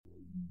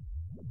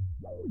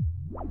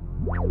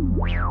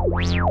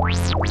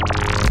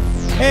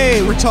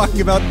Hey, we're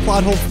talking about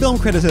plot hole film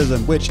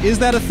criticism, which, is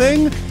that a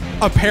thing?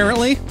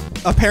 Apparently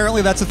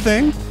that's a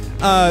thing.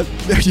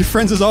 Your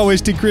friends as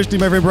always, T. Christie,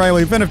 my friend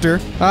Briley Benefter.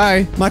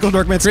 Hi. Michael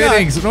Dorkman Scott.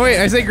 Greetings. No, wait,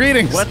 I say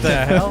greetings. What the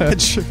hell?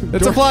 It's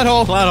a plot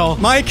hole. Plot hole.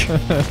 Mike.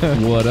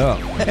 What up?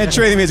 And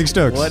Trey the Amazing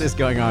Stokes. What is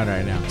going on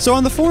right now? So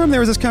on the forum, there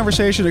was this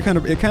conversation. It kind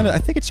of. I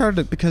think it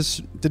started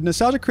because did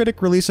Nostalgia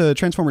Critic release a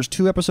Transformers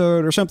 2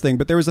 episode or something?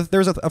 But there was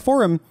a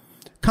forum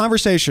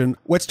conversation.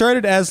 What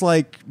started as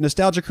like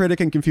Nostalgia Critic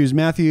and Confused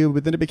Matthew,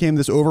 but then it became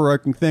this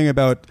overarching thing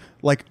about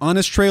like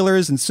honest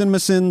trailers and cinema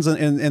sins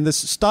and this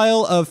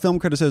style of film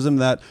criticism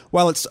that,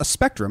 while it's a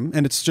spectrum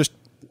and it's just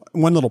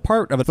one little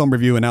part of a film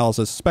review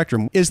analysis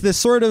spectrum, is this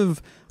sort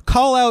of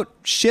call out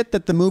shit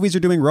that the movies are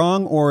doing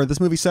wrong, or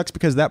this movie sucks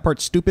because that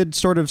part's stupid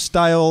sort of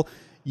style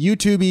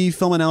YouTube-y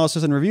film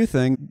analysis and review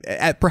thing,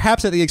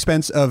 perhaps at the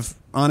expense of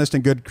honest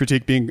and good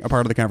critique being a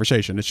part of the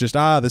conversation. It's just,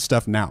 this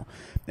stuff now.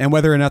 And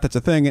whether or not that's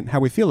a thing and how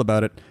we feel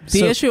about it.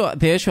 The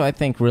issue I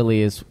think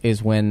really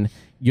is when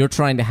you're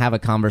trying to have a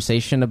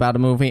conversation about a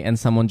movie and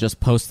someone just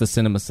posts the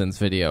CinemaSins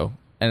video.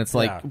 And it's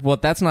like, well,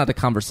 that's not a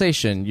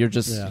conversation. You're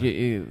just...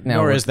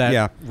 Nor is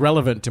that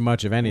relevant to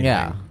much of anything.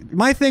 Yeah.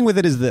 My thing with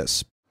it is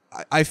this.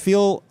 I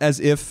feel as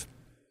if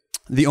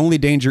the only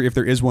danger, if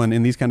there is one,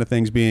 in these kind of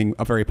things being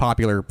a very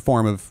popular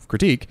form of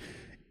critique,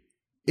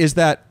 is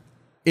that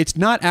it's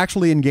not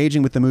actually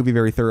engaging with the movie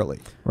very thoroughly.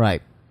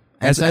 Right.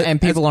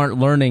 And people aren't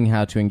learning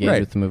how to engage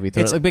with the movie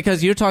thoroughly.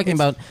 Because you're talking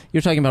about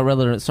Red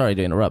Letter. Sorry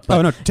to interrupt.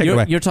 But take it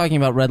away. You're talking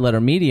about Red Letter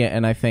Media,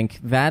 and I think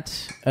that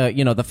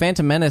the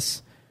Phantom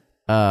Menace,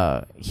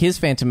 his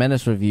Phantom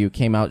Menace review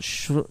came out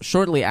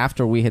shortly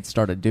after we had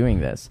started doing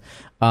this,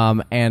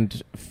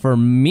 and for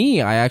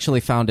me, I actually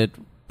found it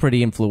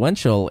pretty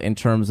influential in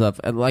terms of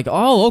like,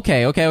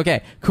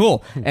 okay,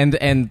 cool,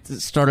 and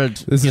started.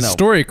 This is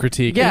story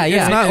critique. Yeah.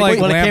 It's not like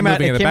it came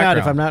out. in the It came out,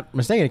 if background. I'm not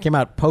mistaken, it came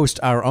out post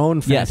our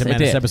own Phantom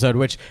Menace did. episode,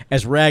 which,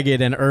 as ragged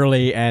and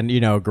early and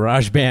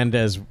GarageBand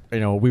as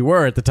we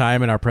were at the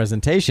time in our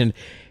presentation,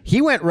 he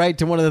went right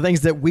to one of the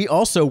things that we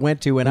also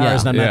went to in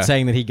ours. And I'm not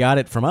saying that he got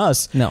it from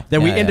us. No,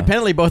 that we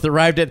independently both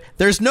arrived at.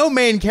 There's no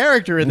main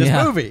character in this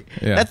movie.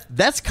 Yeah.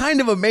 That's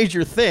kind of a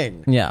major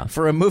thing. Yeah.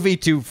 For a movie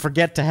to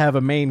forget to have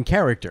a main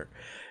character.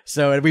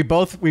 So we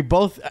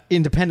both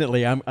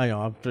independently. I'm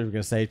going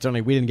to say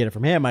certainly we didn't get it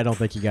from him. I don't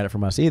think he got it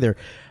from us either.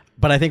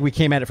 But I think we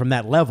came at it from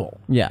that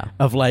level. Yeah.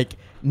 Of like,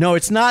 no,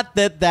 it's not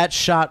that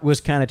shot was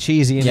kind of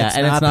cheesy. And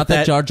it's not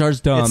that Jar Jar's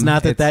dumb. It's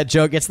not that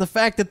joke. It's the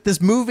fact that this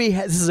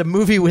is a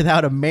movie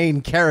without a main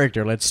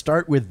character. Let's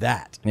start with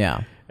that.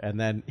 Yeah. And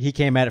then he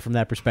came at it from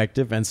that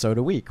perspective, and so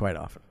do we quite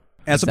often.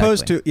 As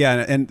opposed to,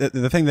 and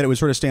the thing that it would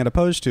sort of stand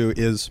opposed to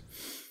is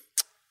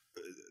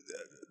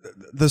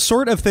the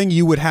sort of thing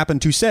you would happen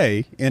to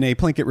say in a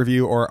Plinkett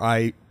review, or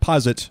I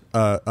posit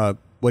What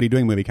Are You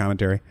Doing movie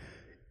commentary,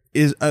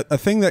 is a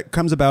thing that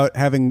comes about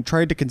having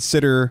tried to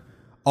consider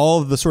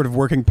all of the sort of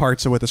working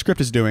parts of what the script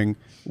is doing,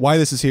 why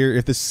this is here,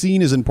 if the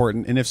scene is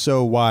important, and if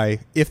so, why.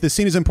 If the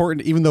scene is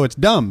important, even though it's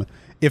dumb,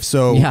 if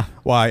so,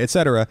 why,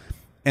 etc.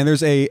 And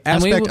there's a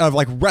aspect of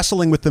like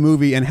wrestling with the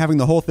movie and having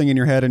the whole thing in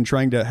your head and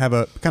trying to have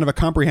a kind of a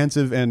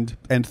comprehensive and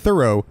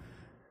thorough,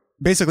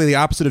 basically the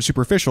opposite of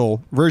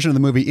superficial version of the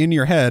movie in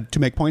your head to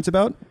make points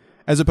about,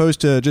 as opposed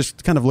to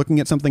just kind of looking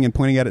at something and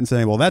pointing at it and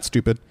saying, well, that's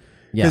stupid.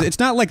 Yeah. It's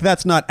not like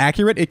that's not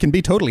accurate. It can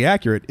be totally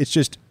accurate. It's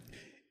just,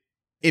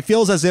 it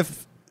feels as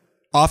if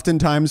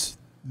oftentimes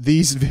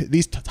these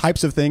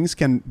types of things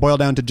can boil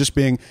down to just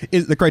being,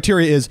 the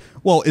criteria is,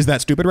 well, is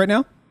that stupid right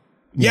now?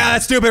 Yeah,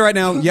 that's stupid right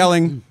now,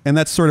 yelling, and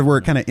that's sort of where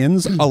it kind of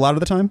ends a lot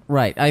of the time.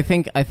 Right. I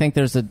think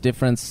there's a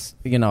difference.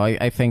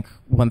 I think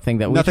one thing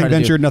that we nothing try to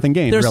ventured, do, nothing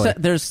gained. Really,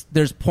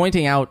 there's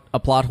pointing out a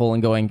plot hole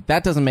and going,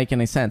 that doesn't make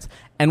any sense.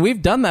 And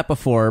we've done that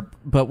before,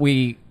 but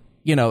we,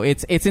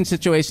 it's in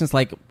situations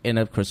like in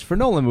a Christopher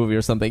Nolan movie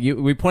or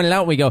something. We point it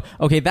out and we go,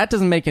 okay, that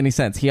doesn't make any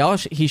sense.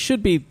 He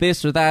should be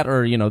this or that,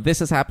 or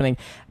this is happening.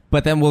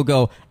 But then we'll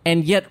go,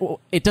 and yet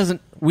it doesn't.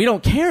 We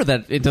don't care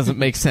that it doesn't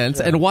make sense,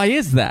 and why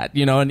is that?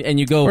 And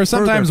you go. Or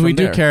sometimes we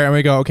do there. care, and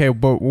we go, okay,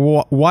 but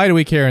why do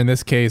we care in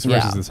this case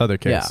versus this other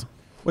case? Yeah.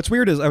 What's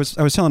weird is I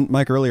was telling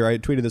Mike earlier. I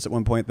tweeted this at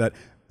one point that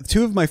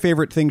two of my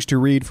favorite things to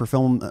read for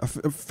film,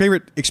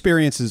 favorite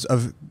experiences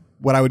of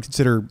what I would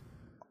consider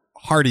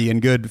hearty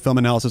and good film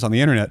analysis on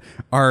the internet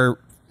are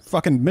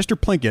fucking Mr.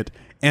 Plinkett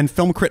and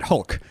Film Crit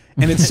Hulk.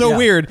 And it's so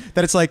weird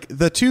that it's like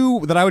the two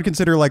that I would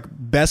consider like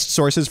best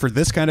sources for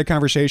this kind of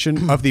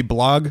conversation of the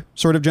blog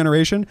sort of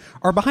generation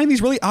are behind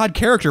these really odd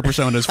character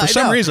personas for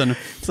some reason.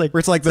 It's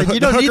like the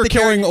hooker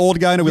killing old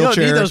guy in a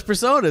wheelchair. You don't need those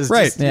personas.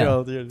 Right.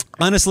 Just,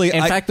 honestly,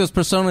 in fact, those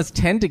personas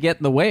tend to get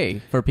in the way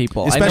for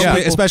people.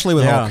 Especially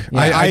with Hulk.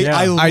 Yeah.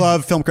 I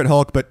love Film Crit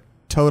Hulk, but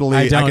totally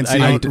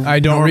I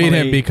don't read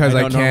him because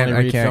I can't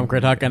read Film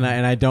Crit Hulk, and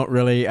I don't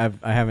really. I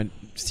haven't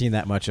seen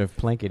that much of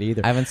Plinkett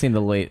either. I haven't seen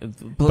the late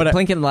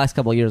Plinkett in the last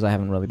couple of years. I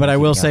haven't really. But I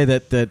will say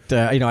that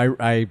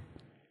I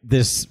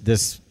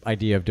this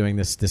idea of doing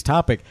this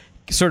topic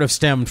sort of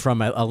stemmed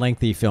from a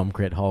lengthy Film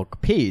Crit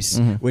Hulk piece,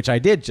 which I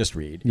did just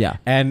read. Yeah.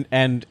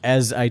 And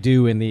as I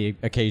do in the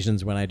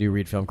occasions when I do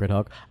read Film Crit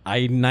Hulk,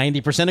 I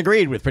 90%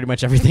 agreed with pretty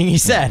much everything he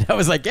said. I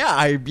was like,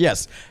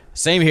 yes,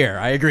 same here.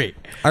 I agree.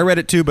 I read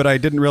it too, but I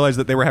didn't realize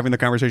that they were having the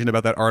conversation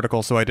about that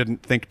article, so I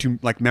didn't think to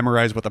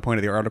memorize what the point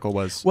of the article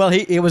was. Well,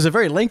 it was a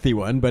very lengthy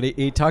one, but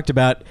he talked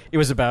about it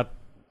was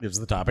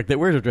the topic that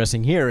we're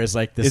addressing here is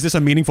like this. Is this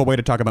a meaningful way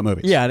to talk about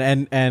movies? Yeah,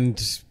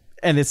 and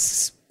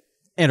it's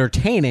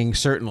entertaining,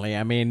 certainly.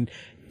 I mean,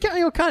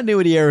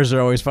 continuity errors are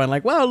always fun.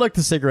 Like, well, look,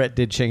 the cigarette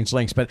did change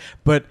lengths,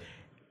 but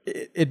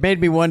it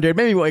made me wonder. It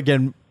made me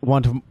again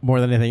want to,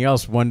 more than anything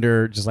else,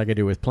 wonder, just like I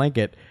do with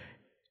Plinkett,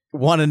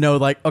 want to know,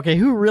 like, okay,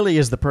 who really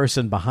is the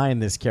person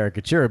behind this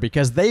caricature?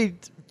 Because they,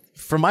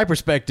 from my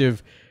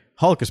perspective,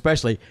 Hulk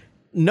especially,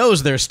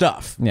 knows their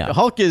stuff. Yeah.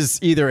 Hulk is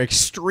either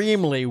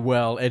extremely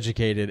well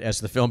educated as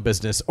the film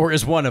business or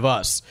is one of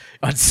us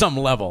on some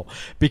level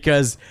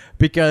because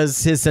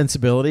his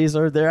sensibilities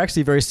they're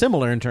actually very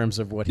similar in terms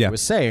of what he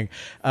was saying.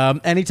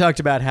 And he talked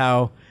about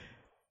how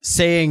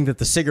saying that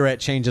the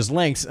cigarette changes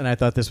lengths, and I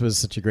thought this was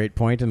such a great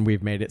point, and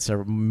we've made it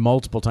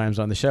multiple times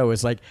on the show,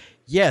 is like,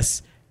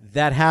 yes,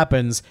 that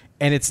happens,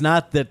 and it's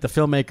not that the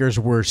filmmakers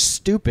were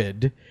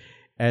stupid,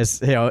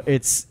 as you know,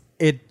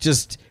 it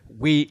just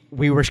we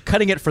were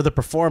cutting it for the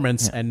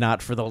performance and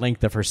not for the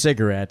length of her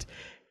cigarette.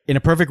 In a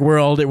perfect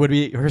world,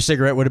 her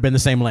cigarette would have been the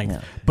same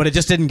length, but it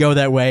just didn't go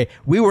that way.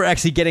 We were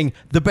actually getting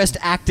the best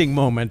acting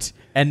moment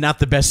and not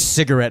the best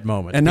cigarette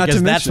moment, and not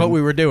because to that's mention, what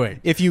we were doing.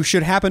 If you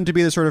should happen to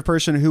be the sort of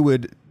person who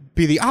would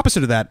be the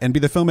opposite of that and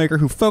be the filmmaker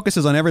who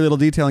focuses on every little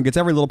detail and gets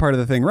every little part of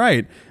the thing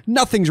right,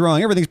 nothing's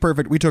wrong, everything's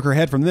perfect. We took her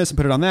head from this and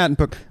put it on that and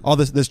put all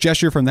this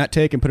gesture from that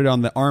take and put it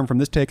on the arm from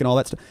this take and all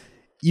that stuff.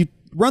 You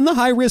run the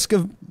high risk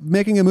of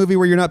making a movie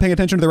where you're not paying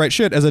attention to the right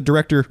shit as a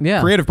director,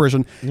 creative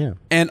person. Yeah.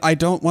 And I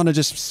don't want to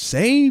just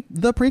say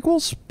the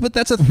prequels, but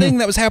that's a thing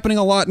that was happening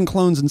a lot in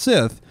Clones and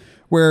Sith,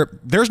 where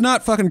there's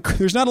not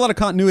a lot of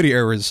continuity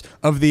errors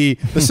of the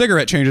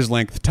cigarette changes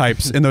length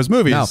types in those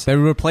movies. No, they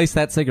replaced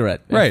that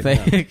cigarette.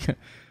 Right.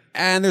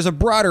 And there's a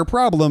broader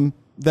problem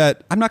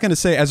that I'm not going to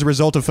say as a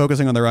result of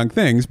focusing on the wrong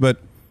things, but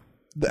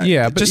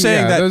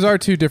saying that those are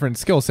two different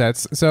skill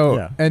sets.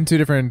 So and two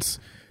different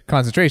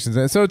concentrations.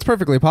 And so it's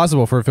perfectly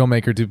possible for a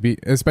filmmaker to be,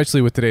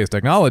 especially with today's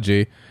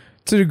technology,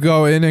 to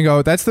go in and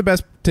go, that's the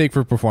best take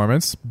for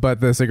performance,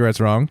 but the cigarette's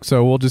wrong,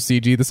 so we'll just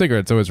CG the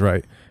cigarette so it's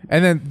right.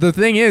 And then the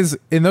thing is,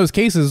 in those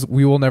cases,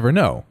 we will never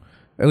know.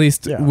 At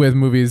least with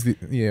movies,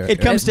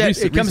 it comes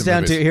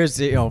down to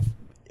here's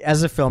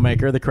as a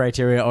filmmaker, the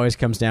criteria always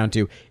comes down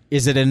to,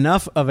 is it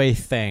enough of a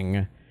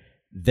thing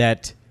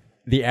that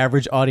the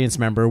average audience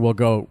member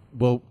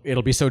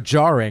it'll be so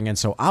jarring and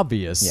so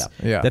obvious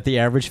that the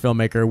average film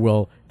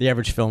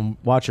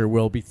watcher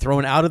will be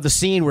thrown out of the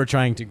scene we're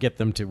trying to get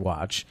them to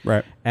watch.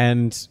 Right.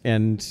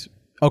 And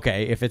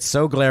okay, if it's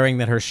so glaring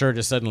that her shirt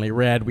is suddenly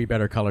red, we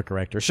better color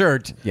correct her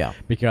shirt. Yeah.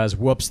 Because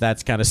whoops,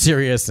 that's kind of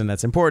serious and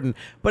that's important.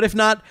 But if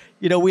not,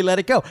 we let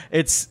it go.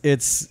 It's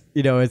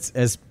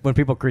as when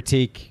people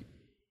critique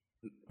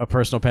a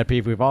personal pet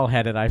peeve, we've all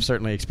had it. I've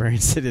certainly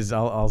experienced it. Is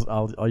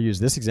I'll use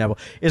this example,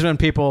 is when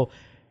people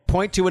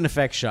point to an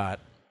effect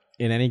shot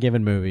in any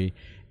given movie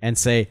and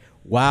say,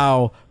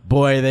 "Wow,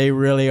 boy, they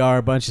really are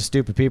a bunch of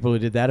stupid people who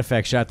did that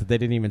effect shot that they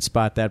didn't even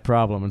spot that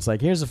problem." And it's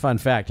like, here's a fun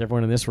fact: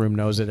 everyone in this room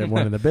knows it.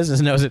 Everyone in the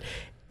business knows it.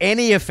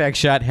 Any effect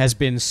shot has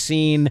been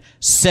seen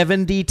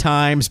 70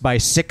 times by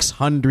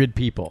 600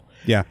 people.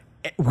 Yeah,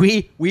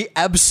 we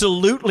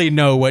absolutely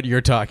know what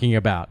you're talking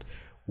about.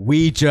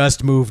 We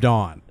just moved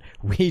on.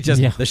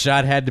 The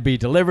shot had to be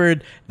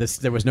delivered.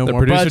 There was no more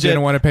budget. The producer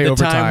didn't want to pay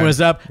overtime. The time was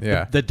up.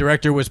 Yeah. The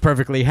director was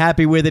perfectly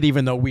happy with it,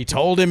 even though we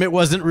told him it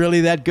wasn't really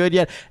that good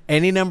yet.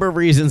 Any number of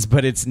reasons,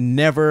 but it's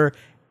never,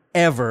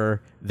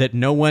 ever that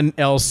no one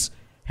else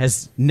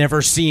has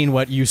never seen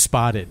what you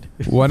spotted.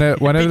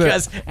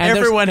 Because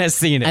everyone has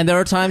seen it. And there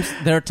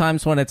are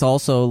times when it's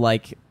also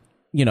like,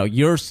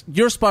 you're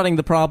spotting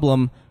the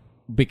problem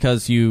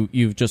because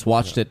you've just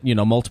watched it,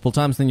 multiple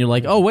times, then you're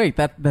like, oh wait,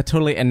 that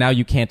totally, and now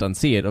you can't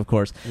unsee it, of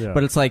course. Yeah.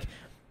 But it's like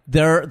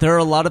there are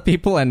a lot of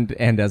people, and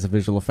as a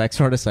visual effects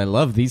artist, I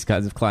love these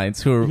kinds of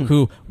clients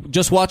who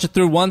just watch it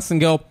through once and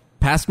go,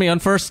 past me on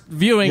first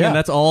viewing, and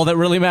that's all that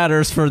really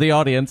matters for the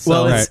audience. So.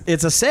 Well,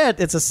 it's a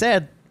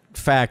sad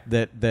fact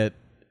that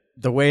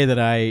the way that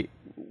I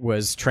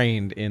was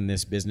trained in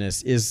this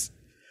business is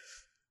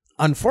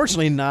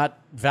unfortunately not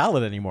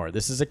valid anymore.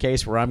 This is a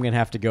case where I'm going to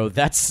have to go,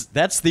 that's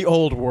the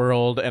old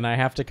world, and I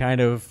have to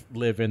kind of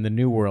live in the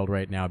new world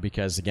right now,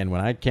 because again, when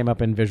I came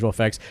up in visual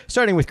effects,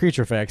 starting with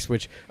creature effects,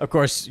 which of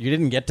course you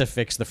didn't get to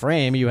fix the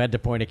frame, you had to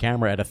point a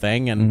camera at a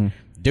thing and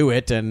do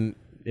it, and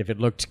if it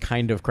looked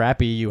kind of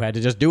crappy, you had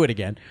to just do it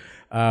again.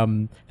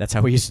 That's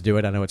how we used to do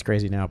it. I know it's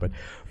crazy now, but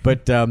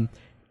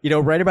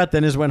right about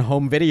then is when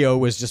home video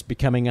was just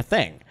becoming a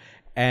thing,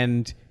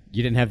 and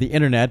you didn't have the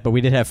internet, but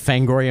we did have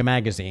Fangoria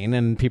magazine,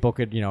 and people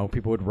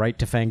would write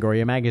to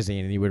Fangoria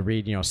magazine, and you would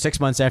read, 6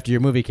 months after your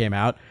movie came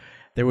out,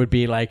 there would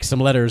be like some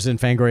letters in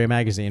Fangoria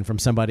magazine from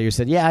somebody who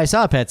said, yeah, I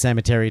saw Pet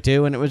Sematary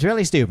too, and it was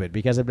really stupid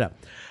because of that.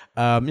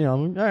 All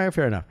right,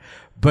 fair enough.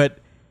 But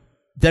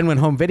then when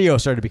home video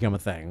started to become a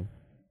thing,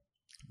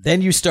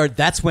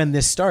 that's when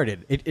this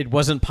started. It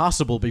wasn't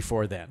possible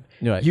before then.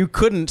 Right. You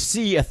couldn't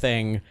see a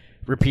thing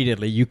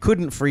repeatedly. You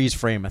couldn't freeze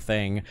frame a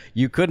thing.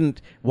 You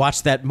couldn't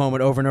watch that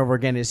moment over and over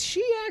again. Is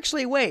she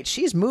actually, wait,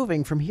 she's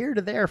moving from here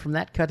to there from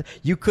that cut.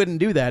 You couldn't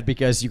do that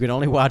because you could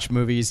only watch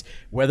movies,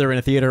 whether in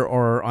a theater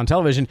or on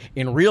television,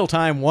 in real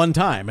time one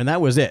time. And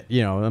that was it,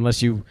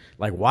 unless you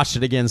like watched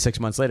it again 6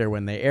 months later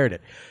when they aired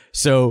it.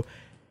 So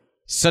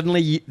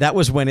suddenly that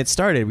was when it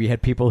started. We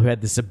had people who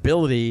had this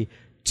ability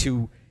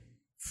to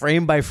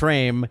frame by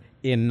frame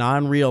in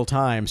non-real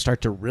time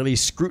start to really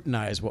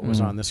scrutinize what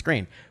was on the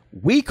screen.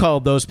 We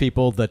called those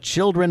people the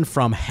children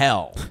from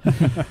hell.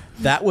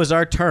 That was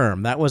our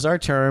term. That was our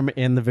term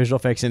in the visual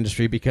effects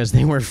industry because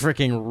they were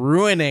freaking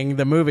ruining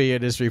the movie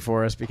industry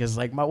for us because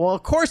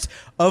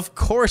of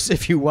course,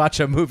 if you watch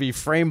a movie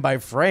frame by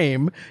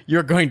frame,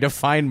 you're going to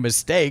find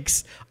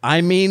mistakes.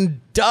 I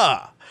mean,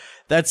 duh.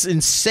 That's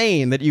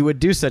insane that you would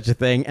do such a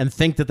thing and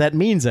think that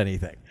means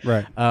anything.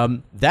 Right.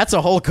 That's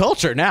a whole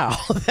culture now.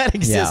 That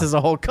exists as a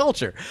whole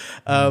culture.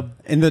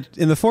 In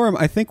the forum,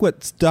 I think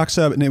what Doc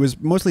Sub, and it was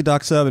mostly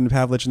Doc Sub and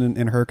Pavlich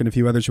and Herc and a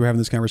few others who were having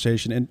this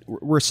conversation, and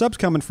where Sub's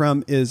coming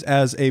from is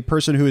as a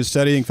person who is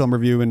studying film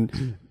review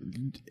and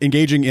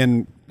engaging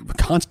in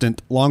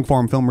constant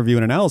long-form film review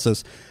and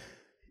analysis,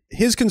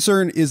 his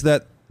concern is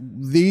that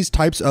these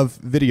types of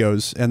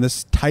videos and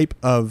this type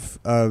of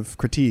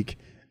critique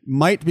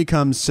might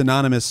become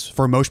synonymous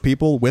for most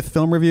people with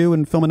film review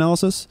and film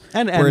analysis,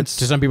 and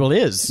to some people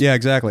it is. Yeah,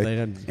 exactly.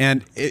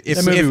 And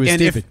if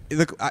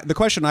the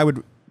question I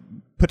would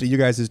put to you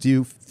guys is, do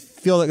you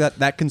feel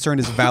that concern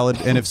is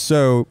valid, and if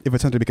so, if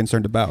it's something to be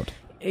concerned about?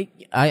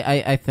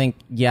 I think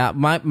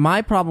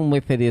My problem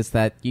with it is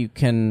that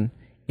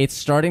it's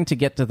starting to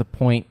get to the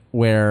point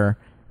where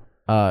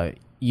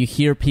you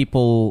hear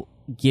people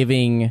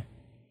giving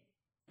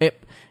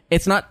it.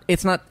 It's not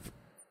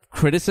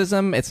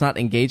criticism, it's not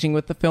engaging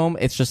with the film,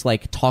 it's just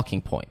like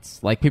talking points.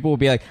 Like people will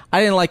be like, I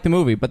didn't like the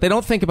movie, but they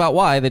don't think about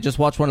why. They just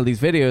watch one of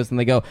these videos and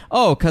they go,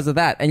 oh, because of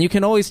that. And you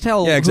can always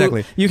tell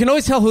you can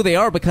always tell who they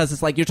are because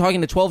it's like you're talking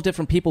to 12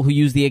 different people who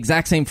use the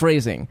exact same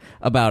phrasing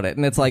about it.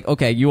 And it's like,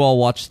 okay, you all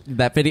watched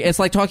that video. It's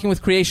like talking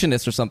with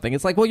creationists or something.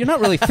 It's like, well, you're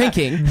not really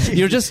thinking.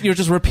 You're just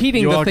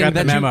repeating the thing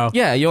that memo.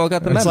 You all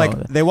got the memo. It's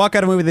like they walk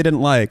out of a movie they didn't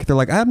like. They're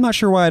like, I'm not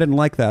sure why I didn't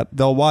like that.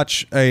 They'll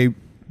watch a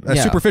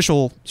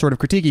superficial sort of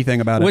critiquey thing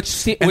about it,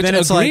 which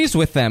agrees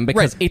with them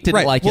because it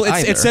didn't like it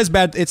either.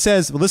 It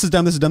says, well, this is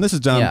dumb, this is dumb, this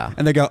is dumb,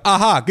 and they go,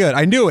 aha, good,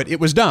 I knew it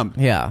was dumb.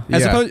 Yeah.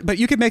 But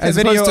you could make that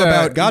video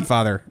about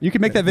Godfather. You could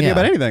make that video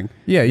about anything.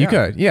 Yeah, you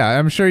could. Yeah,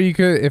 I'm sure you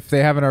could. If they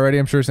haven't already,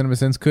 I'm sure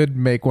CinemaSins could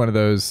make one of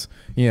those.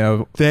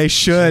 They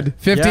should.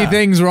 50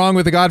 things wrong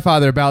with The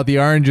Godfather about the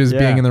oranges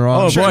being in the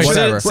wrong. Oh boy,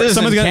 whatever.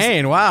 Citizen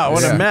Kane. Wow,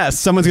 what a mess.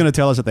 Someone's going to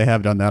tell us that they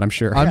have done that. I'm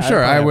sure. I'm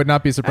sure. I would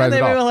not be surprised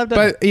at all.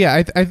 But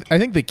yeah, I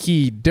think the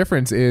key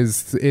difference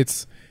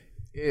is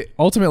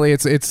ultimately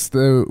it's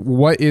the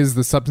what is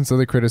the substance of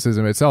the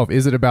criticism itself?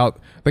 Is it about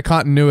the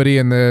continuity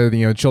and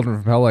the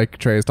children from hell like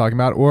Trey is talking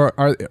about, or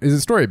is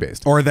it story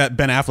based? Or that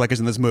Ben Affleck is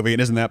in this movie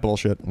and isn't that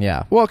bullshit?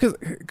 Yeah. Well,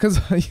 because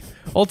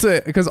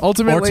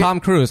ultimately, or Tom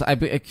Cruise.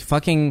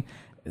 Fucking.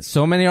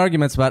 So many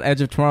arguments about Edge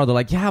of Tomorrow. They're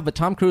like, yeah, but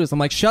Tom Cruise. I'm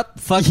like, shut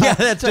the fuck up.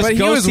 That's but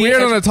he was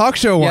weird on a talk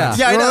show once.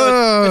 Yeah, I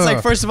know. It's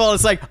like, first of all,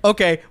 it's like,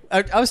 okay,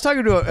 I was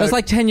talking to it was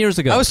like 10 years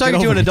ago. I was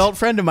talking to an adult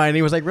friend of mine, and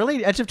he was like,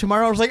 really, Edge of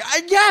Tomorrow? I was like,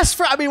 yes.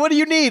 What do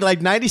you need?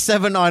 Like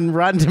 97 on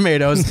Rotten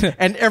Tomatoes,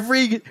 and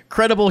every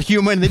credible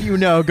human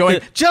that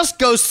going, just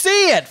go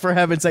see it, for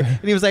heaven's sake.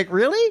 And he was like,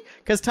 really?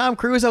 Because Tom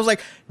Cruise? I was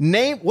like,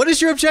 what is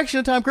your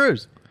objection to Tom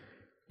Cruise?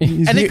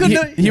 And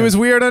he was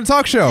weird on a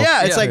talk show.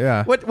 Yeah,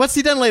 it's what's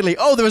he done lately?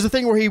 Oh, there was a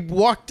thing where he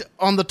walked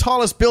on the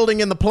tallest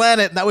building in the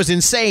planet, and that was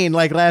insane,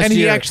 like last year. And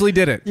he actually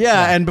did it.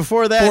 Yeah, and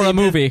before that... For a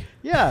movie.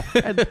 Yeah.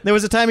 And there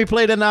was a time he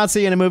played a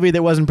Nazi in a movie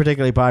that wasn't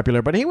particularly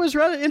popular, but he was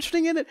rather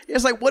interesting in it.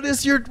 It's like, what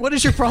is your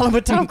problem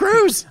with Tom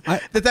Cruise?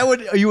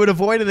 You would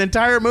avoid an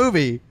entire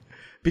movie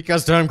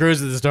because Tom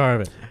Cruise is the star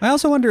of it. I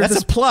also wonder if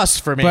that's a plus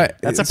for me. But,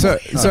 that's a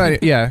plus.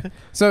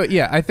 So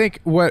I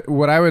think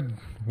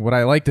what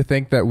I like to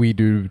think that we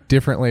do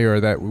differently,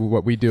 or that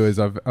what we do is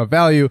of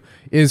value,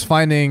 is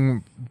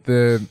finding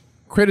the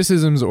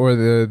criticisms or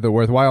the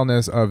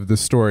worthwhileness of the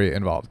story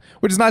involved.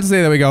 Which is not to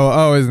say that we go,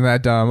 oh, isn't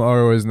that dumb,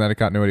 or isn't that a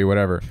continuity,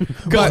 whatever.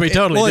 Because we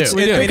totally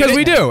do. Because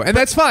we do, and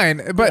that's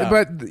fine. But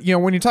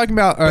when you're talking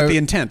about the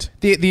intent,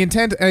 the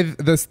intent,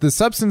 the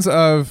substance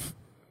of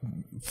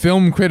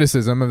film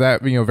criticism, of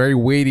that very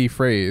weighty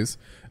phrase,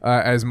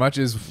 as much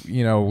as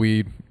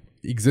we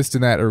exist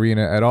in that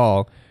arena at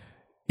all,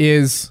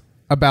 is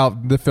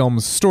about the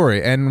film's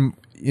story. And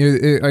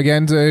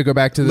again, to go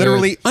back to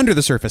literally under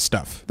the surface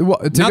stuff,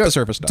 not the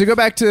surface stuff. To go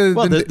back to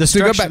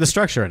the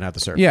structure and not the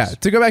surface. Yeah,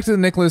 to go back to the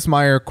Nicholas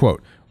Meyer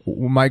quote.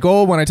 My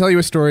goal when I tell you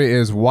a story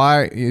is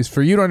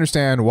for you to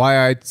understand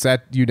why I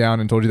sat you down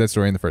and told you that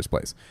story in the first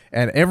place,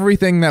 and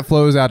everything that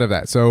flows out of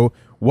that. So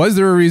was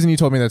there a reason you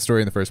told me that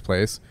story in the first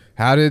place?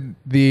 How did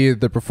the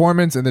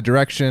performance and the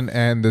direction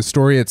and the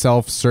story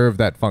itself serve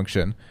that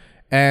function?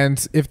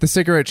 And if the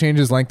cigarette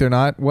changes length or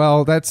not,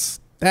 well, that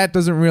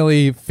doesn't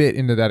really fit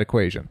into that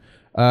equation.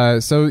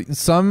 So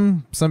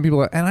some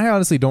people, and I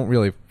honestly don't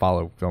really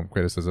follow film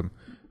criticism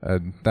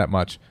that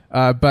much,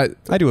 but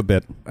I do a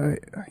bit.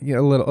 Yeah,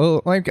 a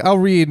little. Like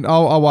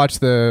I'll watch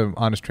the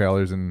honest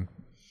trailers and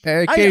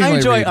occasionally I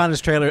enjoy read.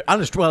 Honest Trailer.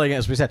 Honest, well,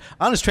 as we said,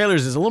 Honest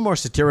Trailers is a little more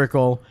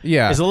satirical.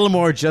 Yeah. Is a little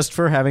more just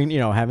for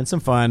having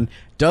some fun.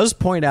 Does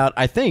point out,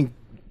 I think,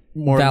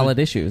 more Valid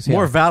issues, yeah.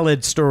 more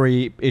valid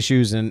story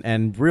issues,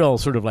 and real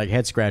sort of like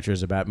head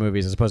scratchers about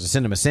movies, as opposed to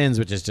Cinema Sins,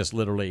 which is just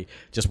literally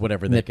just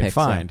whatever they can Nitpicks,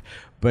 find.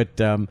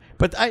 But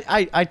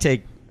I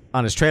take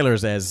Honest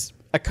Trailers as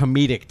a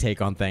comedic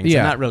take on things,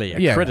 and not really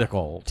a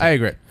critical take. I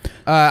agree.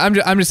 I'm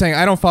just saying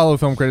I don't follow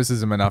film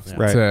criticism enough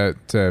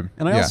to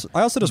And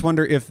I also just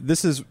wonder if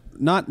this is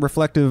not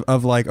reflective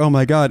of like, oh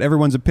my God,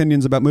 everyone's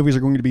opinions about movies are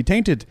going to be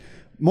tainted.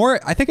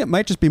 I think it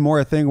might just be more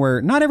a thing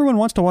where not everyone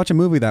wants to watch a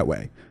movie that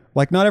way.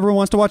 Like, not everyone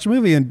wants to watch a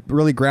movie and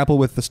really grapple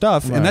with the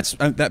stuff. Right. And that's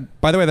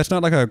that. By the way, that's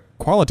not like a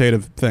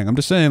qualitative thing. I'm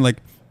just saying, like,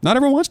 not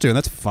everyone wants to, and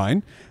that's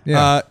fine.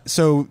 Yeah.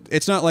 So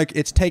it's not like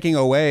it's taking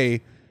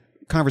away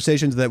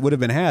conversations that would have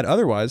been had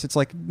otherwise. It's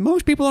like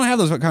most people don't have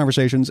those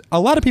conversations. A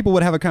lot of people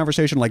would have a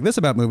conversation like this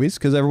about movies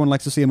because everyone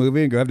likes to see a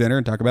movie and go have dinner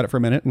and talk about it for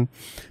a minute and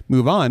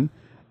move on.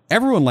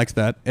 Everyone likes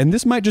that, and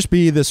this might just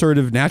be the sort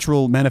of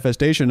natural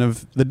manifestation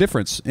of the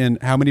difference in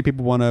how many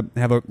people want to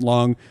have a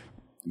long,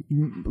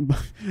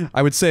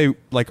 I would say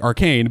like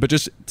arcane, but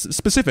just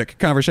specific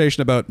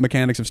conversation about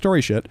mechanics of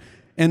story shit,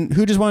 and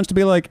who just wants to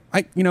be like,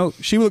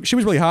 she was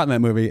really hot in that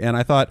movie, and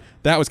I thought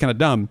that was kind of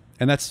dumb,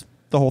 and that's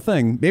the whole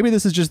thing. Maybe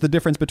this is just the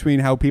difference between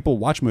how people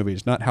watch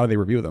movies, not how they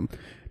review them.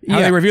 How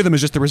they review them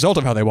is just the result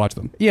of how they watch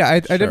them. Yeah,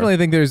 I definitely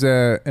think there's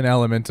an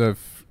element of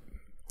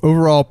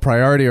overall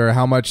priority, or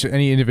how much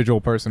any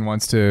individual person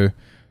wants to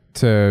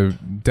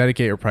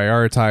dedicate or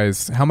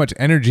prioritize how much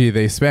energy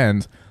they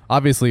spend.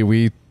 Obviously,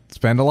 we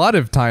spend a lot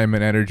of time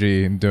and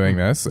energy in doing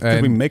this,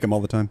 and we make them all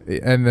the time.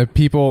 And the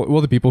people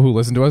who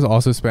listen to us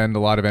also spend a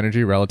lot of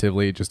energy,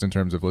 relatively, just in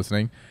terms of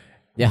listening.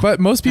 Yeah. But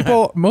most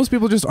people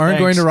just aren't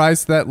going to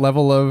rise to that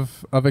level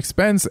of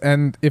expense,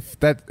 and if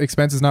that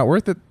expense is not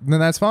worth it, then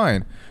that's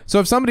fine. So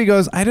if somebody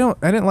goes, I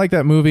didn't like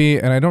that movie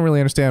and I don't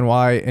really understand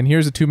why, and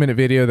here's a 2-minute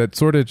video that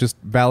sort of just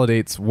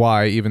validates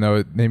why, even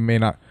though they may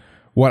not,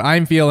 what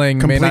I'm feeling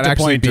complete may not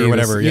actually be or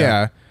whatever.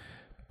 Yeah.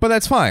 But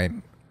that's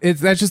fine.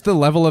 That's just the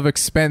level of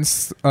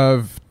expense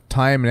of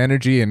time and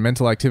energy and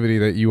mental activity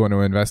that you want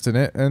to invest in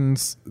it,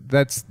 and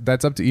that's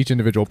up to each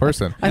individual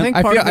person.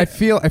 I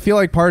feel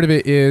like part of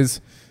it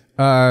is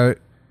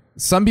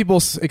some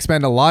people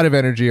expend a lot of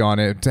energy on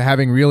it, to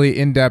having really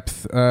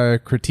in-depth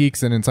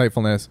critiques and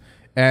insightfulness,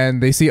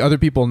 and they see other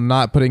people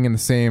not putting in the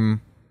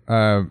same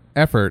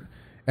effort,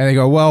 and they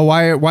go, well,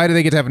 why do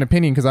they get to have an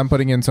opinion because I'm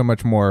putting in so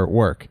much more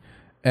work?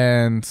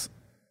 And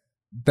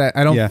that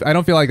I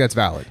don't feel like that's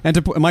valid. And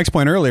to Mike's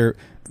point earlier,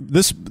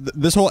 this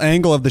whole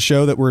angle of the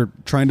show that we're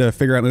trying to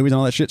figure out movies and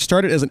all that shit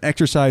started as an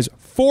exercise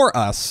for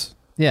us.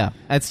 Yeah,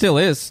 it still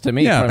is to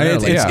me. Yeah,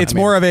 it's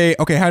more of a,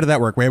 okay, how did that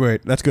work?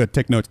 Wait, that's good.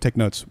 Take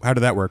notes. How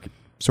did that work?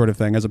 Sort of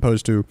thing, as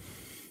opposed to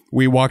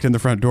we walked in the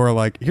front door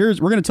like, we're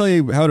going to tell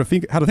you how to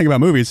think about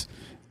movies.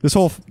 The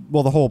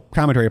whole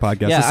commentary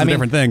podcast, this is a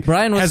different thing.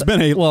 Brian has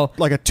been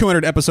like a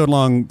 200 episode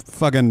long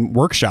fucking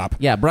workshop.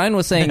 Yeah, Brian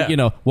was saying,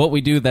 what we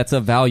do, that's a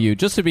value.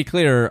 Just to be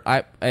clear,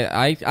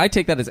 I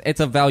take that as it's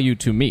a value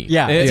to me.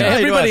 Yeah.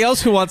 Everybody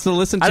else who wants to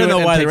listen to it. I don't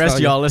know why the rest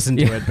value. of y'all listen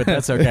to it, but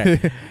that's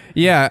okay.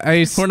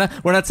 Yeah,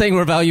 we're not saying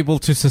we're valuable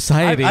to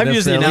society. I'm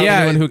using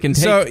anyone who can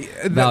take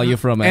value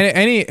from it.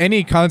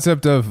 Any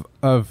concept of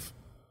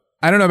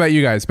I don't know about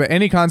you guys, but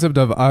any concept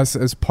of us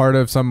as part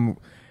of some,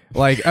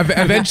 like,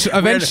 eventually,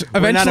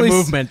 we're not a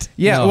movement.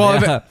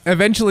 Yeah,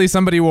 eventually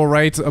somebody will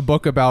write a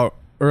book about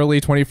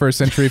early 21st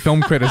century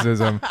film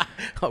criticism.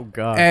 Oh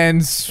God!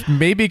 And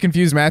maybe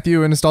Confused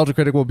Matthew, a nostalgia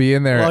critic, will be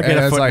in there. Well, I'll get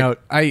a footnote.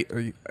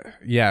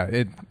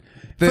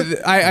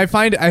 I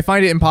find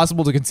it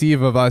impossible to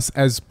conceive of us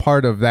as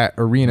part of that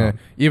arena,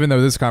 even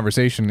though this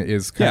conversation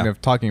is kind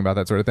of talking about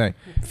that sort of thing.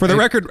 For the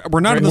record,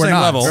 we're not on the same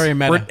level. Very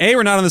meta.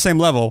 We're not on the same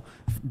level.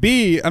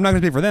 B, I'm not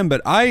going to speak for them,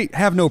 but I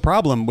have no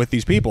problem with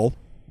these people.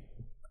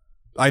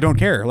 I don't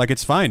care. Like,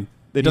 it's fine.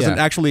 It doesn't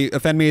actually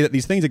offend me that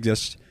these things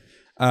exist.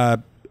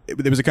 There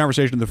was a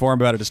conversation in the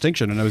forum about a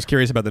distinction, and I was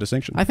curious about the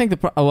distinction. I think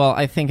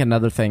I think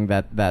another thing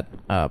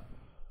that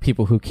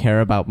people who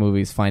care about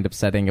movies find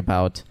upsetting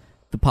about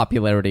the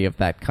popularity of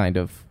that kind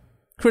of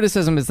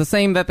criticism is the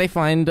same that they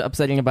find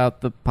upsetting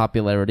about the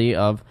popularity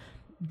of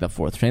the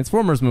 4th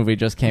Transformers movie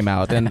just came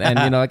out, and that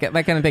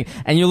kind of thing.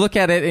 And you look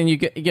at it, and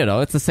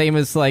it's the same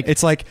as like,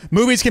 it's like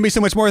movies can be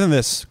so much more than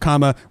this,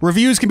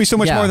 reviews can be so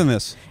much more than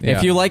this. Yeah.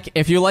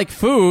 If you like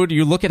food,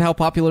 you look at how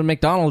popular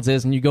McDonald's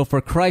is, and you go, for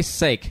Christ's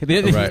sake,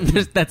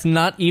 that's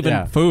not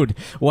even food.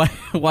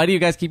 Why do you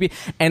guys keep it?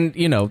 And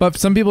but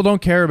some people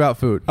don't care about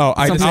food. Oh,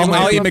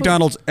 I'll eat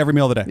McDonald's every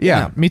meal of the day.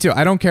 Yeah, me too.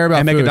 I don't care about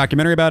and food. make a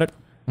documentary about it.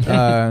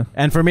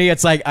 And for me,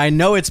 it's like I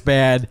know it's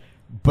bad,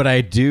 but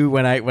I do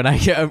when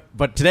I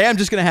but today I'm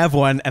just gonna have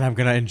one and I'm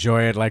gonna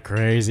enjoy it like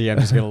crazy. I'm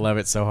just gonna love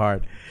it so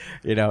hard.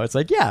 It's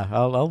like, yeah,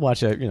 I'll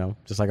watch it.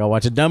 Just like I'll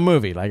watch a dumb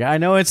movie. Like I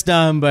know it's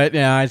dumb, but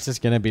it's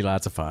just gonna be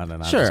lots of fun,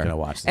 and I'm just gonna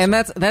watch this. And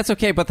that's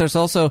okay. But there's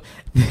also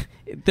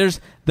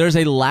there's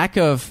a lack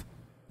of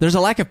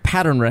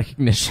pattern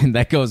recognition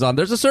that goes on.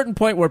 There's a certain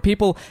point where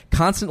people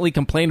constantly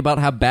complain about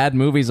how bad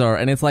movies are,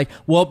 and it's like,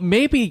 well,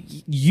 maybe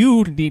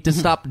you need to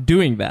stop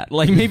doing that.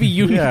 Like, maybe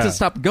you need to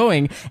stop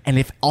going, and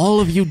if all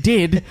of you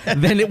did,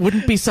 then it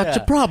wouldn't be such a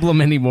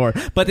problem anymore.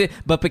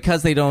 But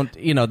because they don't,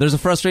 there's a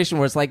frustration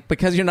where it's like,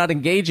 because you're not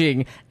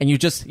engaging, and you're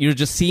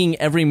just seeing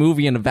every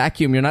movie in a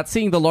vacuum, you're not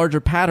seeing the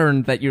larger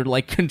pattern that you're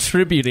like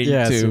contributing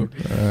to.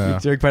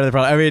 It's a big part of the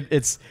problem. I mean,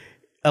 it's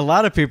a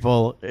lot of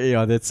people,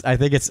 I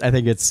think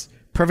it's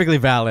perfectly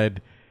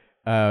valid.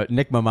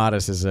 Nick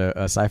Mamatis is a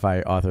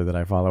sci-fi author that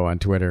I follow on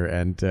Twitter,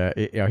 and I've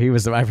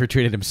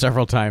retweeted him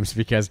several times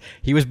because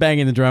he was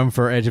banging the drum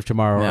for Edge of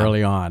Tomorrow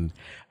early on,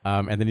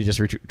 and then he just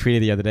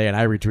retweeted the other day, and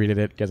I retweeted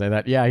it because I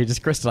thought, he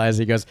just crystallized.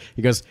 He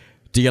goes,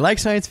 do you like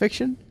science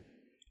fiction?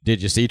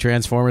 Did you see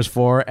Transformers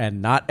 4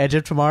 and not Edge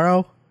of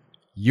Tomorrow?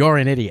 You're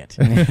an idiot.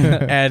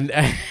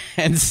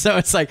 and so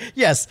it's like,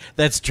 yes,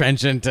 that's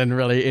trenchant and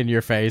really in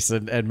your face,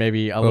 and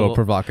maybe a little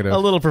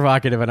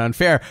provocative and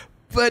unfair,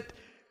 but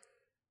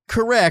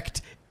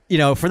correct,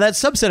 for that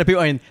subset of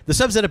people. I mean, the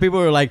subset of people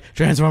who are like,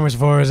 Transformers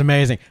 4 is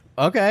amazing.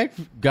 Okay,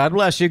 God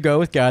bless you. Go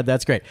with God.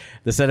 That's great.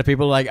 The set of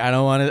people like, I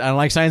don't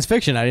like science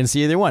fiction. I didn't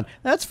see either one.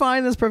 That's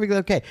fine. That's perfectly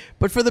okay.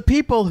 But for the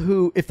people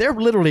who, if there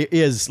literally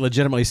is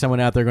legitimately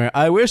someone out there going,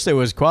 I wish there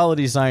was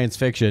quality science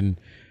fiction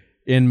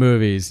in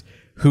movies,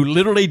 who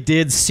literally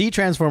did see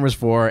Transformers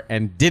 4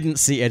 and didn't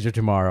see Edge of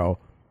Tomorrow,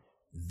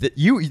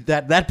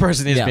 that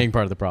person is being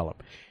part of the problem.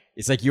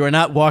 It's like you are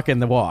not walking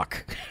the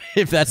walk,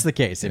 if that's the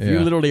case. If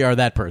you literally are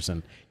that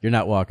person, you're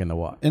not walking the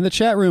walk. In the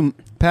chat room,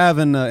 Pav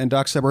and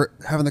Doc Seb were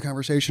having the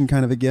conversation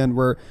kind of again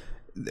where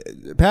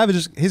Pav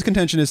his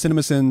contention is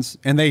CinemaSins,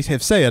 and they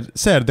have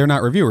said they're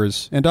not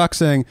reviewers. And Doc's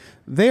saying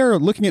they are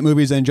looking at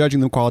movies and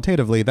judging them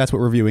qualitatively. That's what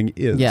reviewing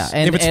is. Yeah,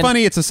 if it's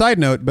funny, it's a side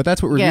note, but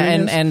that's what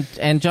reviewing is.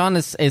 And John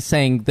is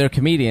saying they're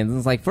comedians.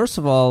 It's like, first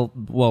of all,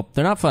 well,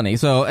 they're not funny.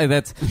 So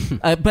that's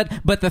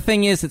but the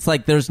thing is, it's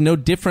like there's no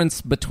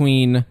difference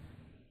between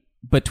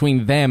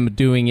them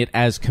doing it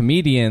as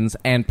comedians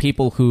and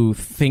people who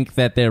think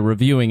that they're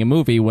reviewing a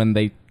movie when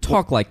they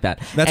talk like that.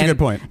 That's a good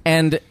point.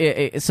 And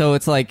so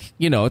it's like,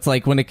 it's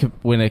like when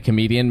a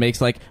comedian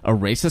makes like a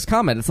racist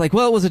comment, it's like,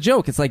 well, it was a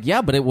joke. It's like,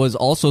 yeah, but it was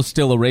also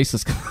still a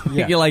racist comment.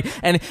 Yeah. You're like,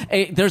 and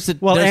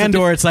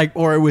it's like,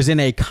 or it was in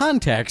a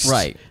context,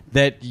 right?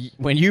 That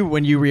when you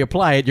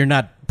reapply it, you're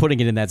not putting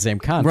it in that same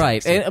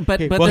context. Right.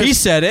 But he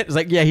said it. It's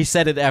like, he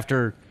said it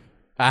after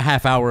a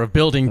half hour of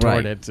building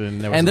toward it,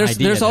 and there was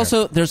there's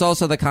also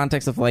the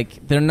context of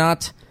like, they're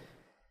not.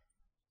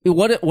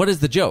 What is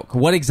the joke?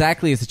 What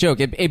exactly is the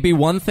joke? It'd be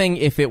one thing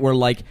if it were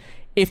like,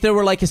 if there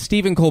were like a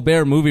Stephen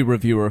Colbert movie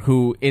reviewer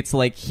who it's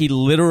like he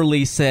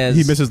literally says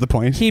he misses the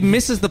point. He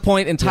misses the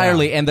point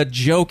entirely, and the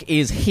joke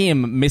is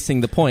him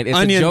missing the point. It's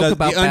Onion a joke does,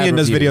 about the Onion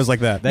does reviews. videos like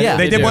that.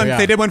 They did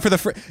one for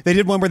they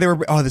did one where they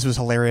were. Oh, this was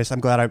hilarious.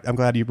 I'm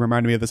glad you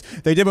reminded me of this.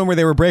 They did one where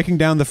they were breaking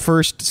down the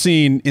first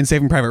scene in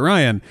Saving Private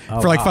Ryan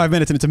for like 5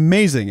 minutes, and it's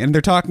amazing. And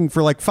they're talking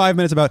for like 5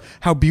 minutes about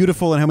how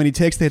beautiful and how many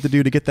takes they had to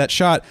do to get that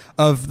shot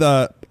of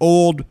the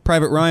old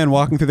Private Ryan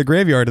walking through the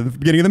graveyard at the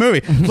beginning of the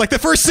movie. Like the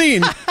first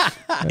scene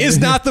is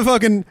not the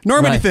fucking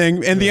Normandy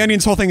thing, and the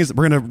Onion's whole thing is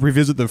we're going to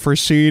revisit the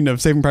first scene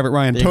of Saving Private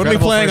Ryan, totally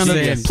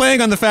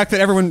playing on the fact that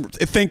everyone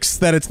thinks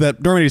that it's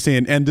that Normandy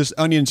scene, and this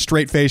Onion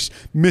straight face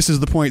misses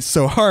the point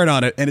so hard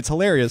on it, and it's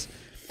hilarious.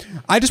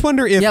 I just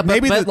wonder if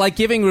but like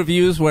giving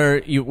reviews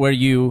where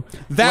you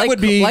that like, would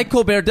be like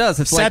Colbert does.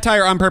 It's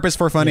satire on purpose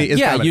for funny.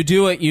 You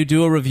do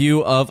a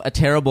review of a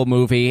terrible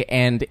movie,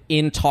 and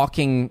in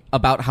talking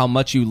about how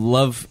much you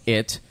love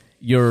it,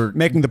 you're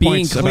making the being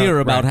points clear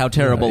about how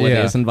terrible it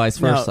is, and vice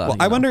versa.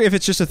 I wonder if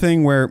it's just a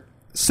thing where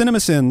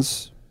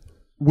CinemaSins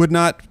would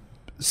not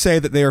say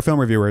that they are film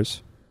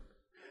reviewers.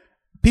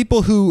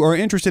 People who are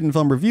interested in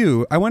film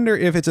review, I wonder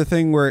if it's a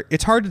thing where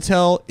it's hard to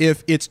tell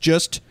if it's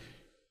just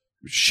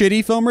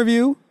shitty film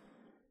review,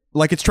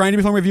 like it's trying to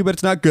be film review but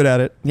it's not good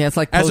at it. Yeah, it's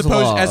like as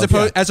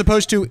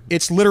opposed to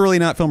it's literally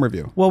not film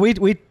review. Well,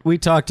 we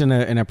talked in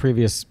a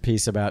previous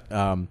piece about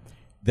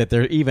that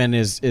there even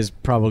is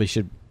probably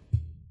should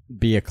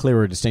be a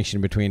clearer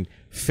distinction between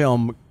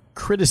film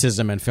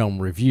criticism and film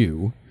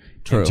review.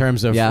 True. In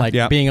terms of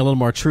being a little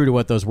more true to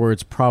what those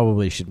words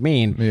probably should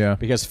mean. Yeah.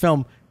 Because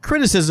film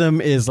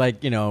criticism is like,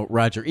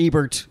 Roger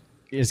Ebert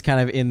is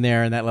kind of in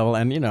there in that level,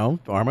 and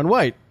Armond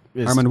White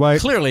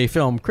is clearly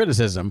film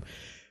criticism.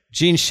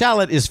 Gene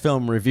Shalit is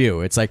film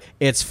review. It's like,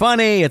 it's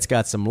funny, it's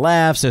got some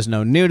laughs, there's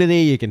no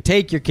nudity, you can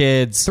take your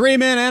kids. 3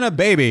 men and a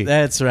baby.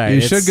 That's right.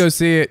 You should go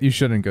see it. You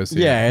shouldn't go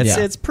see it.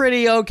 It's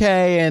pretty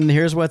okay, and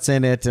here's what's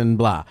in it, and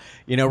blah.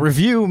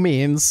 Review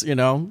means,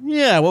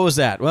 what was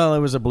that? Well, it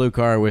was a blue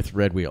car with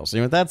red wheels.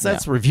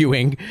 That's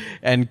reviewing,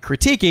 and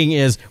critiquing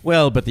is,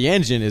 well, but the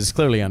engine is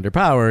clearly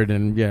underpowered,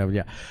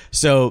 and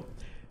So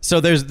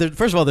there's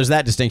first of all, there's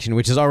that distinction,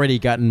 which has already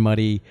gotten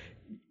muddy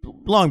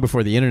long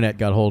before the internet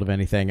got hold of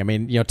anything. I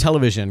mean,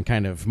 television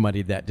kind of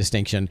muddied that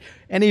distinction,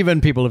 and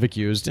even people have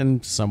accused,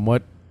 and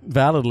somewhat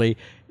validly,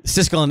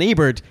 Siskel and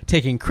Ebert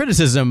taking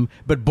criticism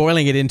but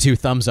boiling it into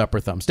thumbs up or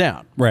thumbs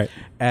down. Right.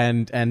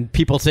 And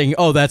people saying,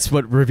 oh, that's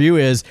what review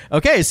is.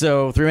 Okay,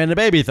 so 3 Men and a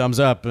Baby, thumbs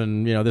up,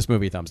 and this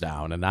movie, thumbs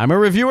down, and I'm a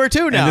reviewer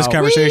too now. And this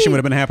conversation would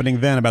have been happening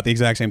then about the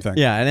exact same thing.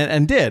 Yeah,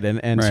 and did,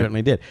 and right.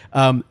 Certainly did.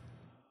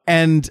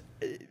 And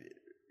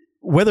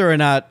whether or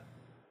not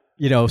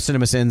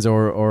CinemaSins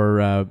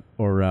or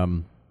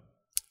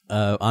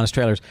Honest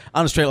Trailers.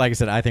 Honest Trailers, like I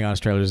said, I think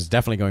Honest Trailers is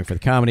definitely going for the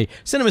comedy.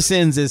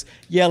 CinemaSins is,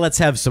 let's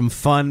have some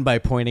fun by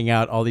pointing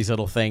out all these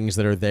little things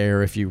that are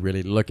there if you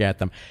really look at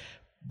them.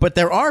 But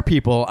there are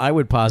people, I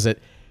would posit,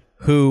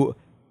 who,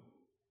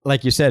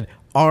 like you said,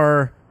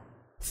 are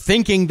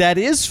thinking that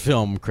is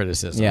film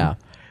criticism. Yeah.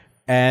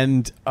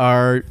 And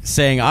are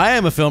saying, I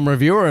am a film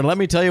reviewer, and let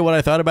me tell you what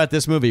I thought about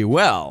this movie.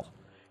 Well,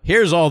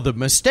 here's all the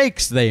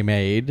mistakes they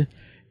made.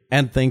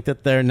 And think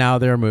that they're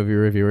movie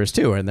reviewers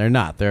too, and they're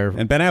not.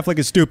 And Ben Affleck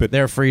is stupid.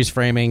 They're freeze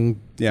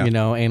framing,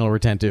 anal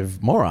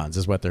retentive morons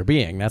is what they're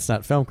being. That's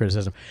not film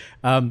criticism.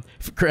 Film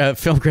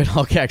Crit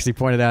Hulk actually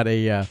pointed out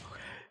he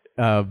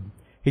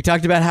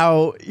talked about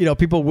how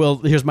people will,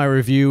 here's my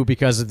review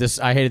because of this.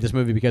 I hated this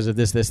movie because of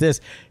this,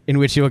 in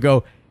which he will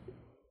go,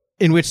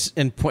 and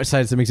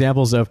cite some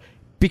examples of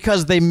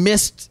because they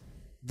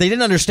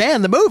didn't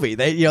understand the movie.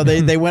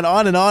 They went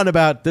on and on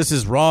about this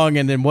is wrong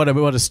and then what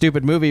a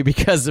stupid movie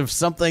because of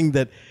something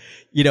that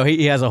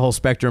he has a whole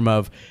spectrum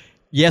of,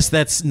 yes,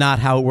 that's not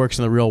how it works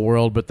in the real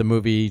world, but the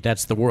movie,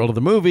 that's the world of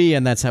the movie,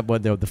 and that's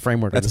what the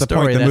framework of the story. That's the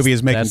point the movie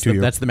is making to you.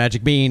 That's the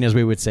magic bean, as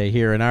we would say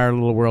here in our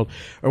little world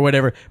or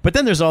whatever. But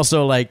then there's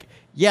also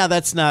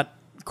that's not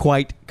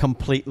quite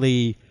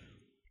completely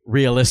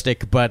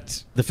realistic,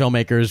 but the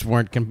filmmakers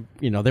weren't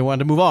they wanted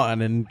to move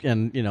on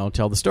and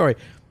tell the story.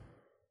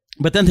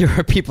 But then there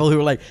are people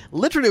who are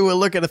literally will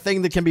look at a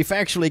thing that can be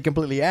factually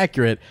completely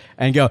accurate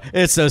and go,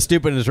 it's so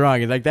stupid and it's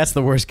wrong. And that's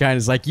the worst kind.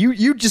 It's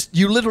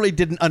you literally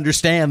didn't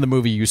understand the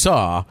movie you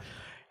saw.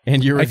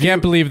 And your review, I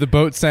can't believe the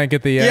boat sank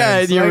at the end.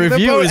 Yeah, your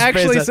review the boat is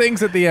actually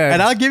sinks at the end.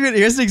 And I'll give you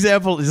here's an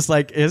example. Here's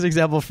an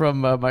example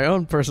from my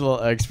own personal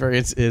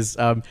experience is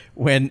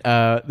when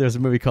there's a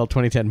movie called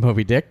 2010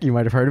 Moby Dick. You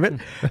might have heard of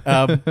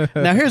it.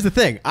 Now here's the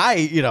thing.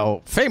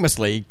 I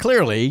famously,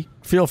 clearly,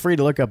 feel free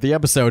to look up the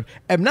episode.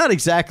 I'm not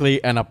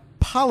exactly an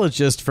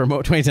apologist for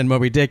 2010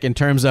 Moby Dick in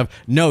terms of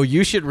no,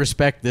 you should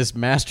respect this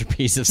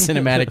masterpiece of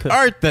cinematic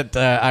art that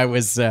I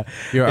was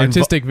your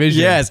artistic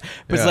vision. Yes,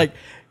 but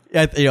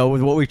it's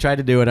what we tried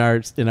to do in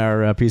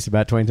our piece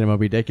about 2010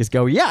 Moby Dick is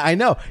go, I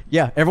know.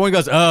 Yeah, everyone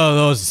goes, oh,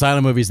 those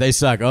silent movies, they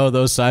suck. Oh,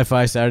 those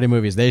sci-fi Saturday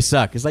movies, they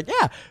suck. It's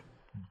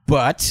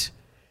but,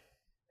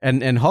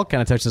 and Hulk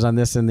kind of touches on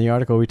this in the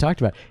article we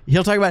talked about.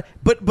 He'll talk about,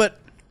 but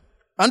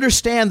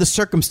understand the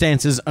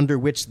circumstances under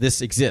which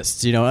this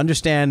exists.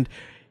 Understand,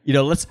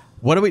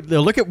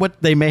 look at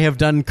what they may have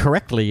done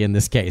correctly in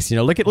this case.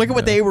 Look at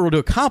what they were able to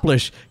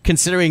accomplish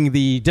considering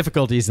the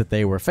difficulties that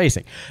they were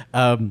facing.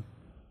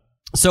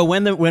 So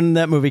when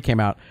that movie came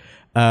out,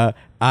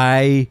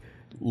 I,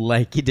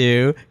 like you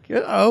do,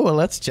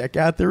 let's check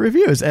out the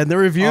reviews. And the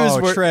reviews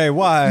were... Trey,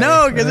 why?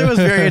 No, because it was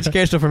very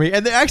educational for me.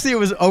 And actually, it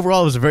was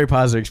a very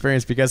positive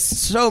experience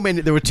because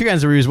there were two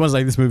kinds of reviews. One's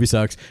this movie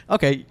sucks.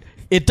 Okay,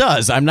 it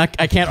does. I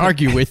can't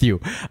argue with you.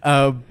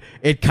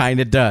 It kind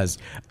of does.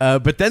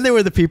 But then there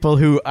were the people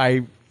who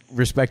I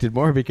respected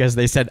more because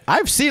they said,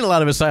 I've seen a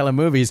lot of asylum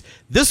movies.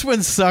 This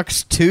one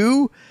sucks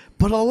too,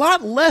 but a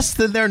lot less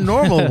than their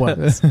normal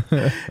ones.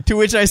 To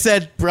which I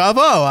said,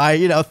 bravo.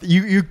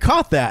 You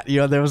caught that.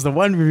 There was the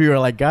one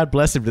reviewer, God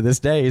bless him to this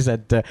day.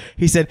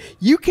 He said,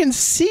 you can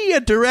see a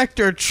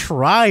director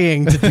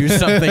trying to do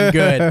something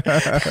good.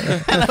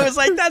 And I was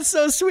like, that's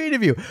so sweet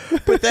of you.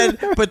 But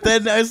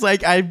then I was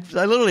like, I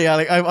literally,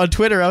 on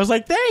Twitter, I was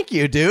like, thank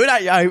you, dude.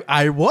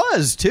 I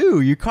was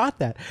too. You caught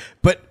that.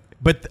 But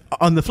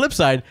on the flip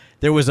side,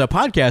 there was a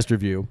podcast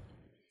review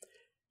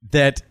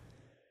that,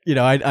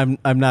 I'm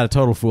not a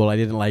total fool. I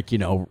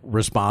didn't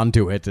respond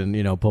to it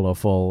and pull a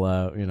full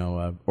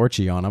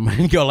orgy on them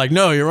and go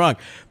no, you're wrong.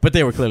 But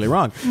they were clearly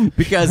wrong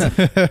because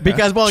Trey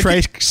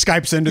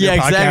Skypes into the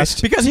podcast.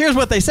 Exactly. Because here's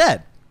what they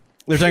said.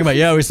 They're talking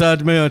about we saw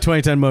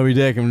 2010 Moby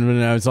Dick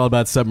and it's all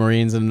about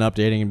submarines and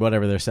updating and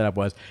whatever their setup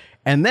was.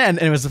 And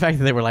it was the fact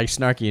that they were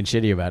snarky and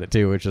shitty about it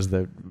too, which was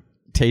the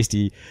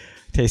tasty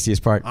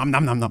tastiest part. Nom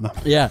nom nom nom nom.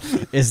 Yeah,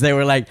 is they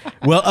were like,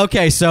 well,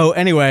 okay, so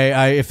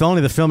anyway, if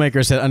only the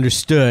filmmakers had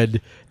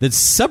understood that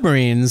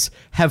submarines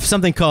have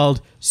something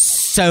called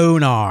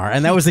sonar,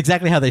 and that was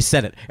exactly how they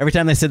said it. Every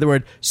time they said the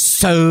word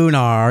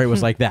sonar, it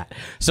was like that.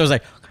 So it was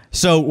like,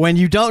 so when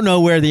you don't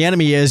know where the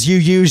enemy is, you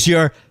use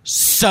your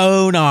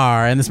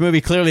sonar. And this movie,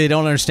 clearly they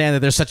don't understand that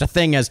there's such a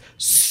thing as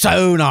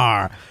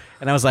sonar.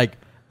 And I was like,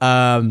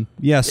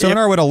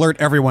 sonar would alert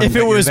everyone. If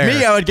it was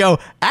me, I would go,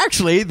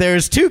 actually,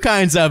 there's two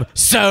kinds of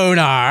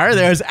sonar.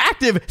 There's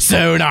active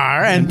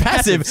sonar and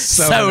passive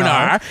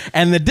sonar.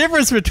 And the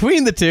difference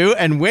between the two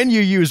and when you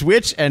use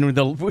which and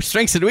the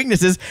strengths and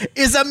weaknesses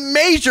is a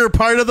major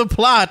part of the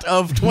plot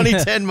of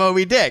 2010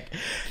 Moby Dick.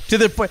 To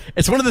the point,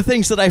 it's one of the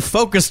things that I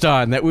focused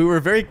on, that we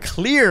were very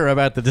clear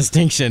about the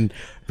distinction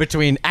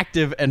between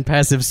active and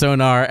passive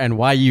sonar and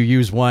why you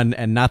use one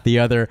and not the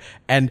other.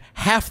 And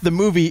half the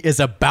movie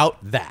is about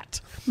that.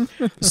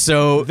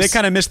 So they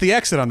kind of missed the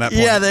exit on that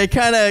point. Yeah, they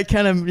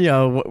kind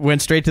of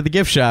went straight to the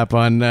gift shop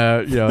on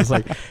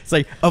it's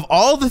like of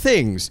all the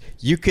things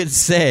you could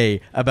say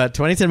about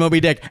 2010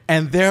 Moby Dick,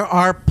 and there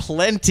are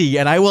plenty,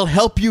 and I will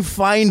help you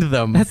find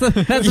them. That's the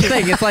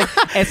thing.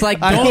 It's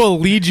like I will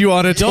lead you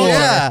on a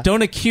tour.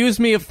 Don't accuse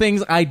me of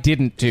things I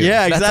didn't do.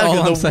 Yeah, That's exactly.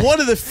 all I'm saying.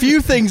 One of the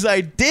few things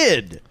I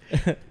did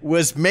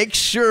was make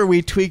sure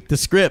we tweaked the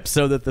script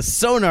so that the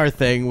sonar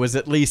thing was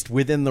at least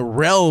within the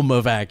realm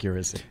of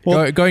accuracy.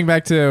 Going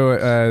back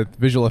to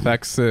visual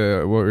effects, what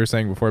we were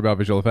saying before about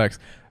visual effects,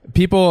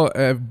 people,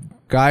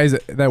 guys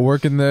that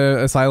work in the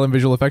Asylum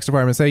visual effects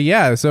department say,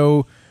 yeah,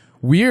 so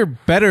we're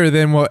better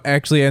than what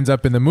actually ends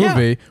up in the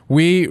movie. Yeah.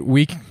 We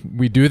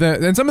do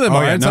that, and some of them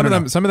are, and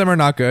some of them are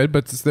not good,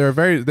 but they're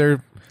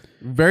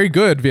very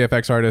good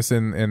VFX artists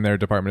in their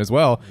department as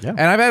well. Yeah.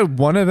 And I've had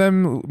one of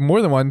them,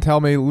 more than one, tell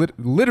me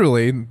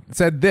literally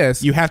said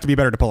this: you have to be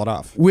better to pull it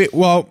off. We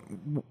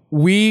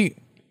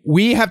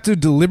have to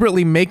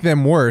deliberately make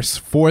them worse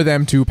for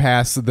them to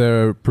pass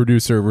the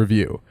producer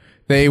review.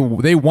 They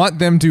want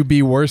them to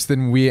be worse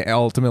than we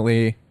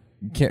ultimately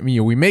can't.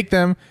 We make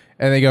them,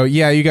 and they go,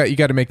 yeah, you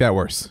got to make that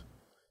worse,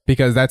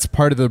 because that's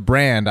part of the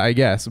brand, I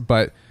guess.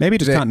 But maybe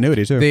just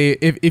continuity too.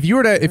 If you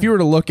were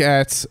to look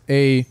at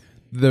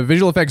the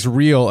visual effects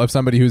reel of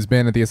somebody who's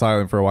been at the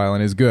Asylum for a while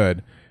and is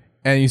good,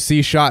 and you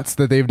see shots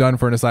that they've done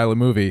for an Asylum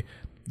movie,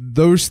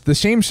 the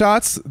same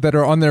shots that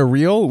are on their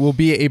reel will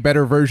be a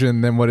better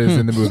version than what is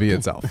in the movie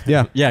itself.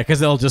 Yeah, because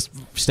they'll just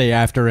stay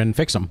after and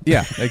fix them.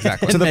 Yeah,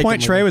 exactly. To the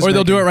point Trey was or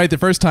they'll do it right the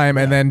first time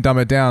and then dumb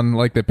it down,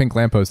 like the pink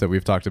lamppost that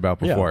we've talked about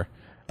before.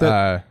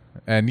 Yeah.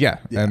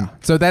 And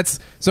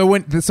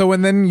so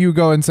when then you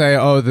go and say,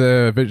 oh,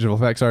 the visual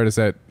effects artists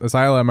at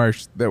Asylum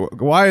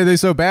why are they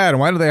so bad and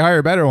why do they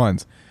hire better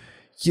ones?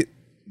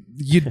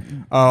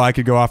 I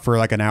could go off for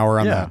like an hour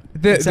on that.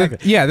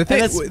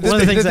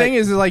 The thing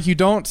is like, you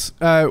don't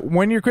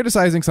when you're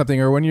criticizing something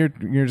or when you're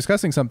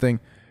discussing something,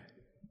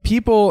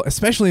 people,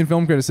 especially in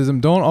film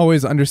criticism, don't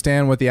always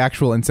understand what the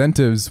actual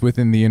incentives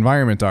within the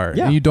environment are.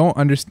 Yeah. And you don't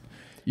understand.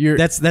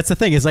 That's the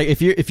thing. It's like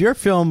if you're a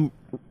film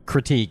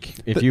critique,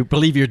 if you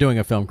believe you're doing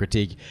a film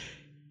critique,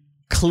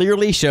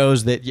 clearly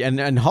shows that,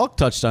 and Hulk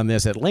touched on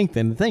this at length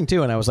in the thing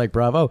too, and I was like,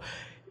 bravo.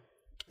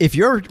 If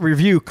your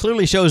review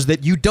clearly shows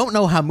that you don't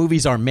know how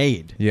movies are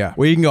made,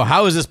 where you can go,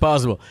 how is this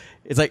possible?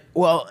 It's like,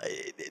 well,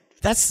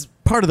 that's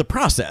part of the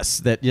process.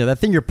 That that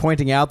thing you're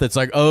pointing out that's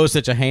like, oh,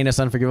 such a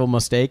heinous, unforgivable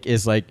mistake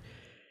is like,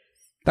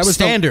 that was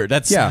standard.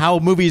 That's how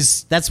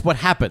movies. That's what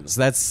happens.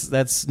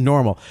 That's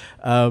normal.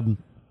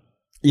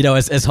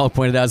 As Hulk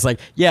pointed out, it's like,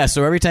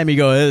 so every time you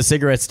go, a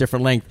cigarette's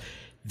different length.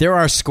 There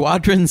are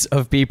squadrons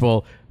of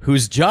people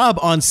whose job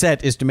on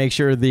set is to make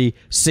sure the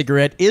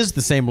cigarette is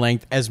the same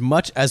length as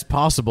much as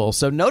possible.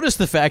 So notice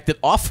the fact that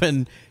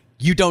often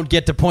you don't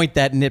get to point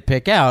that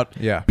nitpick out,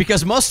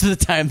 because most of the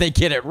time they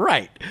get it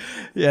right.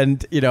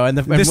 And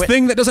this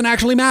thing that doesn't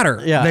actually matter,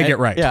 they get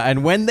right. Yeah,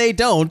 and when they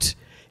don't,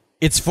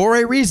 it's for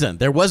a reason.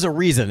 There was a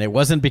reason. It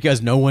wasn't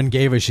because no one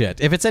gave a shit.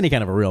 If it's any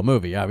kind of a real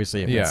movie,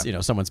 obviously, if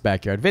it's someone's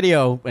backyard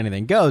video,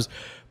 anything goes.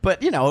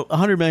 But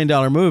 $100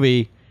 million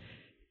movie.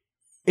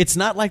 It's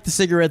not like the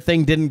cigarette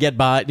thing didn't get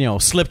by,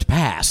 slipped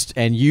past,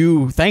 and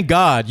thank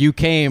God you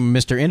came,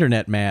 Mr.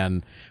 Internet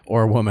Man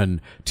or woman,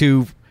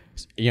 to,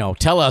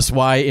 tell us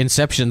why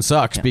Inception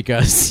sucks,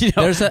 because,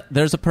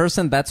 there's a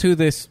person, that's who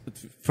this,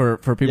 for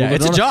people who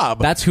it's don't a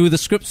job. That's who the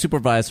script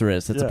supervisor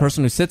is. It's a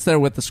person who sits there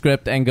with the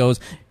script and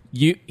goes,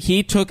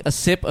 he took a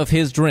sip of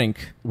his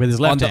drink with his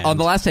left hand. On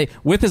the last day,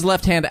 with his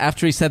left hand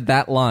after he said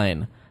that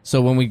line. So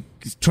when we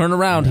turn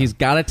around, he's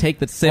got to take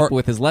the sip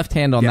with his left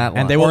hand on that line.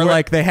 And they were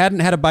like, they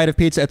hadn't had a bite of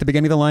pizza at the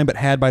beginning of the line, but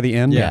had by the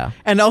end. Yeah.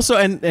 And also,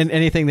 and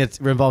anything that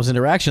involves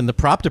interaction, the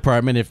prop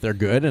department, if they're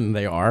good, and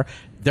they are,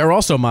 they're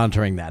also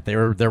monitoring that.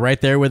 They're right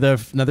there with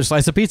another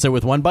slice of pizza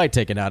with one bite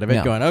taken out of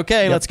it, going,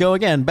 okay, let's go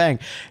again, bang.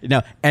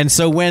 And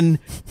so when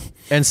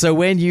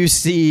you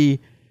see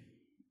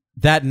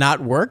that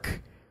not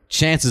work,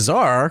 chances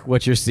are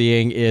what you're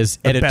seeing is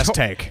best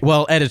take.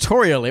 Well,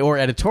 editorially,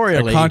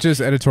 A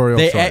conscious editorial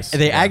choice.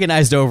 they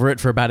agonized over it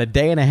for about a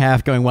day and a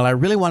half, going, well, I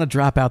really want to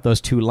drop out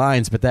those 2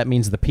 lines, but that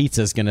means the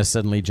pizza is going to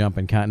suddenly jump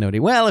in continuity.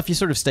 Well, if you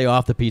sort of stay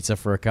off the pizza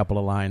for a couple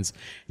of lines,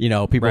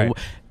 people... Right.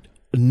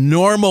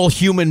 Normal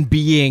human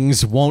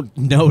beings won't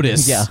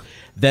notice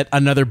that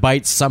another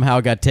bite somehow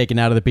got taken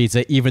out of the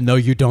pizza, even though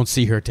you don't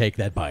see her take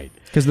that bite.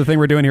 Because the thing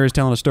we're doing here is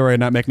telling a story and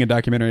not making a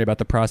documentary about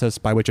the process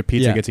by which a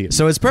pizza gets eaten.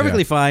 So it's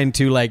perfectly fine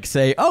to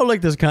say, oh,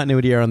 look, there's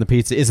continuity error on the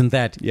pizza. Isn't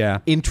that Yeah.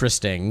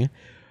 interesting?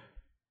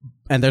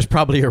 And there's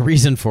probably a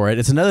reason for it.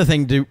 It's another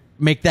thing to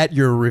make that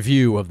your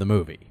review of the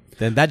movie.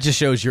 Then that just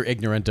shows you're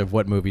ignorant of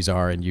what movies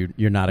are, and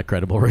you're not a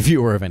credible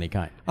reviewer of any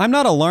kind. I'm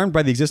not alarmed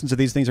by the existence of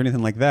these things or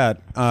anything like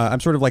that. I'm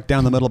sort of like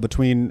down the middle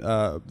between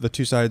the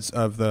two sides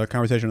of the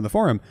conversation in the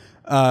forum.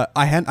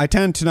 I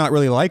tend to not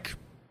really like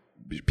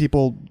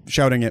people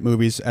shouting at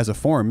movies as a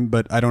form,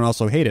 but I don't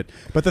also hate it.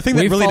 But the thing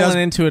that We've really fallen does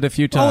into it a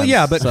few times. Oh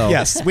yeah, but so.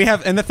 yes, we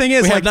have. And the thing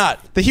is, We have like,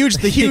 not. the huge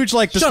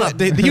like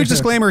the huge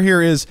disclaimer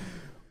here is,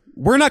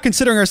 we're not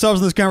considering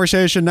ourselves in this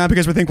conversation not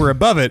because we think we're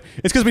above it.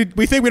 It's because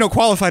we think we don't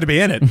qualify to be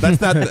in it.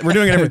 That's not. We're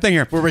doing a different thing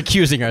here. We're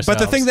recusing ourselves. But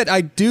the thing that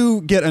I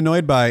do get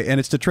annoyed by,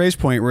 and it's to Trey's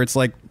point, where it's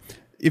like,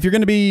 if you're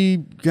going to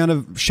be kind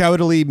of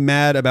shoutily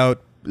mad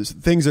about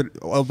things that,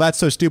 well, that's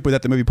so stupid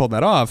that the movie pulled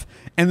that off,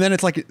 and then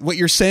it's like what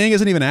you're saying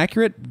isn't even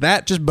accurate,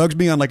 that just bugs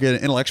me on like an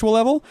intellectual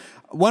level.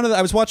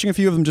 I was watching a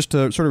few of them just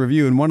to sort of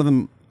review, and one of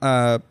them,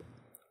 I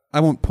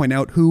won't point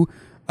out who,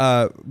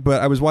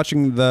 but I was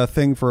watching the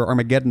thing for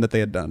Armageddon that they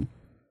had done.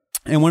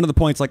 And one of the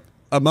points, like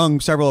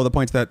among several of the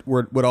points that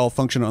would all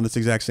function on this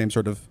exact same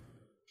sort of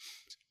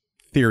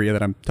theory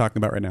that I'm talking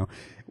about right now,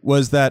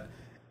 was that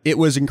it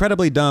was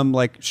incredibly dumb,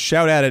 like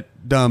shout at it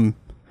dumb,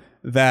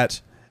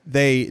 that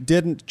they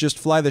didn't just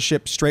fly the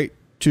ship straight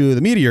to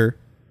the meteor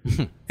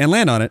and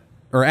land on it,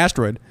 or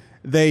asteroid.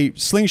 They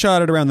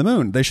slingshot it around the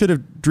moon. They should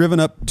have driven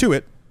up to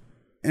it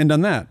and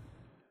done that.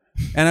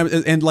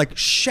 And like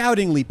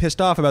shoutingly pissed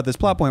off about this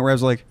plot point where I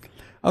was like,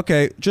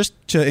 okay, just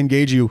to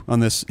engage you on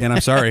this, and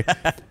I'm sorry.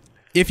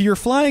 If you're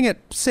flying at,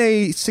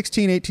 say,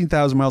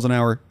 18,000 miles an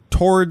hour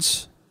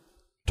towards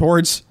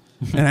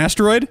an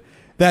asteroid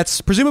that's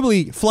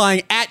presumably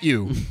flying at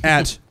you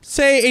at,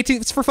 say,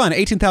 it's for fun,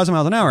 18,000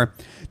 miles an hour,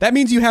 that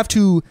means you have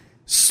to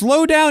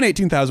slow down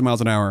 18,000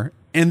 miles an hour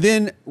and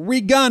then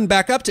re-gun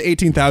back up to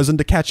 18,000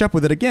 to catch up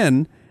with it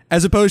again,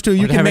 as opposed to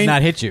you can have it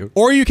not hit you.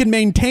 Or you can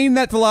maintain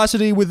that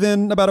velocity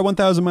within about a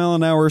 1,000 mile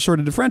an hour sort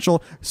of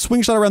differential,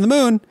 swing shot around the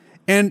moon,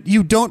 and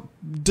you don't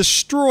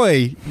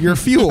destroy your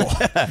fuel.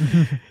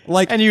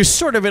 And you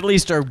sort of at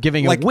least are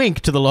giving a wink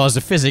to the laws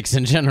of physics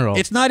in general.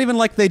 It's not even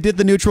like they did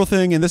the neutral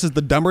thing and this is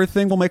the dumber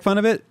thing, we'll make fun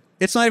of it.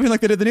 It's not even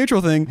like they did the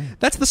neutral thing.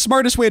 That's the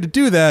smartest way to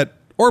do that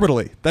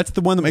orbitally. That's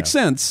the one that makes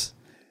sense.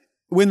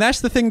 When that's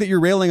the thing that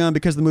you're railing on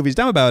because the movie's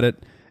dumb about it,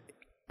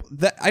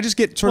 that I just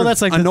get sort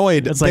of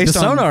annoyed. It's like the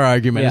sonar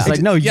argument. It's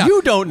like, no,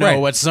 you don't know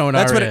what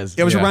sonar is.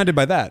 I was reminded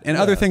by that. And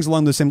other things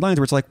along those same lines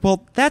where it's like,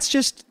 well, that's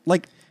just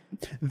like...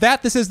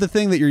 this is the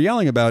thing that you're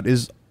yelling about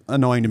is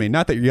annoying to me.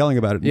 Not that you're yelling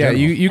about it. Yeah,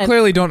 you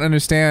clearly don't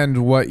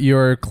understand what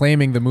you're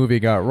claiming the movie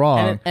got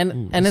wrong.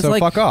 And it's so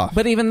like, fuck off.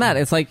 But even that,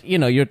 it's like,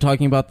 you're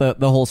talking about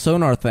the whole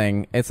sonar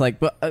thing. It's like,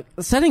 but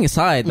setting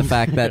aside the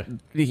fact that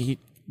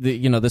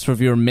this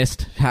reviewer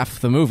missed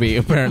half the movie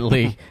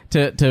apparently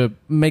to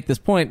make this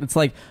point. It's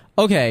like,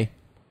 okay,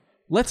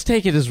 let's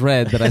take it as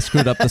read that I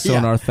screwed up the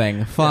sonar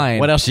thing. Fine.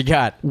 What else you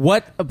got?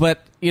 But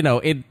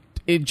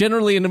it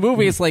generally in the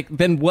movie it's like,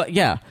 then what?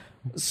 Yeah.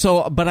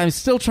 So, but I'm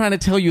still trying to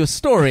tell you a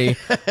story.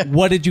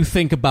 What did you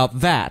think about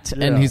that?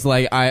 Yeah. And he's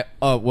like,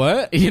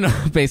 what?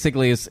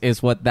 Basically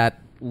is what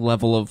that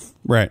level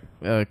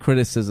of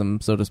criticism,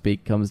 so to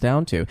speak, comes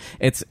down to.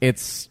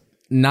 It's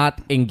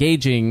not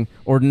engaging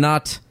or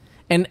not,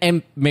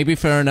 and maybe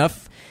fair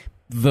enough.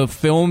 The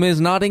film is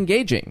not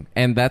engaging,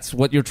 and that's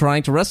what you're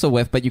trying to wrestle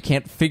with, but you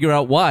can't figure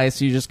out why,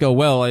 so you just go,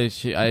 well, I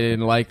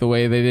didn't like the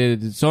way they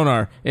did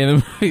sonar.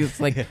 And it's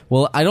like,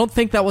 well, I don't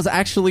think that was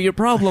actually your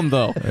problem,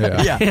 though.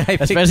 Yeah.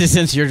 Especially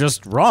since you're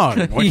just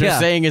wrong. What you're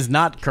saying is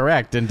not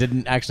correct and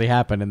didn't actually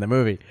happen in the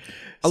movie.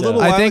 A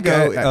little while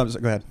ago...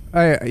 go ahead.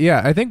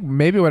 I think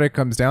maybe what it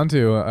comes down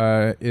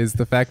to is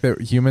the fact that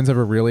humans have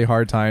a really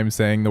hard time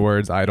saying the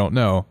words, I don't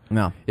know.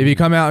 No. If you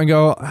come out and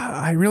go,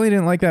 I really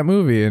didn't like that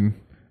movie, and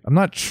I'm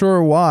not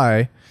sure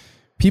why,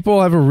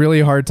 people have a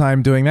really hard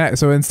time doing that.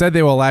 So instead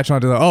they will latch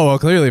onto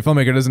clearly a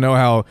filmmaker doesn't know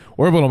how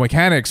orbital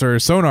mechanics or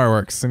sonar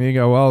works. And you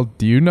go, well,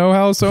 do you know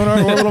how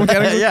sonar orbital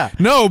mechanics works?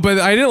 No, but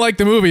I didn't like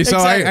the movie, so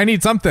I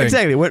need something.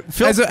 Exactly.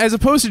 As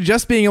opposed to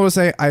just being able to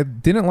say, I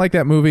didn't like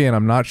that movie and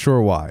I'm not sure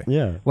why.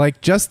 Yeah.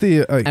 Like just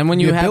the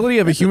ability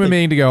of a human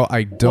being to go,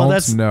 I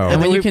don't know.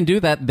 And when you can do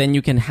that, then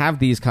you can have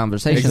these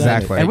conversations.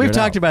 Exactly. And we've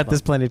talked about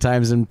this plenty of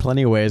times in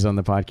plenty of ways on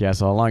the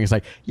podcast all along. It's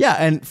like,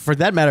 and for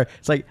that matter,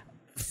 it's like,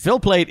 Phil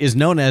Plait is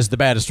known as the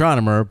bad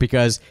astronomer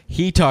because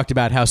he talked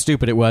about how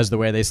stupid it was the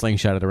way they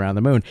slingshotted around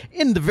the moon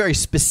in the very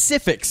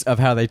specifics of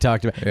how they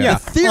talked about Yeah,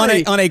 the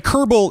theory, on a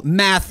Kerbal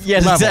math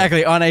yes, level.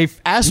 exactly, on a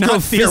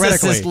astrophysicist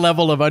theoretically.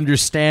 level of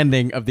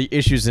understanding of the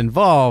issues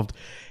involved.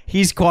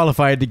 He's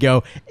qualified to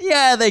go,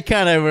 yeah, they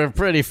kind of were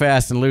pretty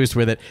fast and loose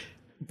with it.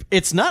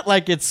 It's not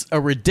like it's a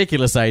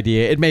ridiculous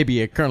idea. It may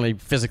be a currently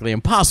physically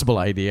impossible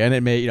idea, and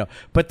it may,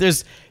 but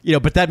there's,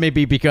 but that may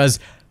be because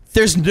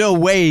there's no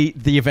way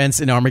the events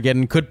in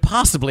Armageddon could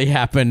possibly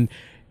happen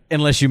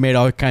unless you made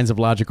all kinds of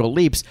logical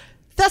leaps.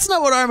 That's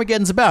not what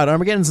Armageddon's about.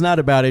 Armageddon's not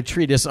about a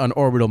treatise on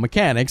orbital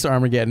mechanics.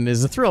 Armageddon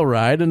is a thrill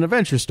ride, an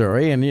adventure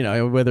story, and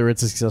whether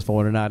it's a successful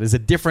one or not is a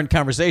different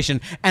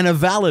conversation and a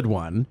valid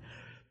one.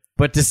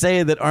 But to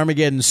say that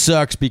Armageddon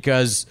sucks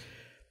because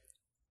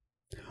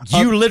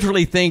you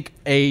literally think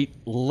a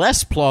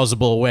less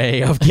plausible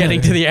way of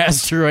getting to the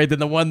asteroid than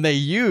the one they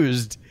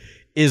used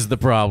is the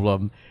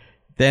problem,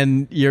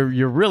 then you're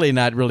really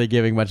not really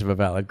giving much of a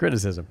valid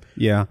criticism.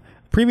 Yeah.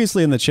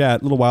 Previously in the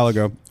chat, a little while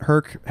ago,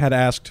 Herc had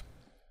asked,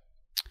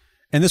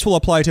 and this will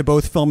apply to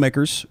both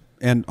filmmakers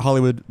and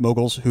Hollywood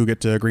moguls who get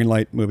to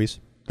greenlight movies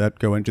that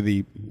go into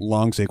the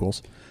long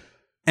sequels,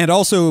 and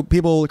also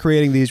people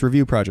creating these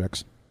review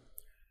projects.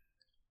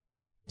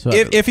 So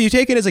If you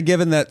take it as a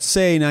given that,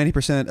 say,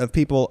 90% of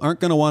people aren't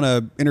going to want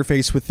to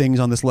interface with things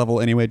on this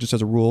level anyway, just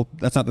as a rule,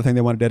 that's not the thing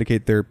they want to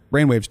dedicate their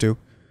brainwaves to,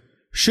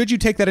 should you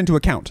take that into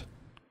account?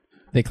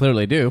 they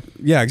clearly do.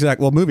 Yeah,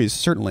 exactly. Well, movies,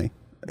 certainly.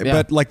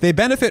 Yeah. But, they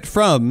benefit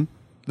from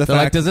the They're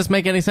like, fact... does this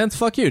make any sense?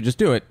 Fuck you, just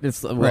do it.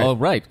 It's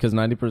right, because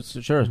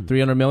 90%, sure,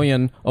 300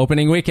 million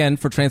opening weekend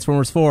for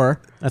Transformers 4.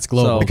 That's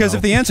global. because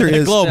if the answer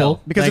is...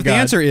 global. Because Thank if the God.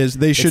 answer is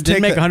they should didn't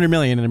take... make 100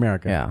 million in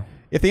America. Yeah.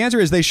 If the answer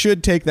is they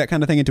should take that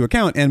kind of thing into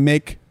account and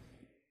make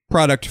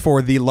product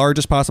for the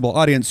largest possible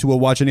audience who will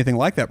watch anything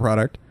like that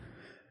product,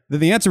 then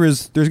the answer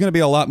is there's going to be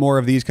a lot more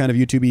of these kind of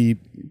YouTube-y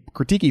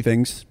critiquey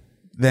things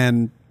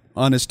than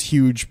honest,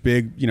 huge,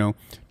 big,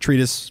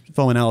 treatise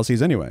film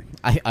analyses anyway.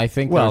 I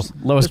think Well, there's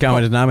lowest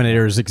common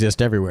denominators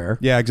exist everywhere.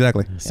 Yeah,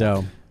 exactly.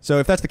 So So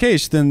if that's the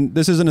case, then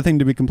this isn't a thing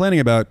to be complaining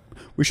about.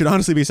 We should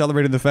honestly be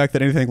celebrating the fact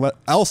that anything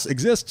else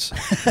exists.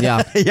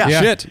 yeah.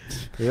 yeah. Shit.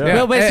 Yeah.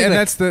 Well, basically, and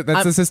that's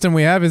the system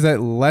we have, is that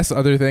less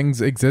other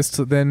things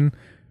exist than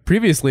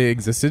previously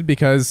existed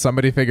because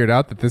somebody figured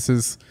out that this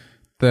is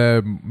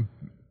the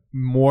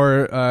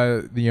more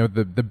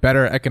the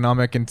better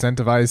economic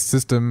incentivized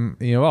system.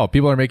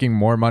 People are making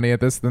more money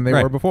at this than they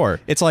Right. were before.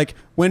 It's like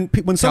when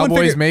someone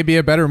Cowboys may be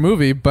a better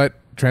movie, but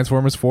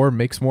Transformers 4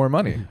 makes more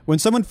money. when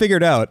someone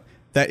figured out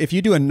that if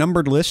you do a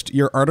numbered list,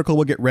 your article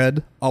will get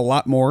read a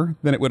lot more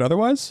than it would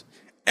otherwise,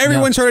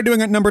 everyone started doing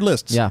numbered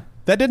lists. Yeah.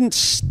 That didn't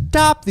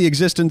stop the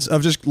existence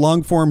of just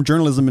long-form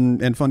journalism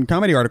and fun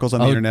comedy articles on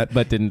the internet.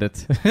 But didn't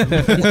it?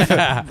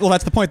 Well,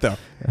 that's the point, though.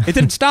 It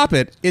didn't stop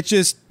it. It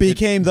just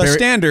became the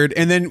standard,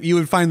 and then you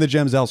would find the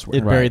gems elsewhere.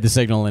 It buried the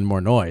signal in more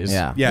noise.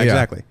 Yeah. Yeah,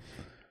 exactly.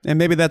 And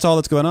maybe that's all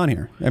that's going on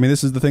here. I mean,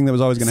 this is the thing that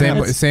was always going to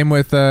happen. Same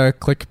with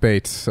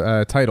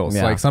clickbait titles.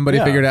 Yeah. Like somebody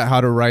Yeah. figured out how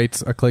to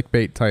write a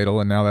clickbait title,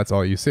 and now that's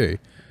all you see.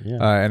 Yeah.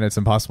 And it's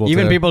impossible.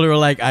 Even to, people who are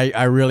like,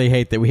 I really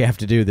hate that we have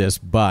to do this,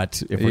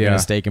 but if we're going Yeah. to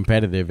stay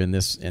competitive in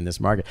this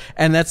market,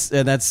 and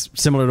that's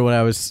similar to what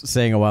I was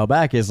saying a while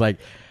back, is like,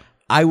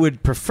 I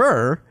would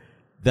prefer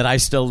that I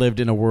still lived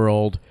in a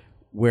world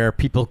where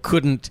people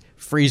couldn't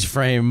freeze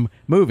frame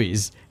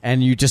movies,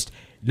 and you just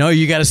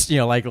you got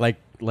to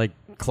like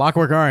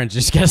Clockwork Orange,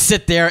 just got to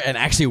sit there and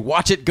actually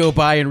watch it go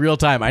by in real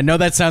time. I know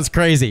that sounds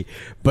crazy,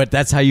 but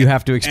that's how you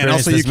have to And experience.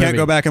 also, you this can't movie.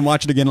 go back and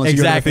watch it again unless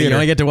Exactly. you go to the You theater.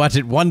 only get to watch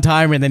it one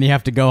time, and then you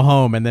have to go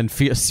home, and then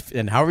feel,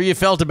 and however you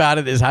felt about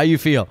it is how you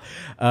feel.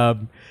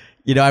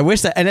 I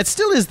wish that, and it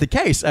still is the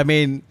case. I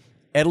mean,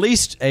 at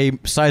least a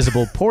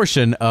sizable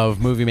portion of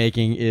movie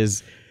making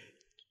is,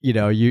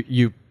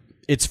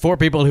 it's for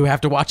people who have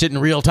to watch it in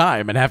real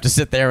time and have to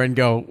sit there and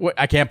go,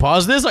 I can't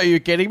pause this. Are you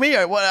kidding me?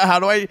 How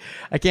do I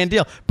can't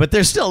deal. But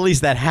there's still at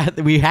least that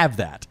we have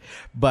that.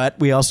 But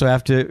we also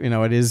have to,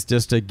 it is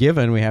just a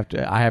given. We all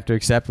have to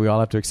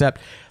accept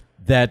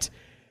that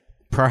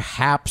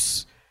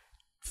perhaps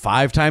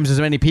 5 times as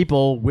many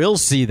people will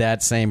see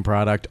that same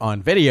product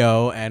on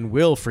video and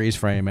will freeze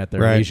frame at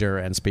their leisure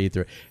and speed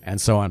through and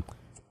so on.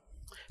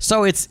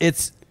 So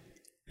it's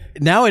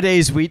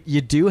nowadays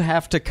you do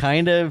have to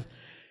kind of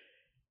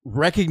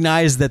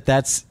recognize that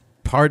that's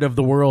part of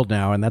the world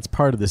now, and that's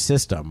part of the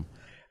system.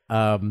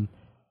 I'm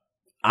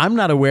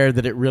not aware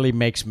that it really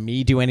makes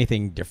me do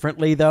anything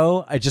differently,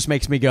 though. It just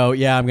makes me go,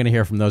 yeah, I'm going to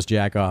hear from those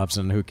jack-offs,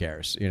 and who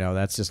cares?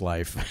 That's just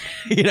life.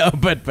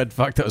 But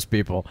fuck those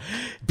people.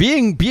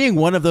 Being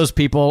one of those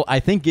people, I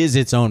think, is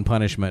its own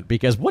punishment,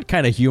 because what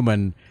kind of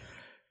human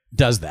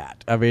does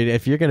that? I mean,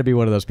 if you're going to be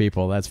one of those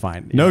people, that's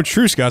fine. No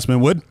true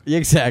Scotsman would.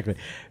 Exactly.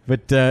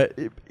 But,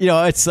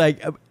 it's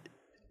like...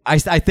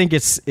 I think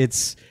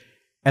it's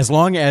as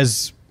long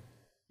as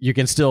you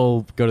can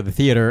still go to the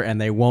theater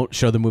and they won't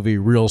show the movie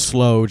real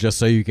slow just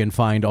so you can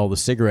find all the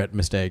cigarette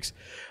mistakes.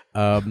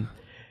 I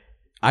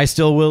I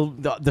still will.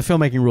 The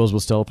filmmaking rules will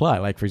still apply.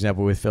 Like, for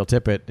example, with Phil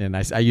Tippett, and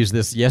I used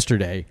this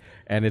yesterday,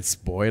 and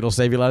it'll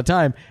save you a lot of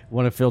time.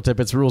 One of Phil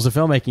Tippett's rules of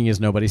filmmaking is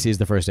nobody sees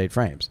the first 8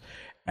 frames,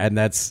 and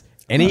that's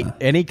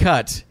any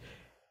cut.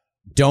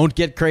 Don't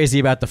get crazy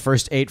about the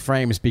first 8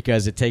 frames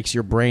because it takes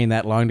your brain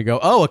that long to go,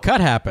 oh, a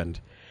cut happened.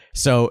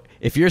 So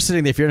if you're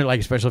like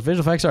a special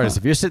visual effects artist,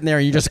 if you're sitting there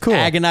and you're just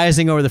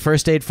agonizing over the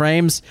first 8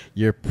 frames,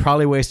 you're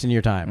probably wasting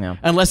your time. Yeah.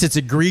 Unless it's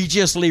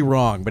egregiously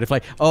wrong. But if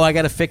like, oh, I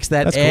got to fix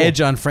that edge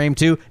on frame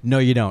 2. No,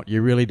 you don't.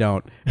 You really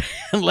don't.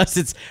 unless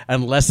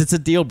it's a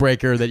deal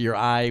breaker that your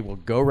eye will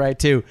go right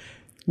to.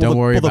 Don't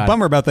worry about it. The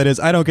bummer about that is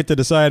I don't get to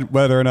decide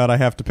whether or not I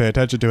have to pay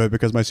attention to it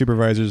because my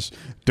supervisors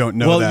don't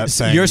know that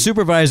thing. Your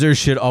supervisors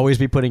should always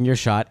be putting your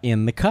shot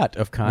in the cut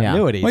of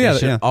continuity. Yeah. Well, they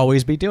should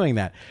always be doing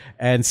that.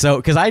 And so,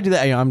 because I do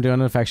that, I'm doing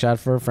an effect shot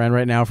for a friend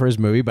right now for his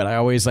movie, but I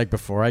always, like,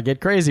 before I get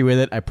crazy with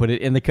it, I put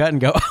it in the cut and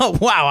go, oh,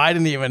 wow,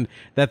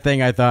 that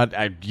thing I thought,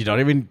 you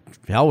don't even,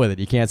 hell with it,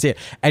 you can't see it.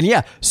 And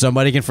yeah,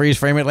 somebody can freeze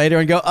frame it later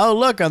and go, oh,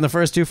 look, on the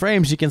first 2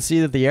 frames, you can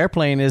see that the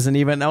airplane isn't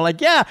even, I'm like,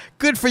 yeah,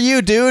 good for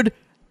you, dude.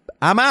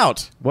 I'm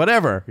out.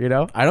 Whatever,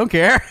 I don't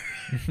care.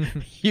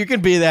 You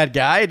can be that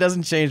guy. It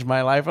doesn't change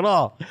my life at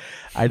all.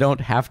 I don't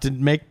have to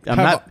make. I'm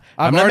not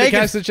already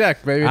cashed the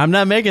check, baby. I'm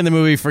not making the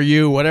movie for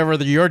you, whatever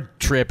your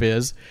trip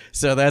is.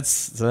 So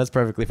that's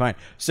perfectly fine.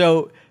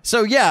 So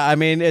yeah, I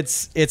mean, I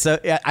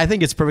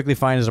think it's perfectly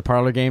fine as a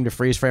parlor game to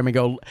freeze frame and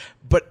go,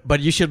 but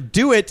you should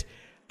do it.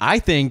 I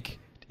think.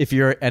 If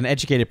you're an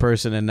educated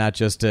person and not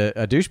just a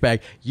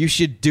douchebag, you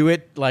should do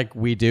it like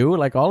we do,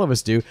 like all of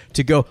us do,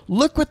 to go,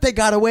 look what they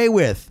got away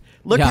with.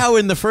 Look how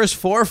in the first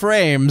 4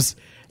 frames,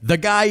 the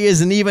guy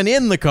isn't even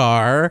in the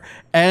car,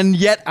 and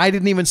yet I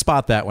didn't even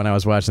spot that when I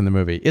was watching the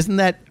movie. Isn't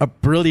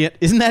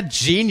that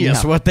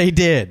genius what they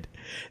did?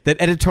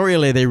 That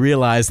editorially they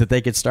realized that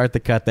they could start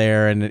the cut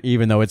there, and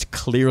even though it's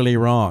clearly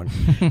wrong,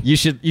 you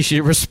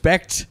should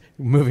respect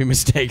movie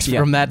mistakes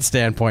from that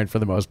standpoint for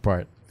the most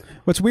part.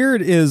 What's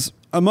weird is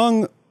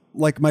among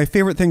like my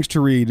favorite things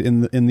to read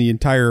in the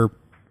entire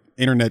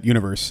internet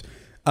universe,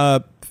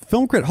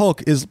 Film Crit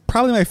Hulk is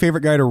probably my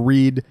favorite guy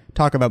to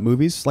talk about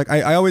movies. Like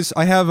I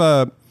have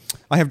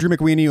Drew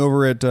McWeeny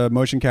over at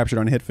Motion Captured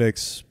on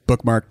HitFix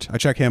bookmarked. I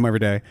check him every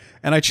day,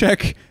 and I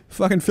check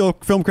fucking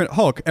Film Crit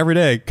Hulk every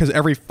day because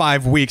every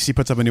 5 weeks he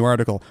puts up a new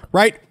article.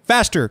 Write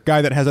faster,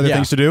 guy that has other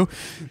things to do,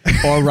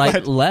 or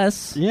write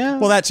less. Yeah,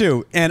 well that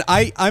too. And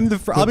I'll be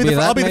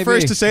the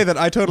first to say that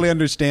I totally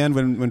understand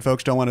when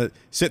folks don't want to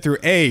sit through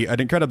an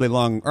incredibly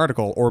long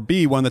article, or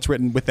B, one that's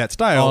written with that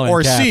style,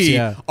 or caps, C,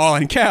 all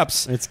in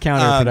caps. It's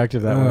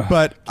counterproductive that way.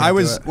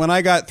 But when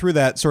I got through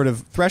that sort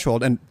of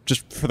threshold, and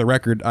just for the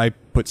record, I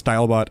put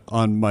StyleBot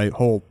on my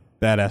whole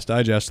Badass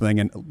Digest thing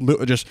and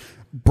just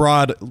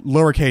broad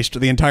lowercase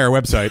the entire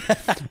website.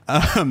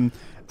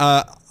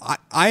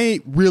 I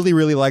really,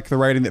 really like the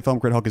writing that Film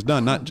Crit Hulk has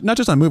done. Not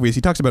just on movies.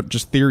 He talks about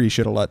just theory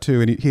shit a lot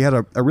too. And he had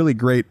a really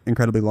great,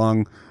 incredibly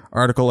long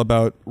article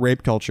about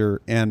rape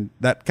culture, and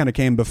that kind of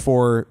came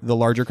before the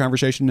larger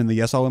conversation and the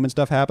Yes All Women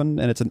stuff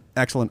happened. And it's an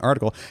excellent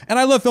article. And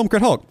I love Film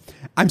Crit Hulk.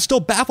 I'm still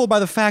baffled by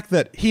the fact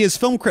that he is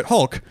Film Crit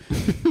Hulk.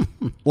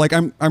 Like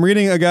I'm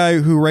reading a guy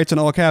who writes in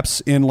all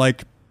caps in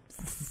like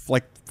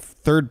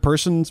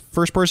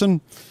first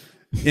person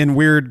in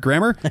weird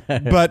grammar,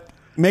 but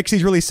makes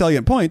these really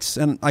salient points,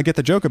 and I get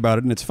the joke about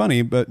it, and it's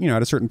funny, but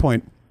at a certain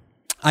point,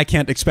 I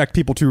can't expect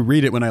people to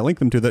read it when I link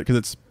them to that because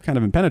it's kind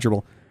of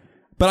impenetrable.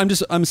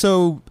 But I'm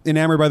so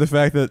enamored by the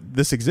fact that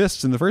this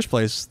exists in the first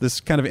place, this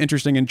kind of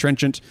interesting and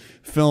trenchant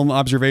film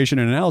observation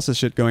and analysis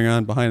shit going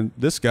on behind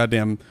this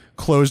goddamn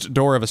closed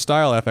door of a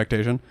style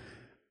affectation.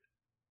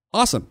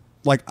 Awesome.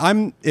 Like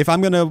if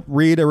I'm going to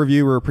read a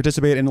review or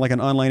participate in like an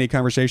online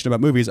conversation about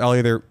movies, I'll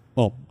either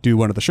do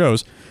one of the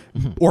shows,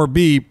 or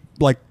B,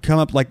 like come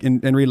up like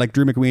and read like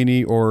Drew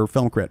McWeeny or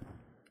Film Crit.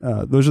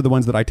 Those are the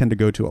ones that I tend to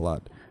go to a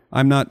lot.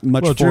 I'm not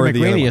much for Drew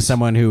the McWeeny is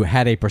someone who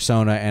had a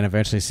persona and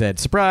eventually said,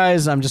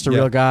 "Surprise, I'm just a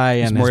real guy,"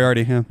 and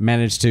Moriarty,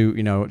 managed to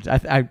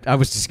I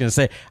was just going to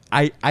say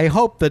I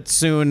hope that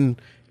soon,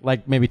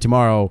 like maybe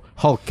tomorrow,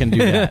 Hulk can do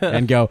that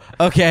and go,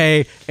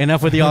 okay,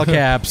 enough with the all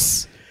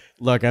caps.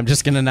 Look, I'm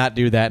just going to not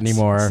do that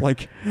anymore. It's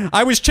like,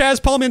 I was Chaz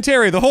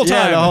Palminteri the whole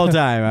time. Yeah, the whole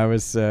time. I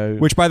was...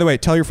 Which, by the way,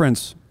 tell your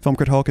friends, Film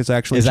Crit Hulk is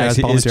actually Chaz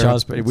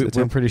Palminteri.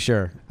 We're pretty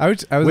sure.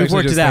 We've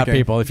worked it out,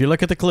 people. If you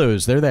look at the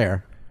clues, they're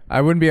there.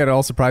 I wouldn't be at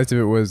all surprised if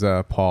it was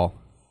Paul.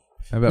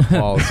 I bet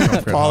Paul is Film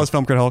Crit Hulk. Paul is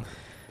Film Crit Hulk.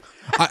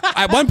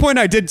 At one point,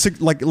 I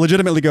did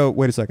legitimately go,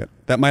 wait a second,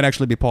 that might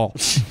actually be Paul.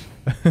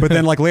 But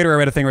then later I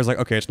read a thing where I was like,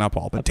 okay, it's not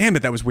Paul. But damn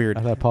it, that was weird.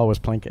 I thought Paul was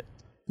Plinkett.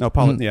 No,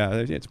 Paul, yeah,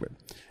 it's weird.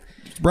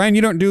 Brian,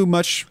 you don't do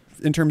much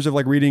in terms of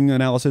reading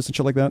analysis and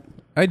shit like that?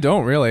 I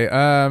don't really.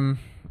 I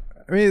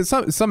mean,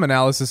 some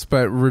analysis,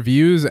 but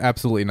reviews,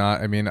 absolutely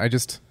not. I mean, I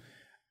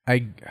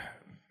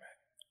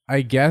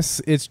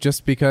guess it's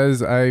just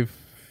because I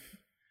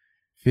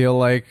feel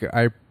like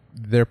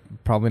they're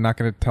probably not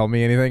going to tell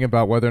me anything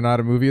about whether or not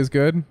a movie is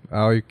good.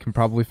 I can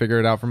probably figure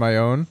it out for my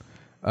own.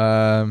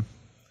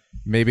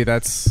 Maybe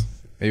that's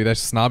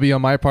snobby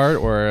on my part,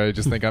 or I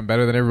just think I'm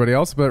better than everybody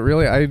else. But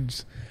really,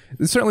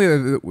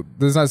 certainly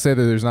does not say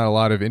that there's not a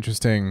lot of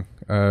interesting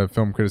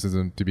film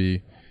criticism to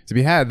be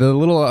had. The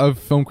little of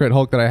Film Crit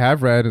Hulk that I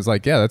have read is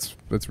like, yeah,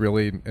 that's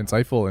really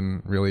insightful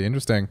and really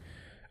interesting.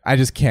 I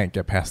just can't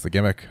get past the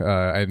gimmick.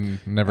 I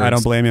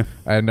don't blame you.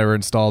 I had never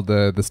installed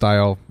the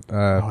style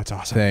it's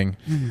awesome thing.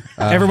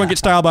 Everyone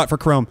gets StyleBot for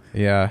Chrome.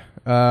 Yeah.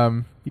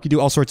 You can do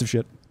all sorts of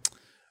shit.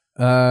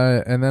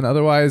 And then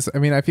otherwise, I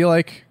mean, I feel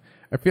like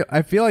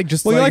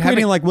just you like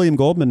reading like William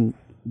Goldman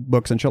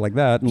books and shit like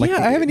that. And like,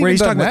 I haven't where even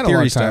he's done talking that about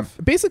theory in a long time.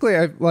 stuff. Basically,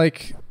 I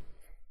like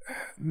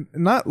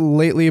not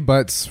lately,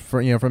 but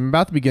from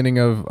about the beginning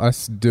of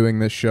us doing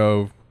this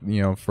show,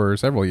 for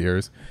several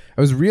years,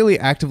 I was really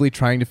actively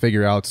trying to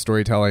figure out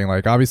storytelling,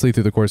 like obviously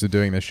through the course of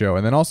doing this show,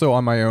 and then also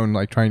on my own,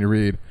 like trying to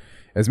read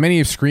as many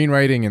of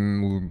screenwriting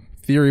and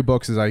theory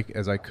books as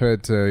I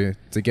could to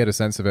get a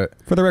sense of it.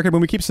 For the record,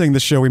 when we keep saying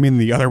this show, we mean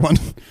the other one.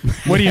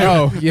 What are you?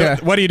 Oh, yeah.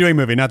 What are you doing?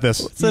 Movie, not this.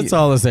 So it's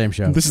all the same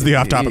show. This is the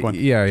off-topic one.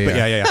 Yeah. But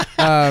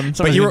yeah.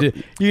 But you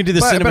can do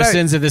the cinema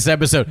sins of this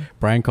episode.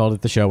 Brian called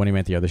it the show when he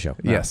meant the other show.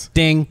 Yes.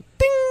 Ding.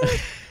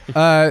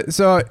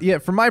 So yeah,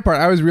 for my part,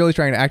 I was really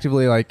trying to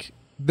actively like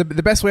the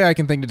best way I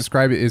can think to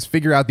describe it is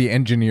figure out the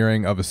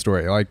engineering of a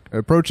story, like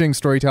approaching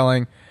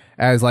storytelling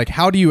as like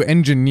how do you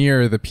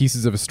engineer the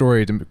pieces of a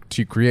story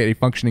to create a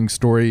functioning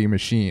story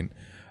machine.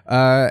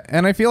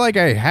 And I feel like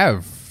I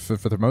have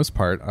for the most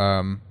part.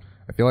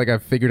 I feel like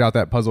I've figured out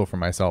that puzzle for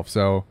myself.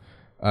 So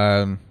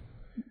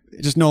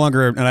it's just no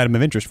longer an item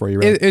of interest for you,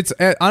 right? It's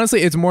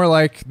honestly, it's more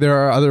like there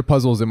are other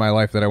puzzles in my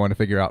life that I want to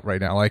figure out right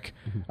now. Like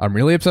I'm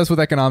really obsessed with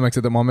economics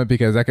at the moment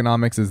because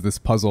economics is this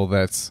puzzle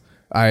that's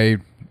I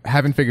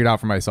haven't figured out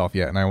for myself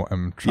yet, and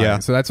I'm trying. Yeah.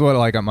 So that's what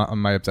like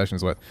my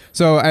obsessions with.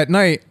 So at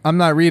night, I'm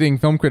not reading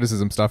film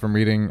criticism stuff. I'm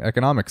reading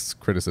economics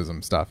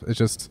criticism stuff. It's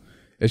just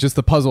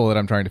the puzzle that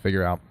I'm trying to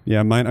figure out.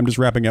 Yeah, mine. I'm just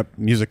wrapping up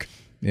music.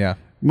 Yeah.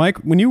 Mike,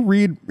 when you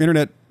read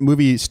internet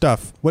movie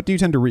stuff, what do you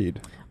tend to read?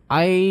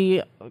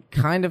 I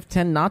kind of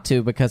tend not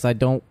to because I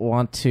don't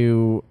want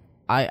to.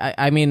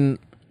 I mean,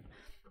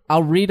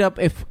 I'll read up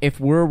if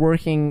we're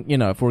working,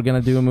 if we're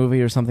gonna do a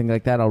movie or something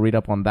like that. I'll read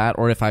up on that,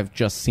 or if I've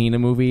just seen a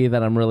movie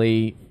that I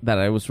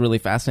was really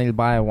fascinated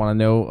by, I want to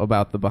know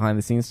about the behind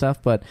the scenes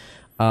stuff. But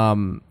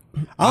I'll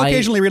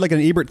occasionally read like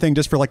an Ebert thing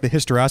just for like the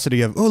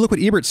historicity of look what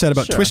Ebert said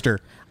about Twister.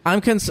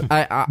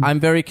 I'm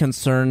very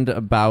concerned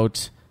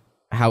about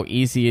how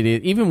easy it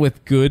is, even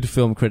with good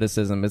film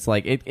criticism. It's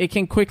like it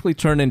can quickly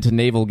turn into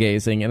navel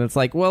gazing, and it's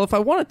like, well, if I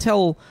want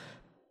to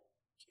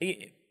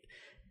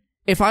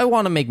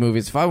make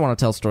movies, if I want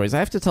to tell stories, I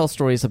have to tell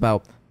stories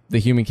about the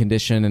human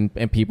condition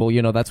and people.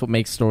 That's what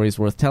makes stories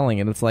worth telling.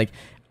 And it's like,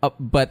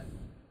 but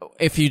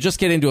if you just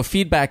get into a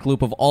feedback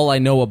loop of all I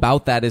know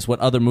about that is what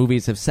other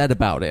movies have said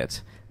about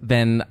it,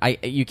 then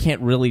you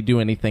can't really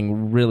do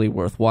anything really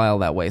worthwhile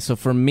that way. So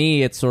for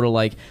me, it's sort of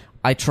like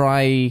I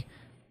try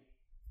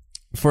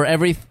for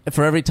every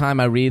time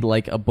I read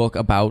like a book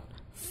about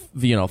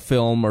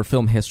film or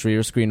film history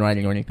or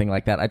screenwriting or anything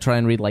like that, I try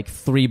and read like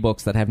 3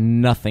 books that have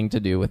nothing to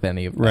do with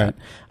any of that.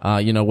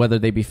 Right. Whether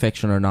they be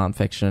fiction or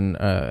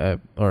nonfiction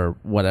or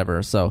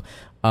whatever. So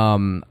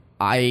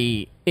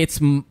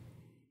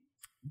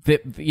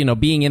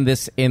being in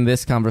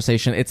this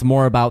conversation, it's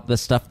more about the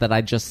stuff that I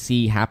just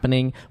see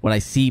happening when I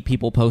see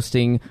people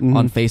posting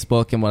on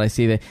Facebook and what I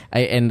see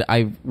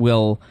I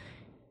will.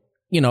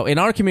 In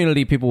our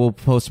community, people will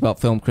post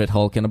about Film Crit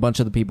Hulk, and a bunch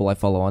of the people I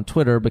follow on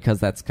Twitter, because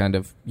that's kind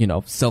of,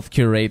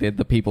 self-curated,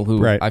 the people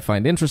who I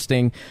find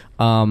interesting,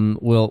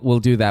 will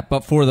do that.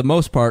 But for the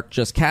most part,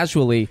 just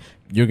casually,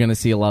 you're going to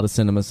see a lot of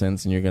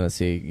CinemaSins, and you're going to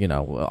see,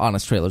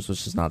 honest trailers,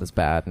 which is not as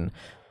bad. And,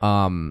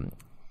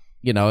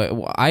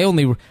 I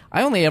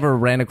only ever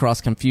ran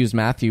across Confused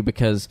Matthew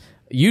because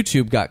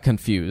YouTube got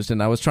confused,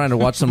 and I was trying to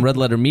watch some Red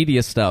Letter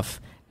Media stuff,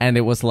 and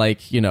it was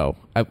like,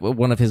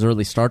 one of his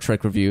early Star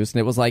Trek reviews, and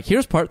it was like,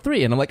 here's part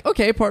 3. And I'm like,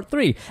 okay, part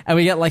 3. And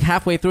we get like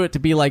halfway through it to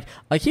be like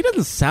he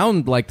doesn't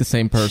sound like the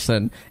same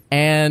person.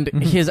 And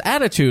his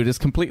attitude is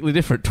completely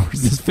different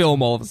towards this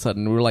film all of a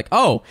sudden. We were like,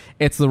 oh,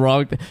 it's the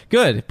wrong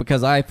good,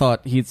 because I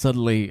thought he'd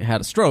suddenly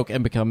had a stroke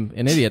and become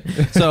an idiot.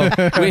 So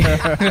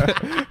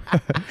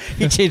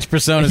he changed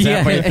personas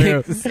halfway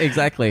through.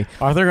 Exactly.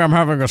 I think I'm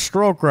having a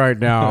stroke right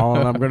now,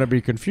 and I'm going to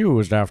be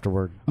confused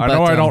afterward. I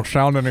know I don't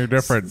sound any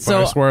different, but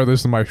I swear this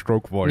is my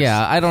stroke voice.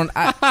 Yeah, I don't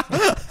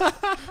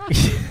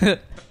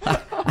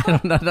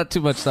know, not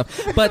too much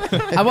stuff, but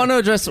I want to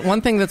address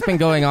one thing that's been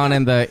going on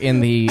in the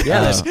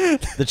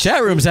the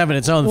chat room's having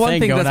its own one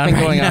thing thing going that's on been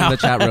right going now. on in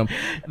the chat room.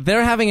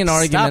 They're having an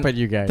argument. Stop it,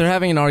 you guys. They're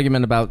having an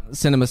argument about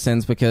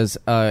CinemaSins because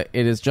it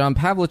is John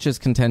Pavlich's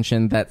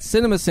contention that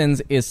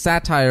CinemaSins is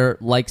satire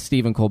like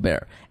Stephen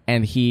Colbert,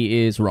 and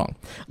he is wrong.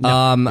 No,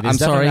 I'm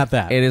sorry, not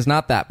that. It is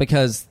not that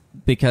because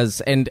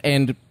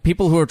and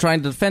people who are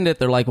trying to defend it,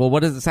 they're like, well,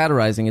 what is it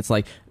satirizing? It's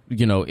like,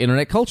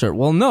 internet culture.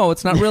 Well, no,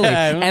 it's not really.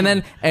 And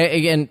then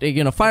again,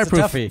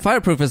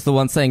 Fireproof is the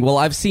one saying, well,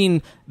 I've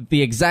seen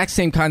the exact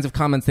same kinds of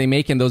comments they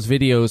make in those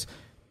videos,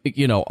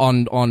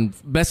 on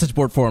message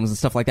board forums and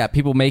stuff like that,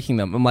 people making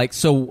them. I'm like,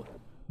 so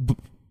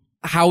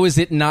how is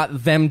it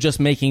not them just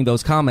making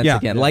those comments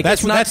again? Like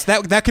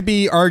that could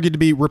be argued to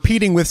be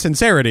repeating with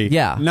sincerity.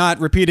 Yeah. Not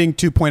repeating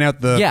to point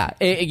out the. Yeah.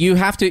 You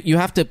have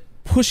to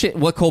push it.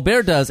 What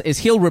Colbert does is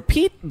he'll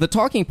repeat the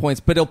talking points,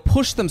 but he'll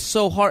push them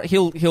so hard.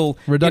 He'll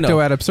reductio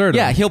ad absurdum.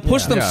 Yeah. He'll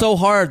push them so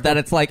hard that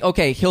it's like,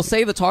 okay, he'll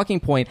say the talking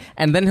point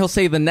and then he'll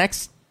say the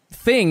next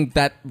thing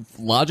that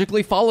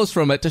logically follows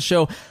from it to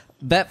show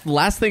that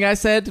last thing I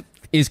said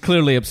is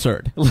clearly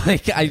absurd.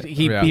 Like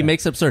he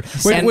makes absurd.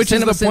 Which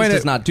is the point.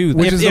 Does not do that.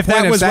 Which is the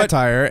point of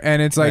satire,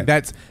 and it's like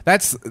that's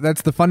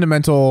the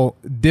fundamental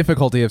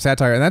difficulty of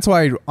satire, and that's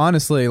why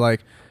honestly, like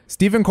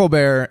Stephen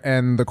Colbert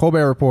and the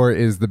Colbert Report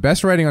is the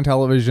best writing on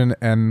television,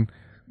 and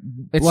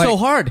it's so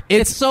hard.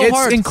 It's so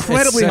hard. It's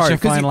incredibly hard.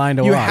 It's such a fine line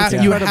to walk.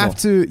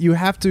 You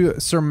have to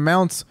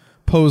surmount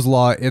Poe's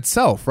law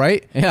itself,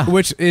 right? Yeah.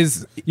 Which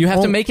is you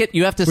have to make it.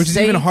 You have to. Which is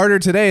even harder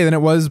today than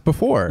it was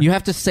before. You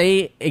have to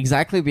say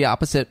exactly the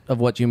opposite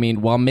of what you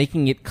mean while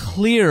making it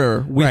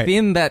clear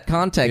within that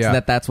context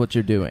that that's what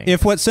you're doing.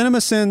 If what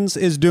CinemaSins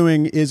is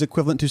doing is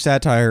equivalent to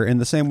satire in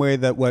the same way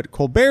that what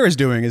Colbert is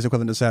doing is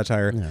equivalent to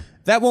satire,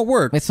 that won't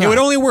work. It would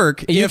only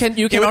work. You can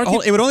argue.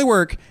 It would only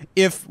work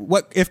if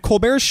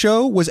Colbert's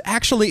show was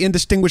actually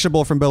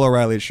indistinguishable from Bill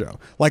O'Reilly's show.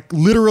 Like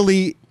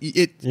literally,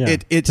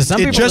 to some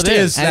people just it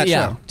is that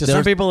show. To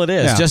some people it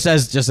is. Yeah. Just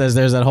as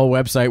there's that whole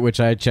website which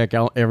I check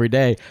out every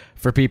day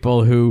for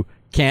people who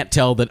can't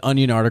tell that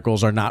Onion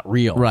articles are not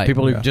real. Right.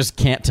 People who just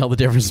can't tell the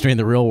difference between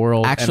the real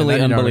world Actually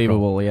and an Onion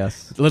unbelievable, article.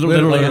 yes.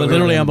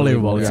 Literally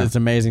unbelievable. Yeah. It's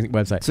an amazing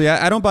website. So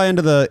I don't buy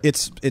into the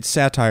it's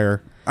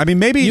satire. I mean,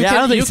 maybe I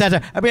don't think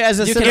satire. I mean, as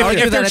a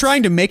if they're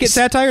trying to make it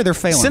satire, they're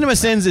failing.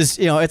 CinemaSins is,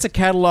 it's a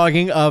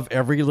cataloging of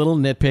every little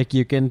nitpick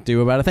you can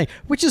do about a thing,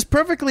 which is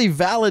perfectly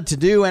valid to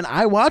do. And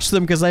I watch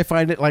them because I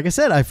find it, like I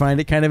said, I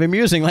find it kind of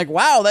amusing. Like,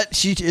 wow, that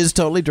she is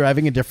totally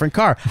driving a different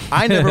car.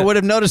 I never would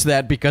have noticed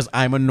that because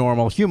I'm a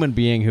normal human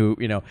being who,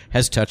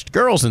 has touched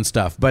girls and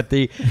stuff. But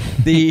the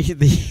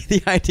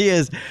idea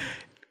is,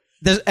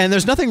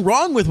 there's nothing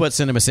wrong with what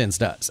CinemaSins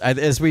does.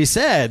 As we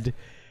said,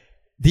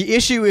 the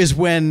issue is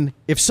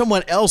if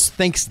someone else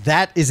thinks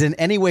that is in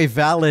any way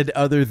valid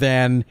other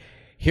than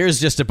here's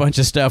just a bunch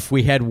of stuff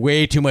we had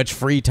way too much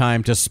free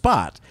time to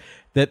spot,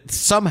 that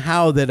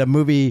somehow that a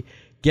movie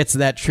gets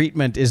that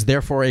treatment is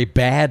therefore a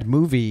bad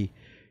movie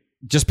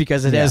just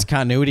because it has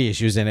continuity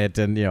issues in it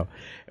and,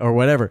 or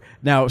whatever.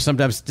 Now,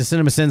 sometimes the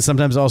CinemaSins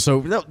sometimes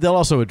also, they'll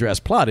also address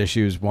plot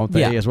issues, won't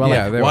they, as well?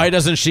 Yeah, like, why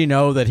doesn't she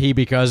know that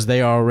because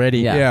they already...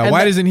 Yeah,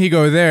 why doesn't he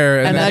go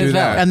there and then do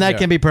that? And that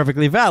can be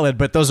perfectly valid,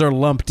 but those are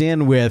lumped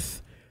in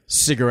with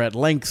cigarette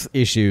length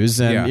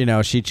issues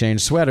and, she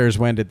changed sweaters.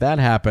 When did that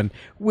happen?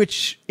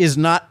 Which is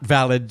not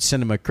valid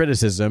cinema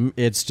criticism.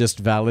 It's just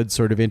valid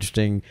sort of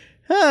interesting...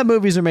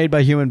 movies are made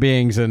by human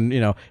beings and,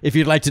 if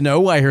you'd like to know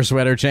why her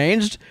sweater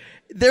changed...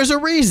 There's a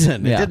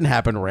reason. It didn't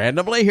happen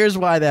randomly. Here's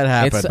why that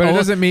happened. But it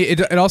doesn't mean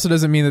it also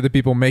doesn't mean that the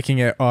people making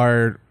it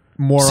are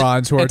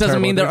morons who are. It doesn't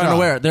mean they're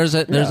unaware. There's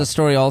a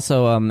story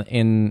also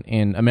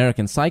in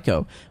American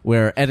Psycho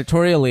where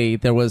editorially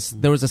there was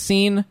a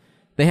scene.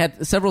 They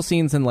had several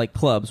scenes in like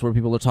clubs where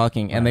people were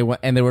talking and they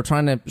were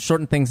trying to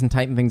shorten things and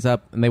tighten things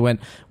up and they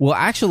went, well,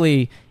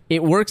 actually,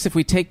 it works if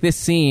we take this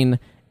scene.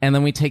 And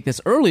then we take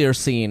this earlier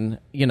scene,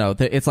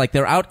 it's like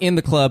they're out in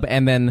the club,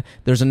 and then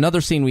there's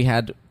another scene we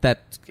had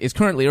that is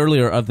currently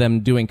earlier of them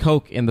doing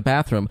coke in the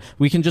bathroom.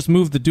 We can just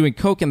move the doing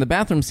coke in the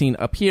bathroom scene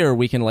up here.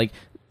 We can like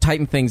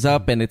tighten things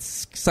up, and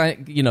it's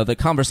the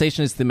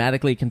conversation is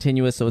thematically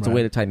continuous, so it's a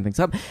way to tighten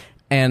things up.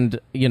 And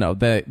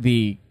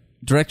the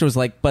director was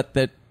like, but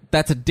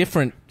that's a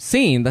different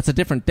scene. That's a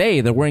different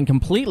day. They're wearing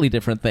completely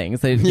different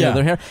things. Their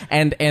hair,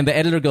 and the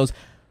editor goes,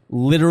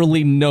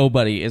 literally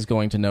nobody is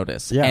going to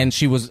notice. Yeah. And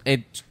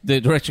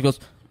the director goes,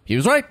 he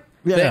was right.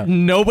 Yeah.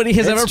 Nobody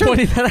has ever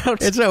pointed that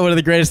out. It's one of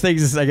the greatest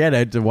things is, again, I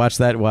had to watch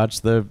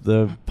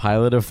the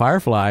pilot of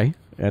Firefly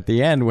at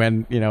the end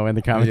when, in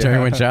the commentary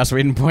when Joss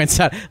Whedon points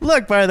out,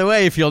 look, by the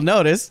way, if you'll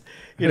notice,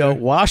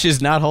 Wash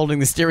is not holding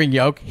the steering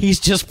yoke. He's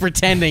just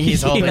pretending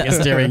he's holding a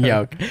steering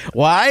yoke.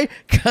 Why?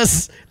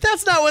 Because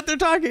that's not what they're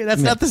talking.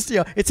 That's not the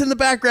steering. It's in the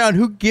background.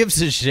 Who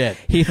gives a shit?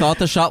 He thought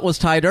the shot was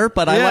tighter,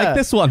 but I like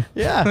this one.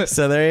 Yeah.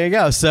 So there you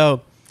go.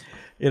 So,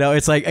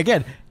 it's like,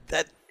 again,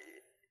 that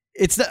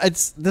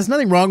there's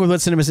nothing wrong with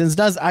what CinemaSins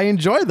does. I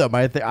enjoy them.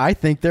 I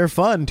think they're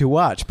fun to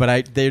watch,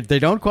 but they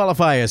don't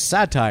qualify as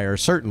satire,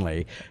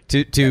 certainly.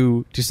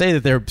 To say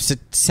that they're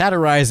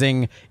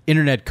satirizing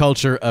internet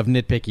culture of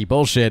nitpicky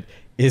bullshit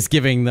is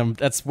giving them,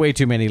 that's way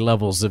too many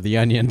levels of the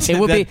onion.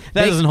 That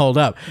doesn't hold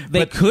up.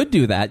 They could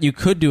do that. You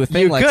could do a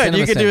thing like CinemaSins.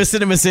 You could do a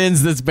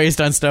CinemaSins that's based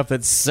on stuff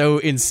that's so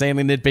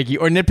insanely nitpicky,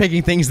 or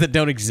nitpicking things that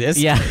don't exist.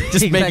 Yeah,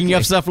 just making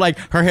up stuff like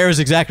her hair is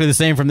exactly the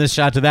same from this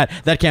shot to that.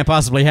 That can't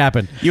possibly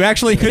happen. You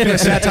actually could do a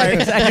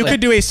satire. You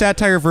could do a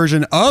satire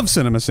version of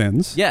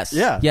CinemaSins. Yes.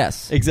 Yeah.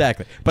 Yes.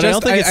 Exactly. But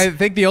I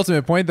think the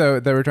ultimate point though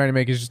that we're trying to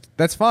make is just,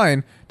 that's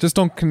fine. Just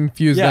don't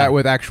confuse that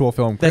with actual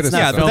film That's criticism.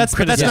 not film That's not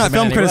criticism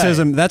film in any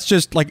criticism. That's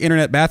just like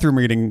internet bathroom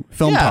reading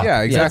film talk.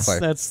 Yeah, exactly.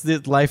 That's the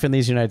life in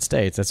these United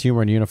States. That's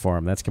humor in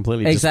uniform. That's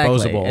completely Exactly.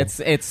 disposable.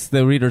 It's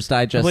the Reader's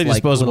Digest. Completely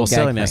like, disposable little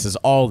gag silliness thing. is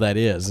all that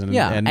is.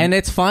 And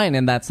it's fine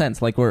in that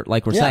sense. Like we're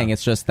saying,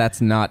 it's just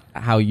that's not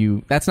how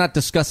you. That's not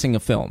discussing a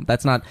film.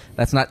 That's not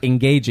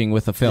engaging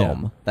with a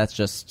film. Yeah. That's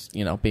just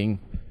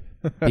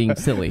being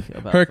silly.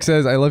 About Herc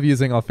says, I love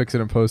using I'll fix it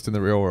in post in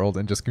the real world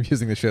and just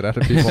confusing the shit out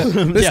of people.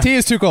 This tea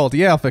is too cold.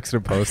 Yeah, I'll fix it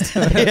in post.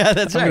 yeah,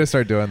 that's I'm right. going to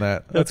start doing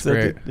that. That's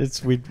great.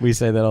 We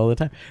say that all the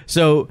time.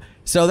 So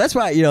that's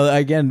why,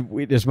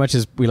 again, as much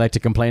as we like to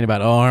complain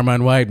about,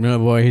 Armand White, oh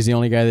boy, he's the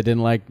only guy that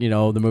didn't like, the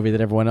movie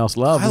that everyone else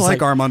loved. I It's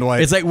like Armand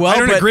White. It's like, well, I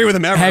don't but agree with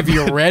him ever. Have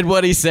you read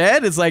what he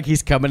said? It's like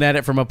he's coming at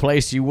it from a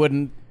place you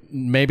wouldn't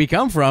maybe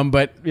come from,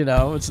 but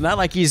it's not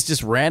like he's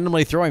just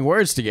randomly throwing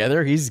words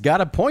together. He's got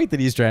a point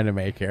that he's trying to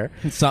make here.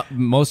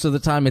 most of the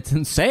time, it's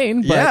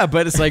insane. But Yeah,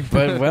 but it's like,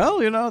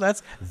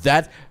 that's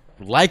that.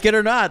 Like it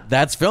or not,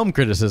 that's film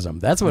criticism.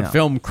 That's what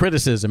film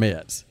criticism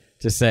is.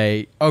 To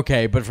say,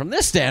 okay, but from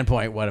this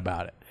standpoint, what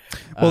about it?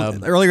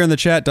 Well, earlier in the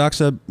chat,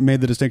 Doxa made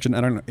the distinction.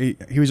 I don't know.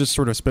 He was just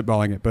sort of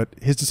spitballing it, but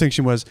his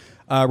distinction was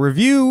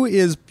review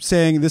is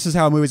saying this is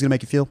how a movie's going to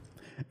make you feel,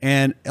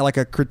 and like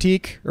a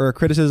critique or a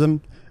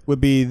criticism would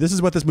be this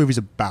is what this movie's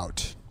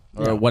about.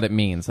 or what it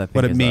means. I think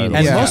What it is means. the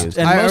And word most- used.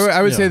 and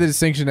I would say the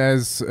distinction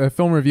as a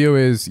film review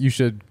is you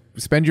should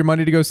spend your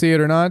money to go see it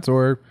or not,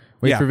 or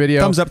wait for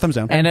video. Thumbs up, thumbs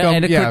down. And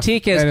a yeah,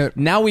 critique is and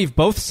now we've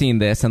both seen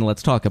this and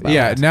let's talk about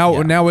it. now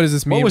what does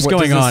this mean? What was does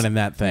going this- on in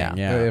that thing?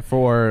 Yeah.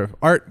 for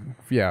art?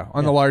 Yeah,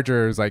 on the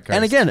larger zeitgeist.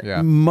 And again,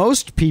 yeah.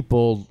 most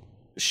people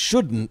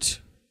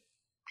shouldn't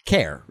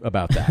care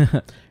about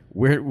that.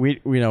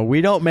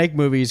 We don't make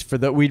movies for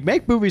we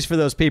make movies for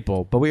those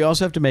people, but we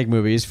also have to make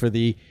movies for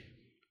the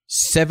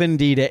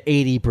 70 to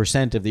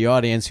 80% of the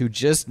audience who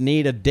just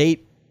need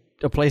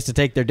a place to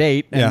take their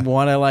date and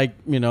want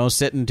to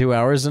sit in 2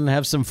 hours and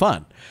have some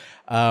fun.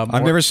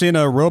 I've never seen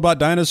a robot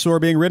dinosaur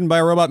being ridden by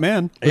a robot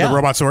man with a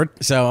robot sword.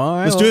 So all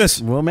right, Let's do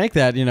this. We'll make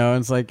that.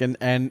 It's like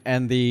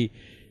and the.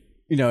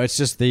 It's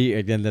just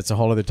again, that's a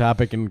whole other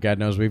topic, and God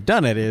knows we've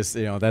done it.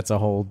 That's a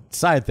whole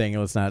side thing.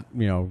 Let's not,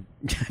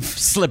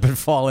 slip and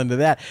fall into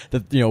that.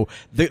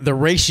 The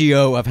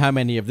ratio of how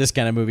many of this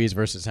kind of movies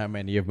versus how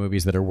many of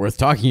movies that are worth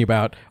talking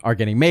about are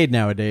getting made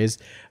nowadays.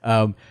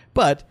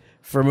 But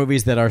for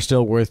movies that are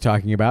still worth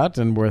talking about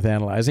and worth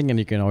analyzing, and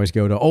you can always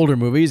go to older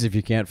movies if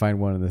you can't find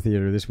one in the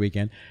theater this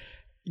weekend.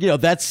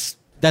 That's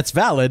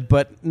valid,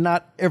 but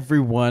not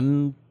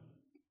everyone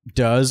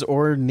does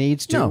or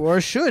needs to or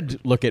should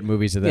look at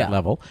movies at that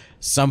level.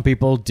 Some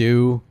people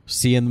do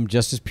see them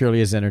just as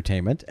purely as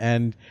entertainment,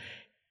 and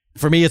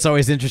for me it's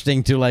always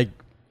interesting to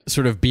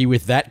sort of be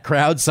with that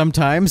crowd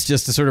sometimes,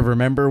 just to sort of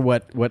remember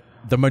what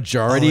the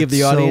majority of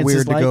the audience so weird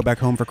is like. to go back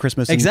home for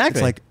Christmas. And Exactly.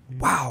 It's like,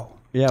 wow.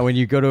 Yeah, when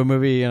you go to a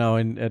movie,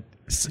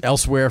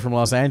 elsewhere from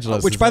Los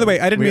Angeles. Which, by the way,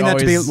 I didn't mean that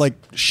to be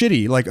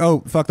shitty. Like,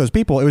 oh, fuck those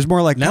people. It was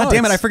more like, No, God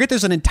damn it, it's- I forget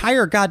there's an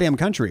entire goddamn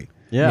country.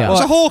 Yeah. There's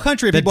a whole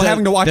country of people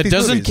having to watch that these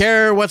doesn't movies.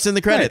 care what's in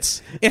the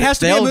credits. Right. It has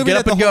to be a They'll movie get that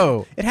up the and whole-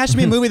 go. It has to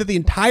be a movie that the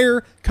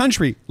entire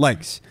country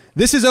likes.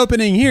 This is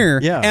opening here,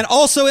 and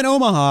also in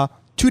Omaha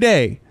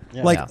today.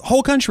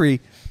 Whole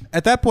country.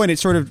 At that point,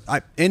 it's sort of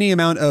any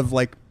amount of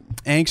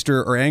angst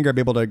or anger I'd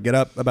be able to get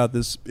up about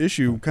this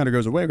issue kind of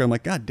goes away. I'm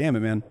like, God damn it,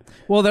 man.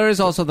 Well, there is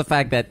also the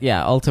fact that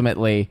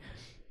ultimately.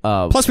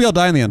 Plus, we all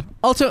die in the end.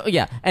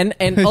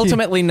 And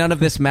ultimately, none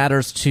of this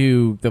matters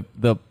to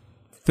the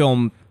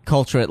film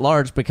culture at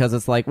large, because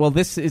it's like, well,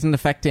 this isn't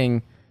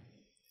affecting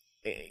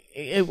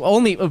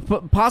only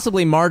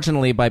possibly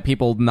marginally by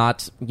people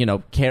not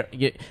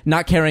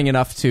caring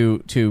enough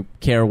to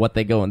care what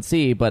they go and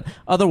see, but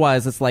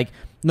otherwise it's like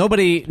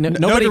nobody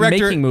director,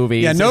 making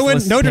movies. Yeah, no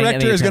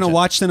director is going to attention.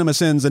 watch Cinema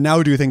Sins and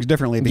now do things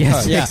differently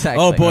because Yes,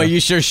 exactly. Oh boy, you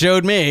sure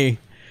showed me.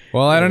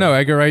 Well, I don't know.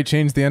 Edgar Wright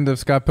changed the end of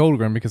Scott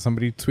Pilgrim because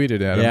somebody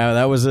tweeted at him. Yeah,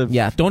 that was a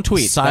don't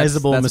tweet.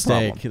 Sizable That's a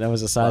mistake. problem. That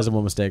was a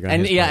sizable mistake. On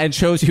And his part. it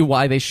shows you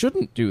why they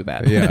shouldn't do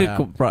that.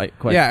 Yeah. Right.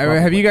 Quite Yeah, have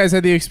probably. you guys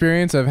had the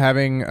experience of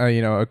having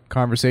a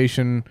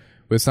conversation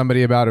with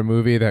somebody about a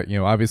movie that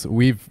obviously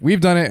we've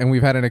done it and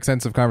we've had an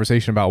extensive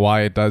conversation about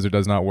why it does or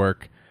does not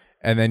work,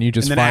 and then you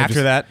just And then find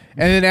after that-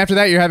 and then after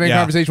that you're having a Yeah.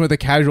 conversation with a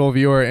casual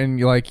viewer and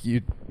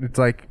it's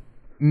like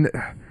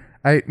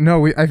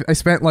I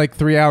spent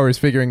 3 hours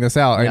figuring this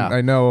out. Yeah.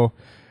 I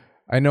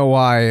know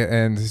why,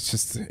 and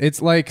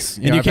it's like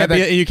And you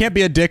can't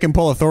be a dick and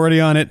pull authority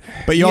on it,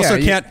 but you also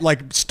can't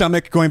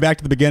stomach going back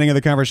to the beginning of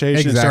the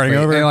conversation and starting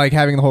over and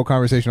having the whole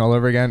conversation all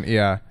over again.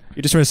 Yeah.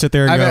 You just sort of sit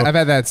there and go. I've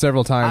had that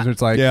several times. Where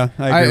it's like, yeah,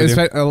 I agree with you.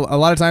 spent a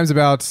lot of times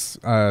about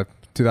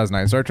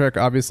 2009 Star Trek,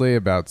 obviously,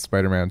 about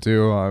Spider-Man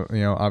 2,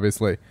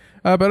 obviously,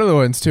 but other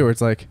ones too. Where it's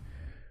like,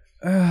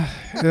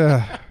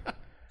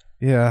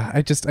 yeah,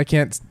 I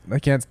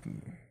can't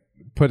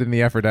put in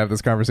the effort to have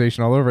this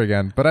conversation all over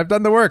again. But I've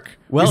done the work.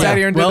 We sat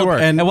here and did the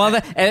work. And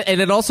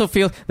it also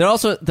feels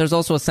there's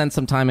also a sense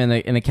sometime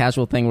in a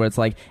casual thing where it's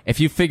like, if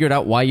you figured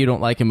out why you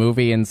don't like a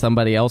movie and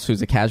somebody else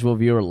who's a casual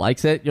viewer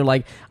likes it, you're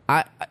like,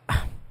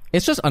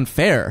 it's just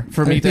unfair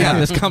for me to have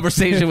this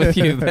conversation with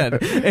you. Then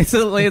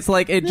it's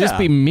like it'd just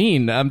be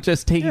mean. I'm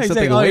just taking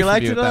something away you from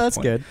liked you. it? At that That's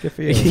point. good. Good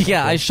for you.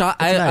 Yeah,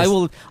 I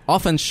will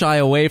often shy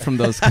away from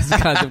those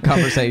kinds of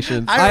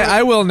conversations.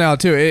 I will now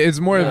too. It's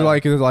more of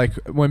like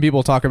when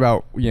people talk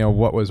about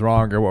what was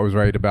wrong or what was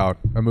right about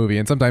a movie,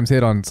 and sometimes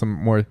hit on some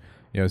more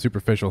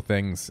superficial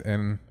things,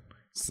 and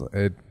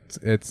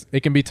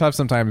it can be tough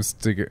sometimes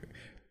to get,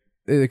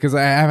 because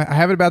I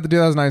have it about the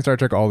 2009 Star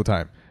Trek all the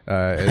time.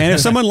 And if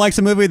someone likes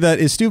a movie that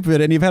is stupid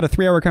and you've had a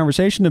 3-hour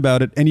conversation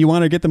about it and you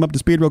want to get them up to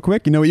speed real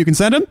quick, you know what you can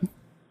send them?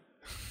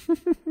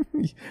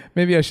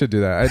 Maybe I should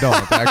do that. I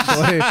don't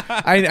actually.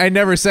 I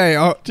never say.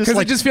 Oh, because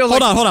it just feels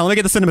hold on. Let me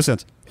get the cinema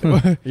sense.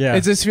 Yeah,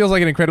 it just feels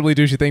like an incredibly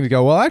douchey thing to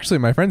go. Well, actually,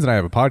 my friends and I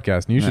have a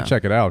podcast, and you should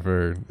check it out.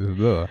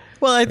 Well,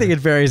 I think it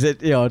varies.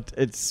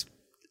 It's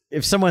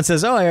if someone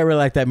says, "Oh, I really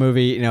like that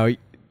movie,"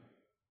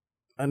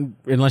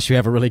 unless you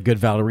have a really good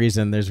valid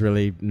reason, there's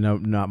really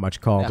not much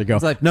call to go.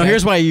 Like,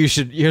 here's why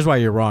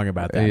you're wrong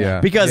about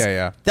that. Because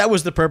that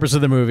was the purpose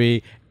of the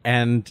movie,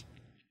 and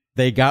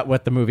they got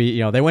what the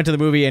movie, they went to the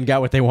movie and got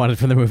what they wanted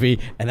from the movie,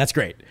 and that's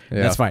great.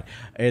 Yeah. That's fine.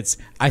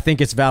 I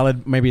think it's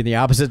valid, maybe the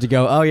opposite, to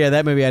go, oh yeah,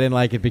 that movie I didn't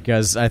like it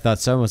because I thought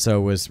so and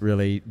so was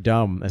really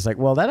dumb. It's like,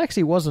 well, that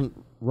actually wasn't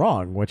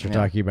wrong what you're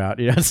talking about.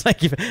 It's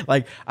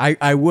like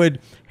I would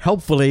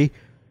helpfully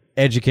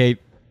educate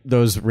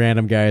those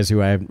random guys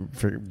who I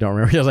don't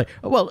remember. I was like,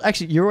 oh, well,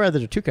 actually, you're aware that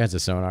there are two kinds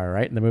of sonar,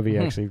 right? In the movie,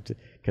 actually,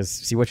 because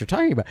see what you're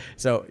talking about.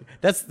 So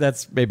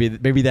that's maybe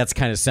that's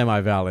kind of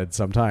semi-valid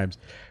sometimes,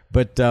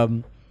 but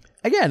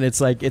again, it's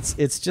like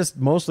it's just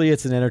mostly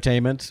it's an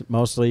entertainment.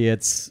 Mostly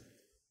it's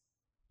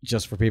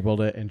just for people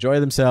to enjoy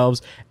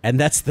themselves, and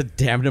that's the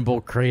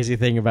damnable crazy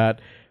thing about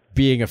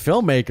being a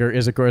filmmaker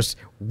is, of course,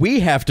 we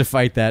have to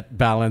fight that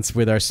balance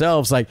with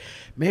ourselves. Like,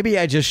 maybe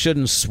I just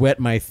shouldn't sweat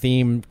my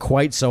theme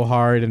quite so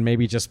hard and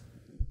maybe just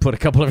put a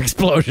couple of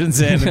explosions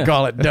in and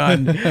call it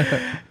done.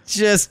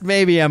 Just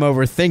maybe I'm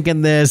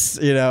overthinking this.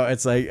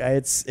 It's like,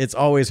 it's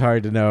always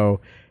hard to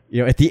know.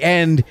 At the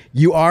end,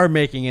 you are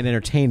making an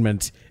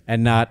entertainment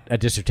and not a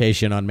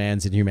dissertation on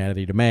man's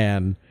inhumanity to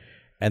man.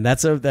 And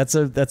that's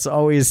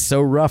always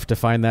so rough to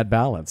find that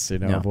balance,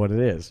 of what it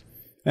is.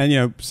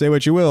 And say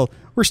what you will,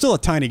 we're still a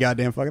tiny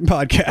goddamn fucking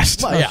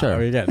podcast. Well, yeah,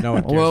 sure. No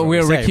one cares. Well,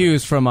 we're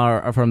recused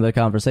from the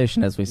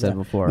conversation, as we said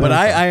before. But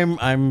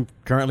I'm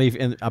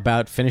currently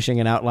about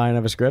finishing an outline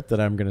of a script that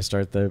I'm going to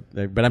start but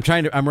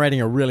I'm writing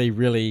a really,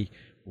 really,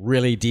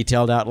 really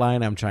detailed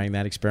outline. I'm trying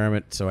that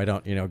experiment so I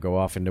don't go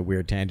off into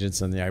weird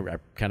tangents, and I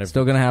kind of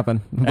still going to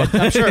happen.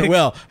 I'm sure it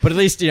will, but at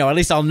least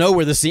I'll know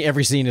where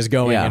every scene is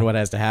going and what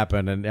has to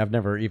happen, and I've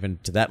never even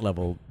to that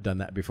level done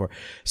that before.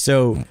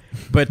 So,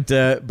 but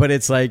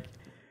it's like.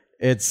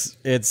 It's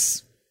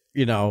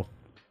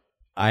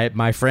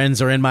my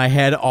friends are in my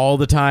head all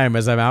the time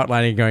as I'm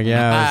outlining, going,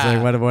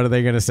 what are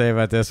they going to say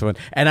about this one?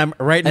 And I'm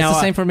right now. It's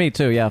the same for me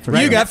too. Yeah,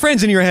 you got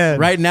friends in your head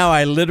right now.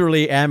 I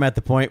literally am at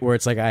the point where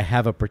it's like I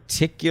have a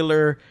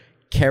particular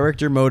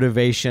character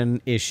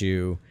motivation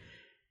issue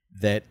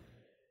that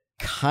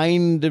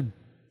kind of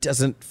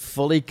doesn't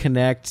fully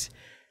connect,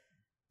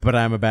 but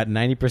I'm about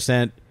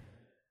 90%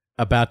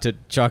 about to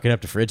chalk it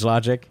up to fridge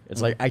logic.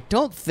 It's like I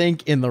don't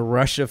think in the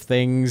rush of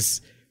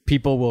things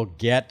people will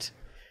get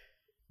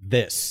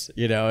this.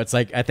 It's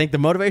like I think the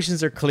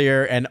motivations are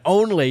clear, and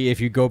only if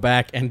you go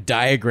back and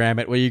diagram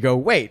it, where you go,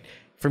 wait,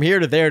 from here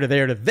to there to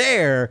there to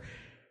there,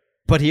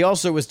 but he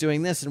also was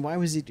doing this, and why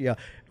was he?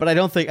 But I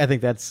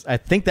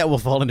think that will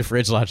fall into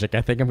fridge logic.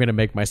 I think I'm going to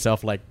make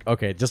myself like,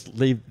 okay, just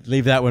leave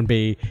that one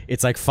be.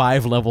 It's like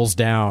 5 levels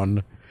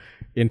down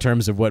in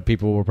terms of what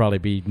people will probably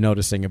be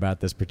noticing about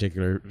this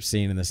particular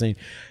scene in the scene.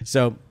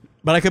 So.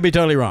 But I could be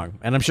totally wrong,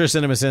 and I'm sure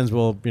CinemaSins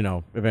will,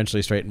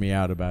 eventually straighten me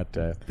out about.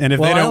 And if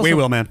they don't, we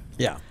will, man.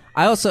 Yeah.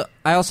 I also.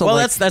 Well,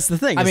 that's the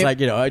thing. It's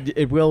like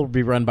it will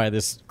be run by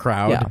this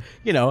crowd,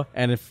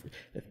 and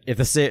if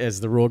as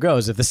the rule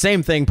goes, if the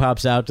same thing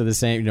pops out to the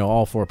same,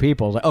 all 4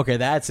 people, like, okay,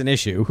 that's an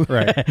issue,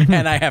 right?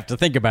 And I have to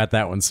think about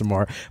that one some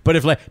more. But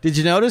if did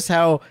you notice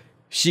how?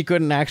 She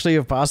couldn't actually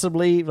have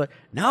possibly no,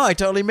 I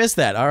totally missed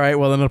that. All right,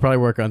 well then it'll probably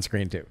work on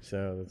screen too.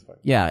 So that's fine.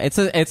 Yeah, it's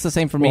the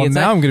same for me. Well, it's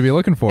now I'm going to be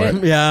looking for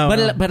it. Yeah,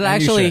 but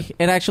it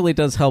actually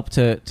does help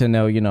to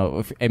know,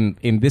 if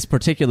in this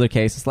particular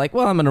case, it's like,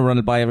 well, I'm going to run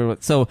it by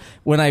everyone. So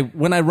when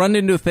I run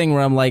into a thing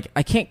where I'm like,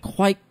 I can't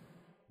quite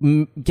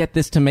get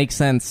this to make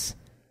sense,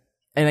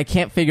 and I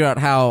can't figure out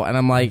how, and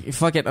I'm like,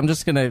 fuck it, I'm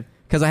just gonna.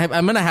 Because I'm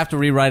going to have to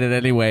rewrite it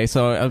anyway,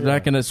 so I'm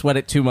not going to sweat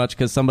it too much,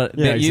 because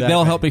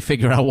they'll help me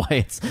figure out why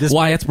it's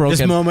broken.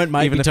 This moment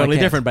might be totally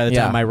different by the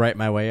time I write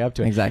my way up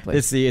to it. Exactly.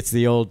 It's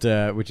the old,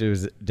 which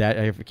is,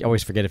 I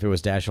always forget if it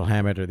was Dashiell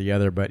Hammett or the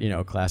other, but,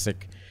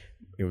 classic,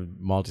 it was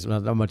Maltese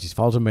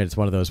Falcon, but it's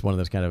one of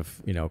those kind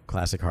of,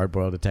 classic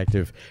hard-boiled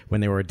detective,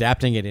 when they were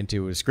adapting it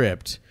into a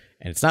script,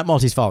 and it's not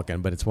Maltese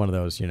Falcon, but it's one of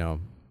those,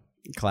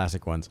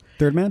 classic ones.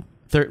 Third Man?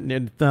 Third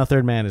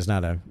Man is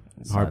not a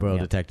hard-boiled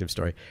detective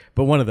story,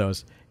 but one of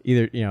those,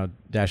 either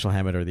Dashiell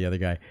Hammett or the other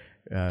guy,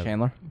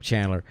 Chandler.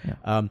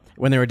 Yeah.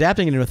 When they were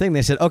adapting it into a thing,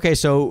 they said, okay,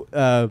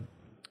 so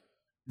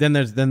then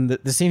there's the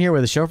scene here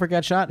where the chauffeur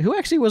got shot. Who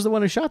actually was the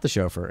one who shot the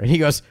chauffeur? And he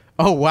goes,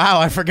 "Oh wow,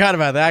 I forgot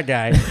about that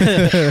guy."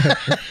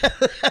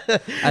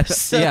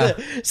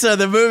 So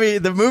the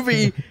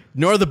movie,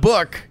 nor the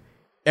book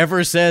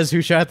ever says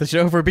who shot the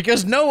chauffeur,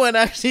 because no one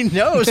actually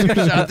knows who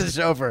shot the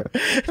chauffeur.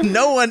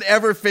 No one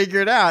ever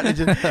figured out.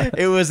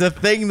 It was a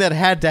thing that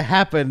had to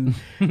happen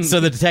so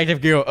the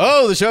detective could go,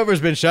 "Oh, the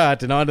chauffeur's been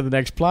shot," and on to the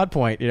next plot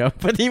point.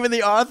 But even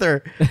the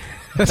author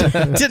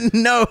didn't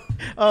know.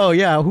 Oh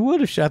yeah, who would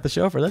have shot the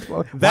chauffeur?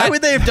 Why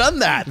would they have done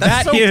that?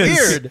 That's so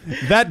weird.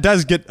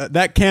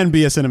 That can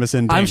be a cinema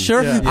sin. I'm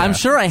sure. Yeah. I'm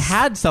sure I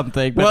had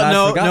something.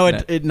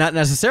 But it not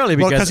necessarily,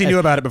 because he knew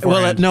about it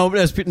before.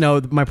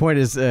 No. My point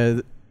is,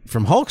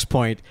 from Hulk's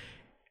point,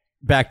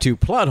 back to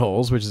plot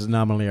holes, which is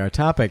nominally our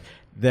topic.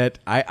 That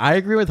I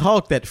agree with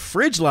Hulk that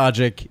fridge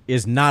logic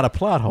is not a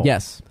plot hole.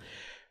 Yes,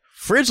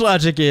 fridge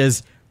logic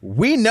is,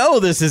 we know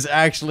this is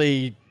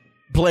actually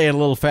playing a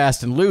little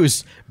fast and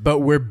loose, but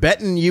we're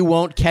betting you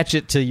won't catch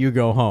it till you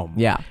go home.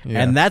 Yeah.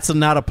 And that's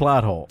not a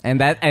plot hole. And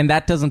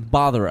that doesn't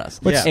bother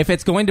us. If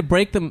it's going to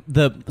break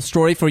the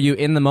story for you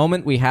in the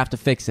moment, we have to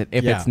fix it.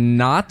 If it's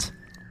not,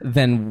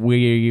 then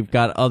we've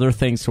got other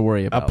things to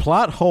worry about. A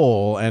plot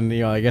hole, and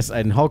I guess,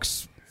 and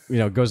Hulk's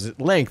goes at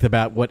length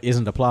about what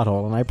isn't a plot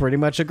hole, and I pretty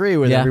much agree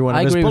with every one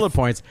of his bullet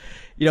points.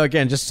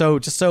 Again, just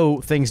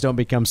so things don't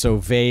become so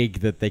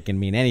vague that they can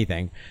mean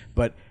anything.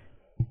 But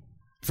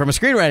from a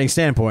screenwriting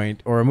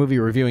standpoint or a movie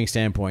reviewing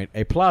standpoint,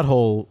 a plot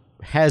hole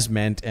has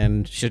meant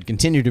and should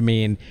continue to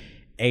mean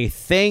a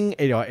thing,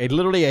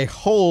 literally a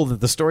hole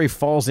that the story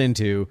falls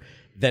into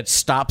that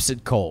stops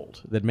it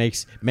cold, that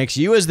makes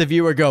you as the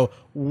viewer go,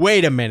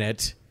 wait a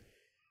minute,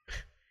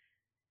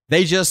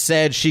 they just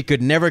said she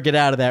could never get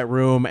out of that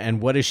room,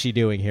 and what is she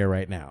doing here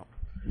right now?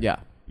 Yeah.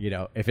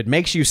 If it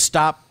makes you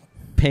stop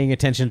paying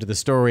attention to the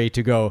story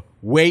to go,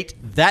 wait,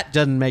 that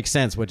doesn't make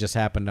sense what just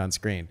happened on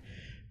screen.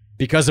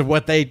 Because of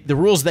the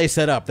rules they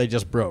set up, they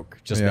just broke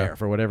there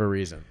for whatever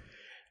reason.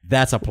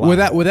 That's a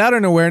plot. Without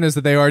an awareness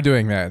that they are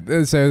doing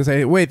that. So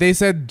say, wait, they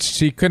said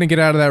she couldn't get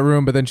out of that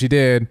room, but then she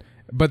did.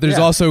 But there's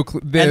also...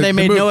 and they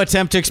made no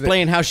attempt to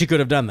explain how she could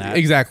have done that.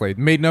 Exactly.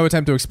 Made no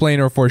attempt to explain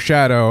or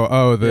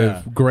foreshadow,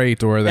 the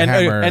grate or the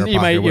hammer. And you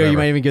might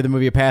even give the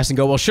movie a pass and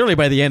go, well, surely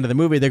by the end of the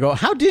movie, they go,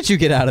 how did you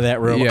get out of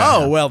that room? Yeah.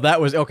 Oh, well, that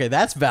was... Okay,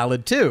 that's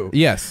valid too.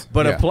 Yes.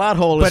 But a plot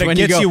hole is when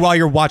it gets you while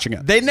you're watching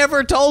it. They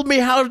never told me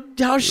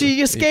how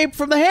she escaped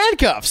from the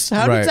handcuffs.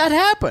 How did that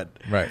happen?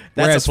 Right.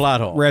 That's a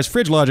plot hole. Whereas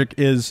fridge logic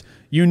is,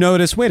 you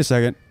notice, wait a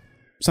second,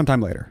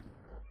 sometime later.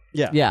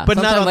 Yeah. But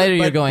sometime later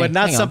you're going, but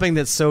not something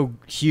that's so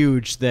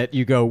huge that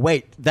you go,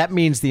 wait, that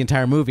means the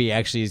entire movie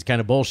actually is kind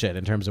of bullshit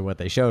in terms of what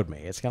they showed me.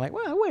 It's kind of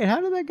like, well, wait,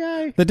 how did that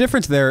guy... The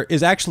difference there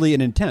is actually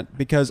an intent,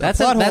 because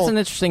that's an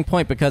interesting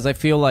point, because I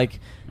feel like...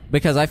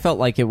 Because I felt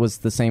like it was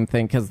the same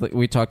thing, because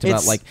we talked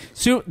about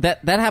that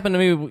happened to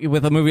me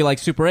with a movie like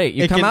Super 8.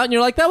 You come out and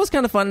you're like, that was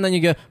kind of fun, and then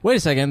you go, wait a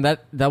second,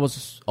 that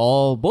was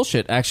all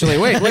bullshit, actually.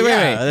 Wait. It doesn't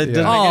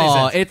make any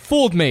sense. It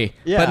fooled me,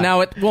 but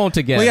now it won't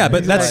again. Well, yeah,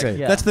 but that's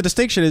the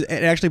distinction. It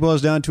actually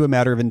boils down to a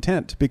matter of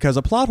intent, because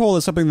a plot hole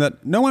is something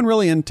that no one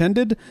really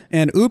intended,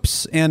 and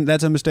oops, and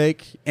that's a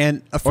mistake,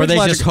 and a fridge or they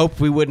logic, just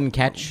hoped we wouldn't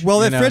catch. Well,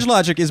 the fridge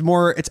logic is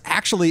more, it's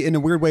actually, in a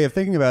weird way of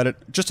thinking about it,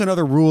 just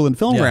another rule in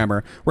film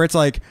grammar, where it's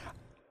like,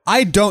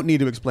 I don't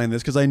need to explain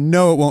this because I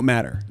know it won't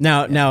matter.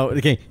 Now,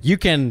 okay, you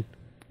can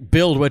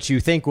build what you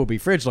think will be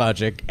fridge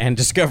logic and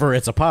discover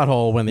it's a plot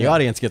hole when the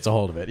audience gets a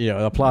hold of it.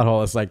 A plot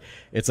hole is like,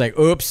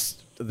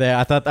 oops.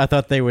 I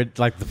thought they would,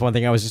 like the one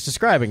thing I was just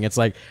describing. It's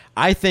like,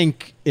 I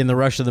think in the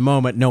rush of the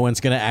moment, no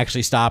one's going to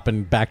actually stop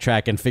and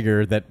backtrack and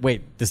figure that,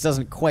 wait, this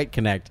doesn't quite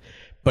connect.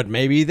 But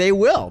maybe they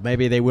will.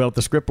 Maybe they will at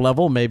the script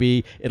level.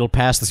 Maybe it'll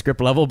pass the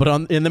script level.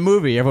 But in the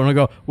movie, everyone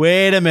will go,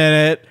 wait a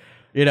minute.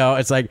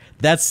 It's like,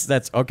 that's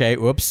okay,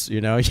 whoops,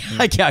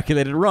 I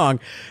calculated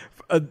wrong.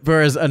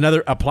 Whereas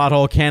a plot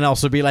hole can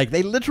also be like,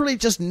 they literally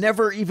just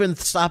never even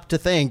stopped to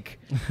think,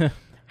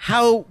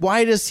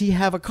 why does he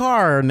have a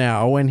car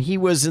now when he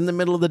was in the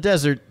middle of the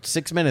desert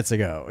 6 minutes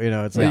ago?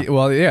 It's like,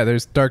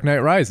 there's Dark Knight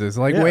Rises.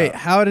 Like, wait,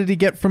 how did he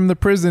get from the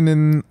prison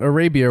in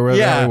Arabia where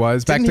the hell he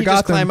was back to Gotham?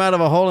 Just climb out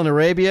of a hole in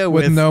Arabia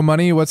with no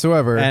money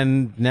whatsoever?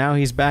 And now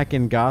he's back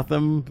in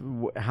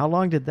Gotham. How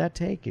long did that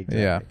take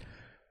exactly? Yeah.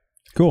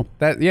 Cool.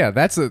 That's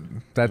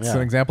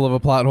an example of a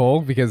plot hole,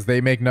 because they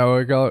make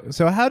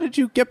so how did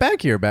you get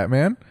back here,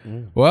 Batman?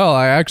 Well,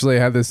 I actually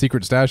had this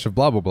secret stash of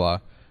blah blah blah.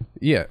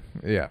 Yeah.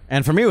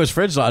 And for me, it was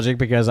fridge logic,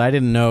 because I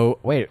didn't know.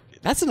 Wait,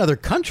 that's another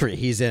country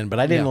he's in, but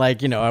I didn't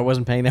I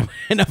wasn't paying them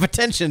enough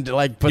attention to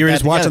put you were that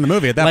just watching the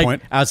movie at that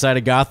point. Outside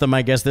of Gotham,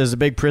 I guess there's a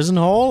big prison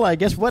hole. I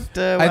guess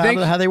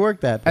how they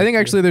work that. I think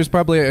actually there's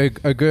probably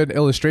a good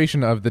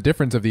illustration of the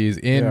difference of these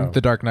in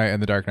The Dark Knight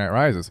and The Dark Knight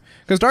Rises,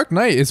 because Dark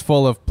Knight is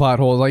full of plot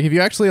holes. Like, if you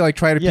actually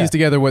try to piece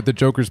together what the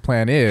Joker's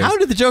plan is, how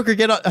did the Joker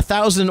get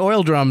 1,000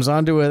 oil drums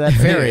onto that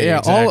ferry?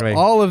 Exactly.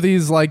 all of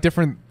these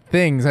different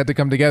things had to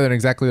come together in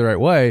exactly the right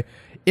way.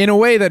 in a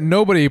way that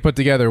nobody put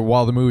together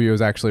while the movie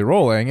was actually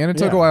rolling, and it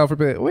took a while for.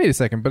 Wait a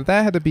second, but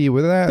that had to be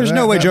with that. There's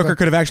no way Joker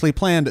could have actually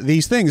planned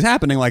these things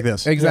happening like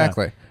this.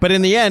 Exactly. Yeah. But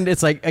in the end,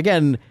 it's like,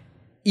 again,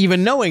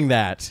 even knowing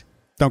that,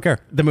 don't care.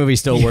 The movie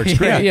still works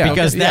great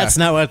because yeah. that's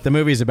not what the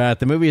movie's about.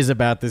 The movie is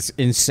about this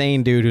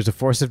insane dude who's a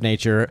force of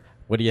nature.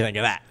 What do you think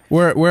of that?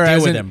 Whereas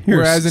Deal with in, him.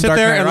 whereas in Sit Dark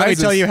there Knight and Rises, let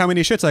me tell you how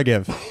many shits I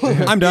give.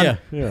 I'm done.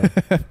 Yeah.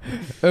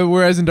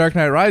 whereas in Dark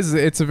Knight Rises,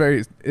 it's a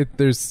very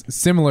there's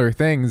similar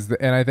things,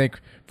 and I think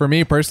for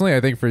me personally, I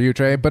think for you,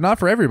 Trey, but not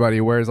for everybody.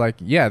 Whereas like,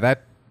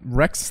 that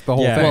wrecks the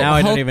whole thing. Now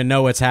I Hulk- don't even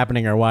know what's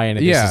happening or why any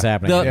of this is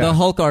happening. The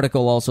Hulk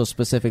article also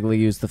specifically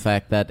used the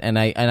fact that, and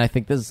I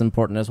think this is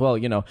important as well.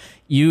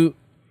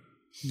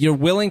 You're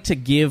willing to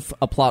give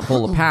a plot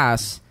hole a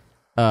pass,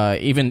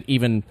 even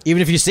even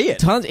if you see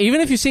it. even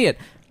if you see it,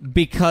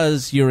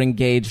 because you're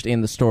engaged in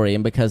the story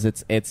and because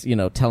it's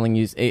telling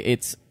you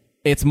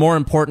it's more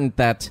important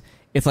that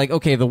it's like,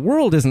 okay, the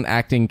world isn't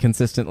acting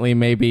consistently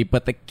maybe,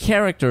 but the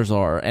characters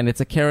are, and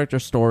it's a character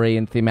story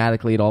and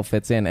thematically it all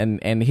fits in,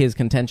 and his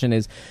contention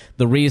is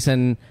the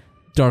reason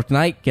Dark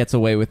Knight gets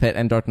away with it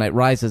and Dark Knight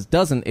Rises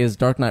doesn't is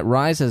Dark Knight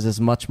Rises is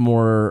much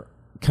more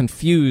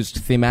confused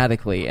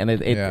thematically, and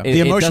the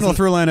emotional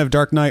through line of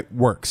Dark Knight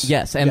works.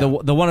 Yes, and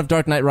the one of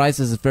Dark Knight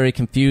Rises is very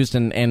confused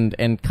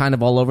and kind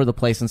of all over the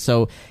place, and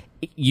so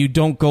you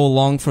don't go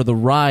along for the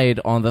ride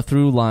on the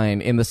through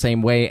line in the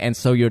same way, and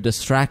so you're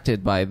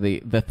distracted by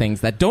the things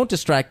that don't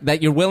distract,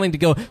 that you're willing to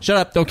go, shut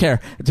up, don't care,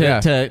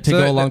 to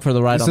go along for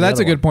the ride. So on that's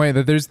the a good point.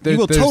 That there's you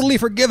will totally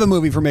forgive a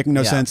movie for making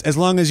no sense as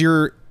long as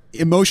your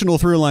emotional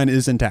through line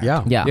is intact.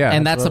 Yeah,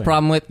 and that's the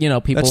problem with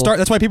people.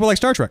 That's why people like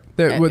Star Trek.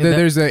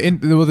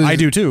 I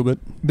do too, but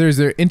there's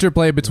an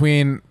interplay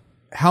between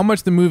how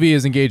much the movie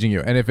is engaging you,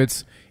 and if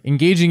it's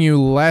engaging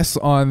you less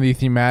on the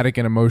thematic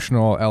and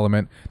emotional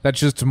element,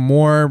 that's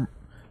more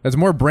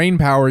brain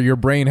power your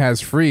brain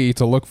has free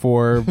to look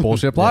for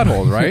bullshit plot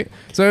holes, right?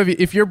 So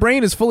if your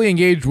brain is fully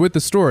engaged with the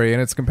story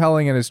and it's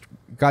compelling and it's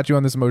got you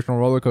on this emotional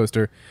roller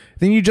coaster,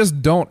 then you just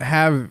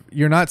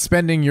you're not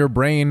spending your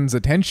brain's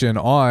attention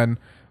on,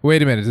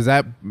 wait a minute, does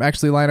that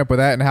actually line up with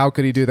that, and how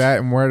could he do that,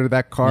 and where did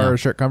that car or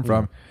shirt come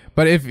from?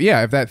 But if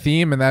that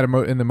theme and that and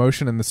the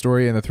emotion and the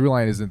story and the through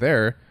line isn't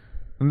there,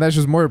 then that's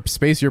just more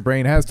space your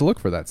brain has to look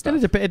for that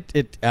stuff. And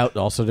it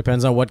also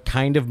depends on what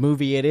kind of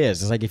movie it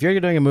is. It's like if you're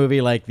doing a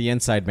movie like The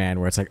Inside Man,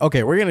 where it's like,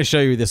 okay, we're going to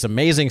show you this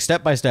amazing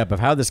step-by-step of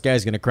how this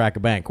guy's going to crack a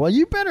bank. Well,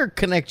 you better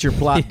connect your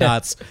plot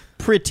dots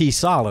pretty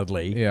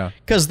solidly. Yeah.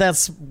 Because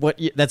that's what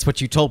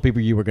you told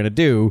people you were going to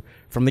do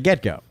from the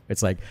get-go.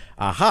 It's like,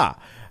 aha.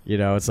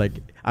 It's like,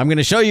 I'm going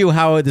to show you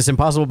how this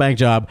impossible bank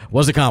job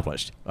was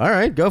accomplished. All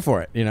right, go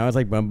for it. It's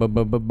like, bum, bum,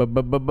 bum, bum, bum,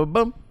 bum, bum,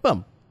 bum,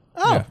 bum.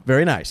 Oh,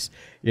 very nice.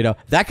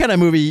 That kind of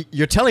movie,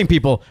 you're telling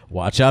people,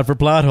 watch out for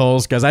plot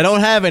holes because I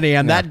don't have any.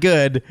 I'm that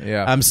good.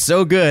 Yeah. I'm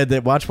so good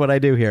that watch what I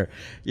do here.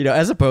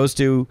 As opposed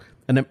to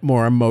a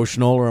more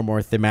emotional or a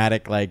more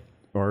thematic, like,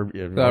 or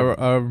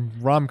a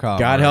rom-com.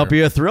 God help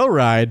you, a thrill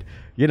ride.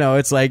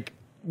 It's like,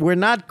 we're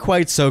not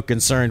quite so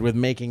concerned with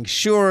making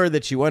sure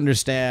that you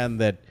understand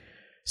that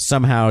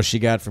somehow she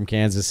got from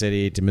Kansas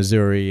City to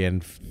Missouri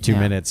in 2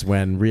 minutes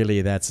when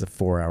really that's a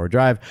 4-hour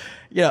drive.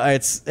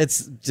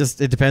 It's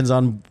just, it depends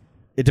on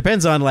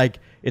like,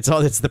 it's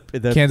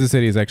the Kansas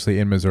City is actually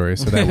in Missouri,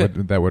 so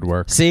that would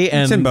work. See,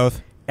 and it's in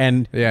both.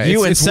 And yeah,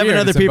 you and it's seven weird.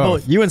 other It's in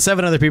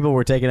people, both.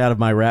 were taken out of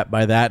my rap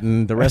by that,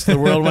 and the rest of the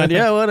world went,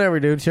 yeah, whatever,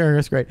 dude, sure,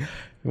 that's great.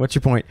 What's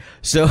your point?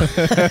 So,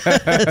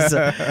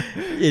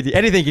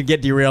 anything can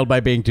get derailed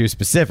by being too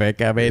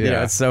specific. I mean,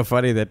 it's so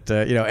funny that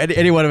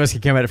any one of us can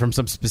come at it from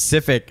some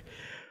specific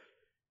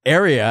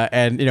area,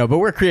 and but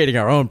we're creating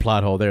our own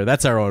plot hole there.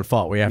 That's our own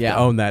fault. We have to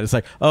own that. It's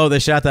like, oh, they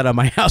shot that on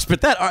my house,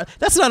 but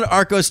that's not an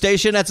Arco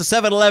station. That's a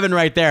 7-Eleven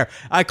right there.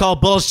 I call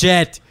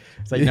bullshit.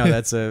 It's like, no,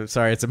 it's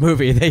a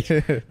movie. They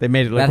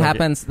made it look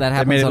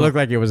that made it look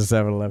like it was a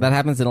 7-Eleven. That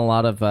happens in a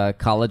lot of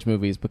college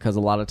movies because a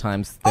lot of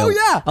times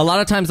a lot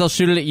of times they'll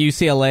shoot it at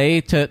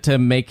UCLA to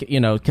make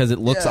because it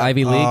looks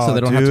Ivy League, so they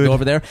don't have to go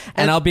over there.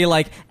 And I'll be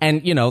like,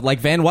 like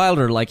Van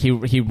Wilder, like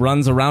he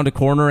runs around a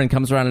corner and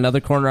comes around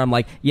another corner. I'm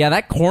like,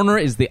 that corner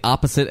is the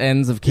opposite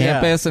ends of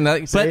campus, and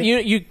but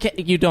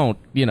you don't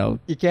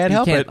you can't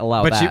help it.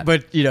 Allow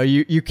that.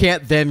 You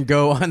can't then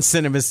go on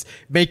cinemas,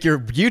 make your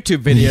YouTube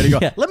video to go.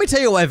 Let me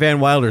tell you why Van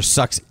Wilder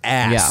sucks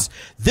ass.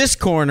 This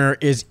corner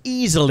is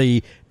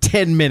easily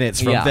 10 minutes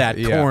from that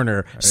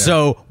corner. Yeah.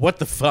 So what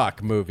the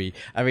fuck, movie?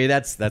 I mean,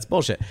 that's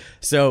bullshit.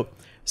 So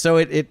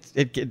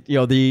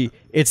the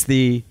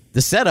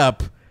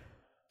setup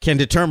can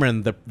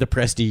determine the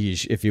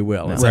prestige, if you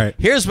will. It's like,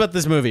 here's what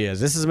this movie is.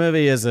 This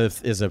movie is a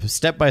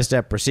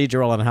step-by-step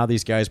procedural on how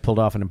these guys pulled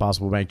off an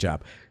impossible bank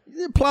job.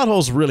 Plot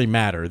holes really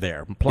matter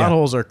there. Plot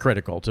holes are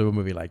critical to a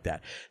movie like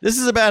that. This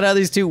is about how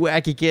these two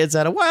wacky kids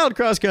had a wild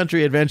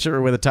cross-country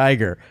adventure with a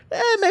tiger.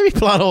 Maybe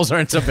plot holes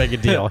aren't so big a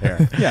deal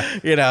here.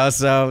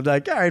 So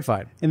like, all right,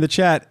 fine. In the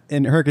chat,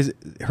 and Herc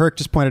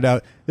just pointed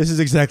out, this is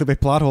exactly why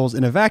plot holes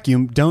in a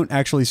vacuum don't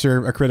actually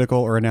serve a critical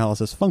or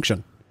analysis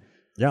function.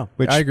 Yeah.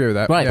 Which I agree with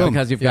that. Right, Yeah.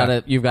 because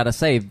you've got to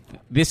say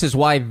this is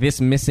why this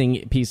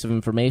missing piece of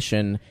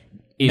information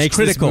is Makes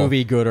critical, this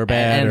movie good or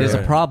bad, and or- is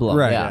a problem.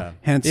 right. Yeah.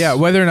 Hence, Yeah,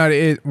 whether or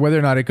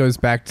not it goes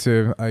back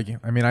to, I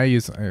mean, I know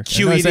I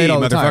say it all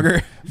the time,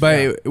 motherfucker.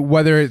 but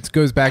whether it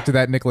goes back to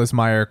that Nicholas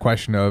Meyer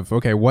question of,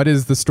 okay, what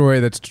is the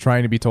story that's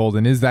trying to be told,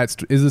 and is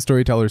the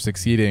storyteller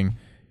succeeding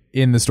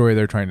in the story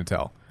they're trying to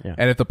tell? Yeah.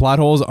 And if the plot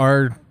holes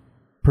are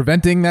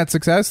preventing that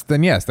success,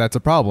 then yes, that's a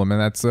problem, and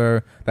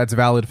that's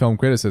valid film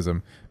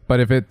criticism. But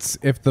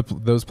if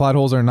those plot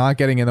holes are not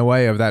getting in the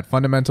way of that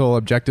fundamental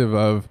objective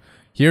of,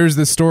 here's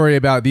the story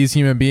about these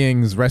human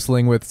beings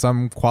wrestling with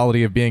some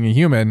quality of being a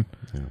human,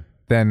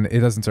 then it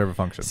doesn't serve a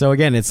function. So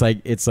again, it's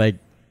like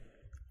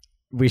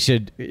we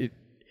should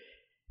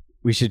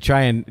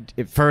try and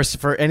first,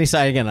 for any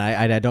side, again,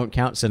 I don't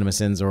count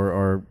CinemaSins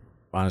or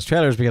Honest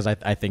Trailers, because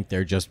I think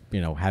they're just,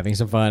 having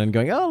some fun and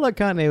going, oh, look,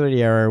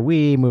 continuity error,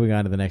 moving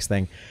on to the next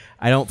thing.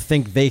 I don't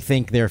think they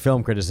think they're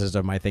film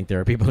criticism. I think there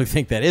are people who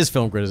think that is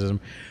film criticism.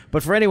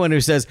 But for anyone who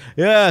says,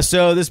 yeah,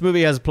 so this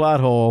movie has a plot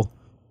hole,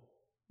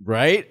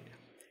 right?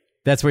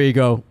 That's where you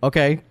go,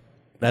 okay,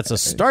 that's a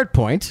start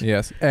point.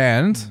 Yes,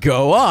 and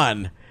Go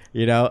on,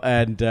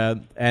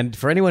 and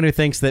for anyone who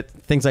thinks that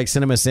things like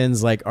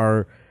CinemaSins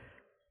are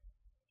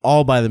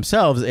all by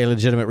themselves a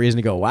legitimate reason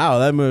to go, wow,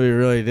 that movie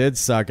really did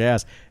suck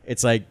ass.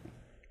 It's like,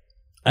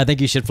 I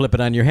think you should flip it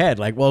on your head.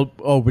 Like, well,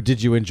 but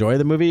did you enjoy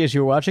the movie as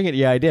you were watching it?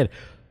 Yeah, I did.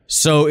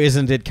 So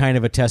isn't it kind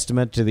of a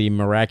testament to the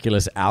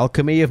miraculous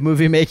alchemy of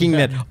movie making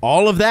that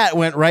all of that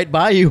went right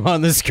by you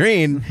on the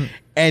screen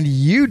and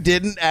you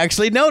didn't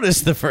actually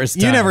notice the first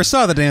time? you never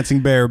saw the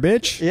dancing bear,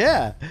 bitch.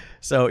 Yeah.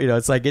 So,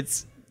 it's like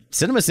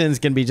CinemaSins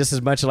can be just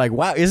as much like,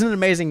 wow, isn't it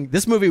amazing?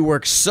 This movie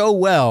works so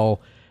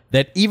well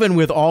that even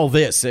with all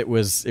this, it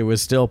was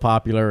still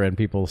popular and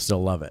people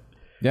still love it.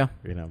 Yeah.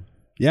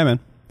 Yeah, man.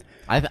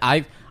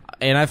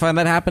 I find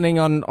that happening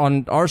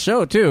on our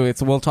show too.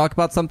 We'll talk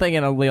about something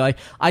and I'll be like,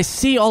 I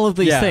see all of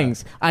these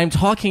things. I'm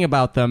talking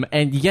about them,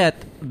 and yet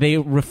they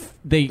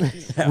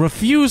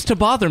refuse to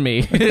bother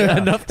me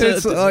enough to.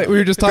 it's like we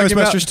were just talking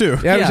about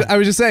Ghostbusters 2. Yeah, I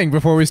was just saying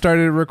before we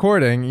started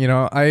recording.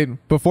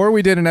 Before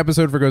we did an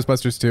episode for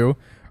Ghostbusters 2,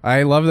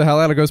 I loved the hell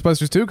out of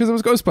Ghostbusters 2 because it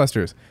was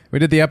Ghostbusters. We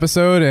did the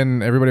episode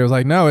and everybody was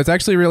like, no, it's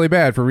actually really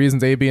bad for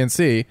reasons A, B, and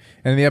C.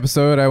 And in the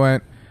episode, I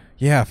went,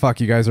 yeah, fuck,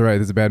 you guys are right.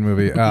 This is a bad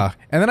movie. And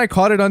then I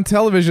caught it on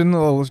television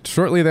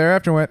shortly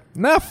thereafter and went,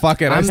 nah,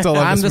 fuck it. I still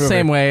love this movie. I'm the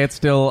same way. It's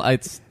bad.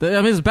 It's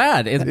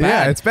bad.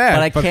 Yeah, it's bad.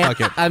 But I but can't.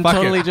 fuck it. I'm Fuck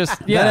totally it. just.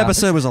 That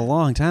episode was a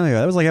long time ago.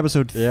 That was like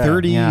episode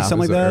 30, Yeah. something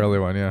like It was that. an early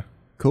one, yeah.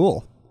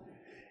 Cool.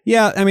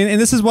 Yeah, I mean, and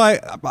this is why,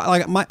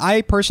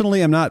 I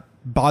personally am not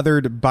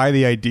bothered by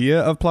the idea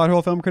of plot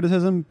hole film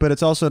criticism, but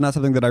it's also not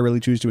something that I really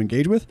choose to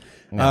engage with,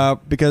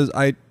 because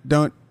I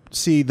don't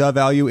see the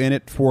value in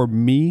it for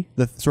me.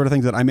 The sort of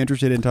things that I'm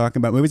interested in talking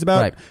about movies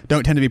about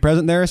don't tend to be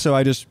present there, so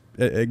I just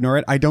ignore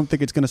it. I don't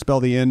think it's going to spell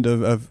the end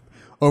of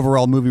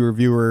overall movie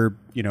reviewer,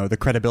 the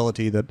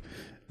credibility that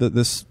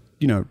this,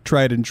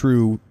 tried and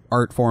true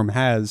art form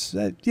has.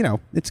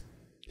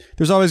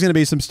 There's always going to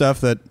be some stuff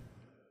that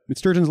it's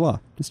Sturgeon's Law.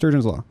 It's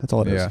Sturgeon's Law. That's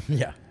all it is.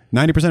 Yeah.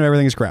 90% of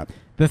everything is crap.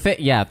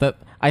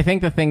 I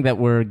think the thing that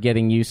we're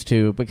getting used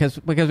to, because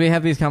we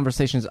have these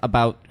conversations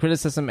about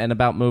criticism and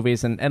about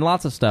movies and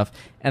lots of stuff,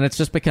 and it's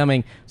just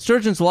becoming,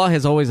 Sturgeon's Law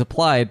has always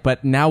applied,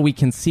 but now we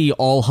can see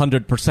all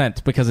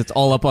 100% because it's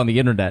all up on the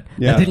internet.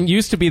 Yeah. That didn't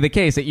used to be the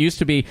case. It used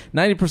to be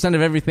 90% of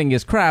everything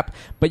is crap,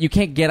 but you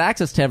can't get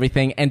access to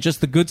everything, and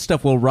just the good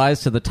stuff will rise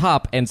to the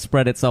top and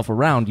spread itself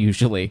around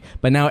usually.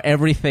 But now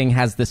everything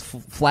has this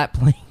flat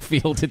playing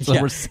field,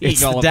 so we're seeing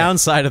It's all the of it.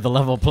 downside of the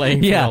level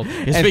playing Yeah.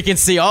 field. Is And- we can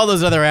see all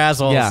those other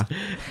assholes. Yeah,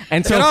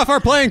 and so Get off our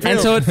playing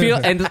field.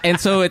 and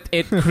so it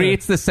it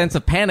creates this sense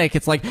of panic.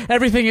 It's like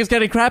everything is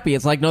getting crappy.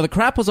 It's like, no, the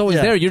crap was always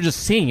Yeah. there. You're just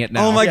seeing it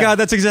now. Oh my God,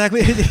 that's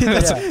exactly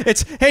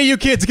it's hey, you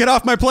kids, get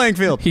off my playing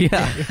field. Yeah,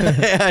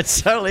 Yeah, it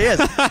totally is.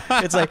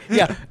 It's like,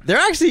 there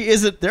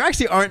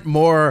actually aren't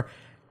more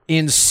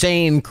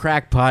insane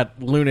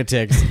crackpot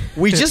lunatics.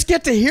 We just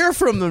get to hear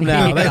from them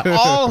now. They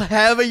all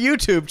have a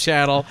YouTube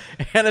channel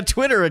and a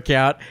Twitter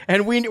account,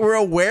 and we're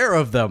aware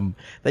of them.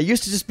 They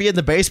used to just be in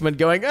the basement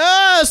going,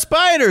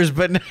 spiders,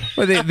 but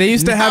Well, they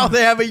used to now have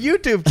they have a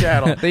YouTube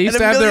channel. They used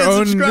and to a have their million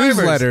own subscribers.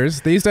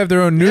 newsletters. They used to have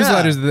their own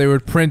newsletters that they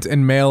would print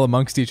and mail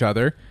amongst each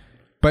other.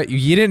 But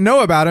you didn't know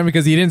about them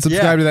because you didn't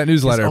subscribe to that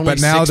newsletter. Only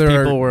But now 6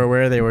 they're people were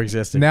aware they were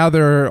existing. now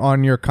they're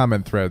on your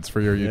comment threads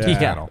for your YouTube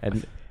channel.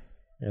 And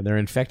they're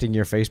infecting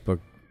your Facebook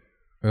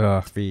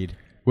Ugh. feed.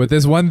 With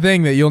this one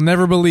thing that you'll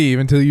never believe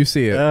until you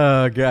see it.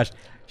 Oh gosh,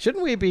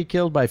 shouldn't we be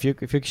killed by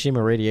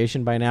Fukushima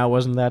radiation by now?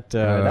 Wasn't that,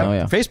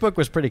 Facebook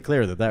was pretty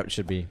clear that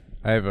should be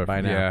I have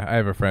by now. I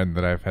have a friend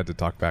that I've had to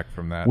talk back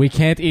from that. we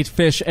can't eat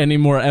fish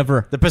anymore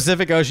ever. The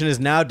Pacific Ocean is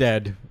now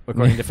dead,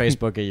 according to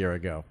Facebook a year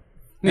ago.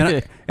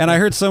 And I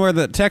heard somewhere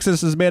that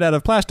Texas is made out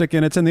of plastic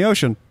and it's in the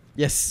ocean.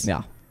 Yes.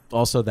 Yeah.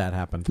 also that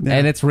happened.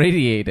 And it's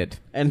radiated.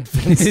 And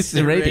It's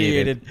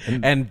irradiated.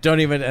 And don't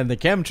even and the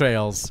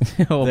chemtrails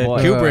Oh, that boy.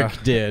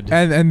 Kubrick did.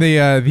 And the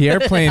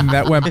airplane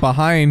that went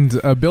behind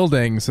a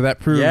building, so that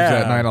proves Yeah.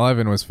 that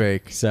 9/11 was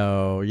fake.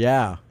 So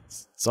yeah,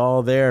 it's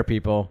all there,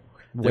 people.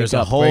 There's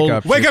up, a whole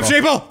wake up,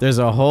 sheeple! There's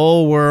a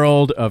whole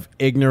world of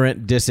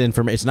ignorant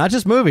disinformation. It's not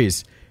just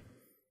movies.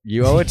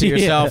 You owe it to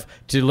yourself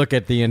to look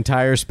at the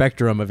entire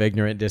spectrum of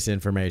ignorant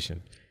disinformation.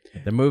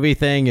 The movie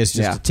thing is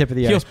just the tip of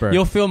the iceberg.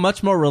 You'll feel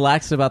much more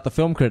relaxed about the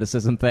film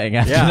criticism thing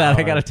after Yeah. that,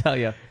 I gotta tell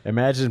you.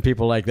 Imagine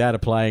people like that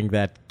applying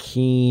that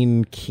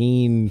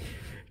keen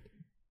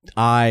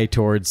eye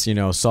towards,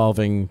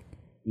 solving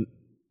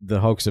the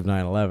hoax of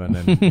 9/11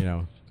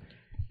 and,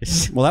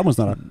 Well, that one's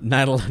not a...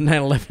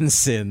 9/11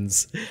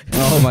 sins.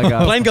 Oh my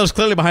god. Plane goes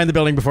clearly behind the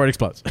building before it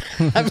explodes.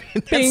 I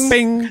mean, Bing.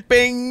 Bing.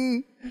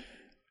 Bing.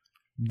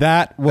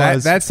 That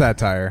was... That's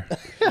satire.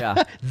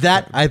 Yeah.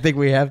 That, I think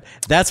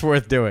that's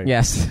worth doing.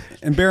 Yes.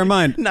 And bear in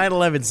mind,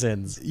 9/11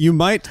 sins. you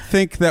might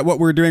think that what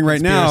we're doing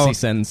right now Conspiracy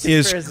sins.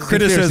 is Conspiracy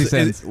criticism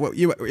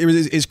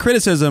sins. is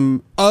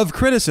criticism of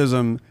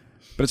criticism,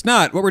 but it's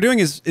not. What we're doing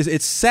is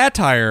it's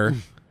satire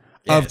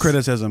of Yes.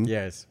 criticism.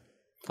 Yes.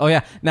 Oh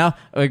yeah. Now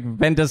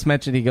Ben does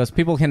mention, he goes,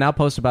 people can now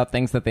post about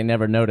things that they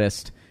never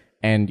noticed,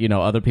 and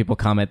other people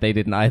comment they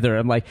didn't either.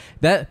 I'm like,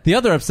 that. The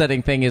other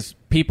upsetting thing is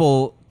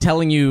people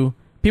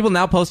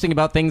now posting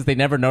about things they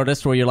never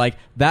noticed, where you're like,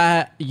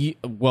 then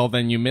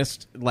you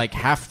missed like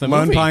half the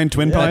Lone movie. Pine,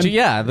 Twin Pine?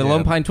 The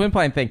Lone Pine, Twin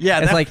Pine thing. Yeah,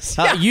 it's that's-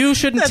 like, yeah, you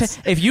shouldn't, that's-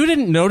 if you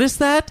didn't notice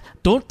that,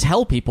 don't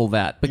tell people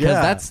that, because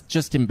Yeah. that's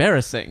just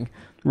embarrassing.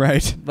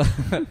 Right.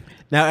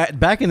 Now,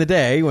 back in the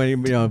day,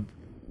 when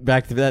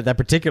back to that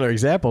particular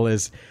example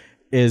is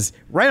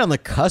right on the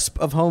cusp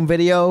of home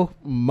video.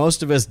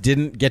 Most of us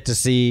didn't get to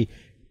see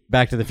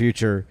Back to the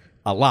Future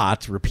a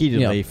lot,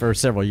 repeatedly, Yeah. for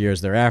several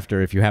years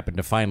thereafter. If you happen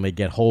to finally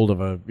get hold of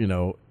a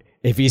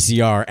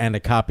VCR and a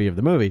copy of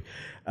the movie,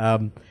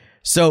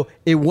 so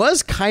it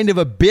was kind of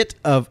a bit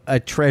of a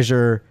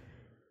treasure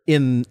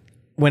when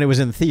it was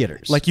in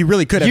theaters. Like you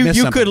really could have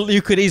missed something.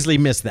 You could easily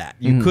miss that.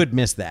 You could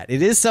miss that.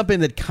 It is something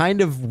that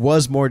kind of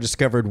was more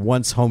discovered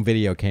once home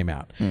video came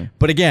out.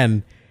 But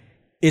again,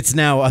 it's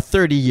now a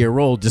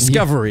 30-year-old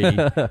discovery.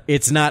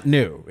 It's not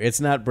new. It's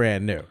not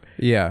brand new.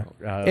 Yeah.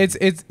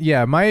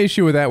 My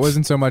issue with that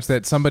wasn't so much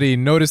that somebody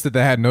noticed that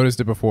they had noticed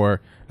it before.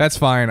 That's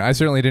fine. I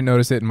certainly didn't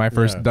notice it in my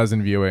first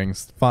dozen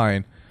viewings.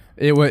 Fine.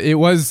 It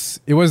was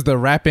the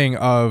wrapping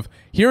of,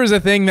 here is a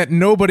thing that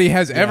nobody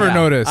has ever Yeah.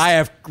 noticed. I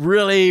have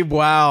really,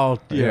 wow.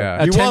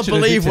 Yeah. You won't Attention to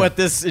believe detail. what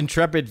this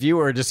intrepid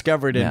viewer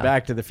discovered in Yeah.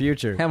 Back to the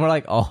Future. And we're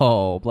like,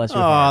 oh, bless your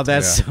Oh, heart.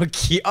 that's so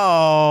cute.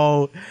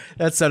 Oh,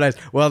 that's so nice.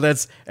 Well,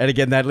 and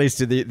again, that leads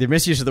to the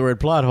misuse of the word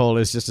plot hole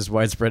is just as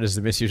widespread as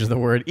the misuse of the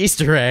word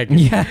Easter egg.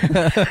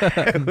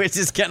 Yeah. Which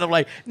is kind of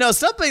like, no,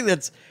 something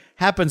that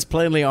happens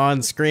plainly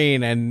on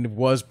screen and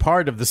was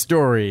part of the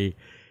story,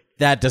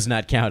 that does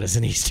not count as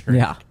an Easter egg.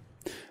 Yeah.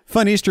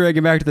 Fun Easter egg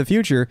in Back to the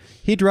Future.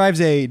 He drives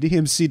a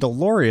DMC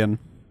DeLorean.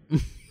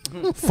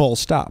 Full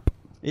stop.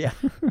 Yeah.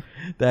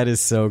 That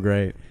is so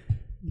great.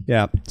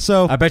 Yeah.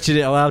 So, I bet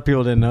you a lot of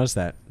people didn't notice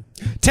that.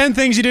 10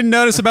 things you didn't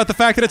notice about the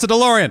fact that it's a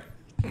DeLorean.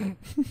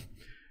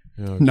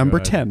 Number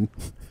 10.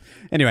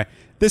 Anyway,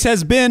 this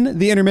has been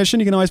The Intermission.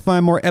 You can always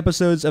find more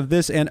episodes of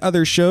this and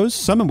other shows,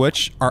 some of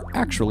which are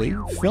actually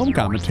film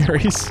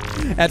commentaries,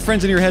 at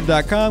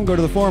friendsinyourhead.com. Go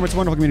to the forum. It's a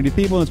wonderful community of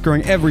people, and it's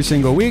growing every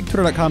single week.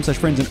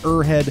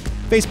 Twitter.com/friendsinyourhead.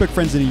 Facebook,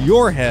 Friends in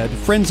Your Head.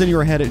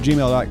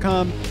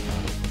 Friendsinyourhead@gmail.com.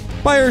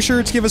 Buy our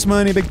shirts, give us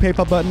money, big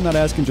PayPal button, not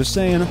asking, just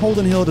saying.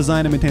 Holden Hill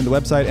design and maintain the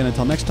website. And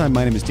until next time,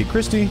 my name is T.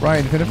 Christie.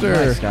 Ryan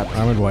Finifter. Scott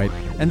Armand White.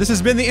 And this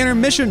has been The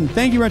Intermission.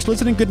 Thank you very much for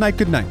listening. Good night,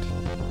 good night.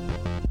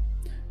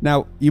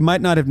 Now, you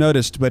might not have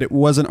noticed, but it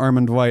wasn't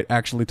Armand White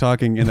actually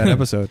talking in that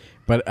episode.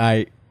 But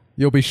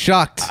You'll be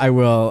shocked. I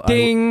will.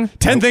 Ding.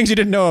 10 things you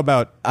didn't know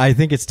about. I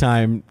think it's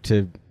time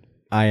to.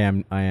 I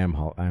am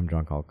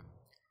Drunk Hulk.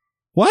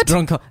 What?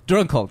 Drunk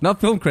Hulk. Not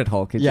Film Crit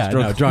Hulk. It's Yeah,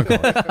 just Drunk no,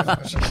 Hulk. Drunk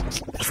Hulk.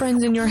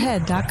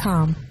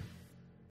 friendsinyourhead.com.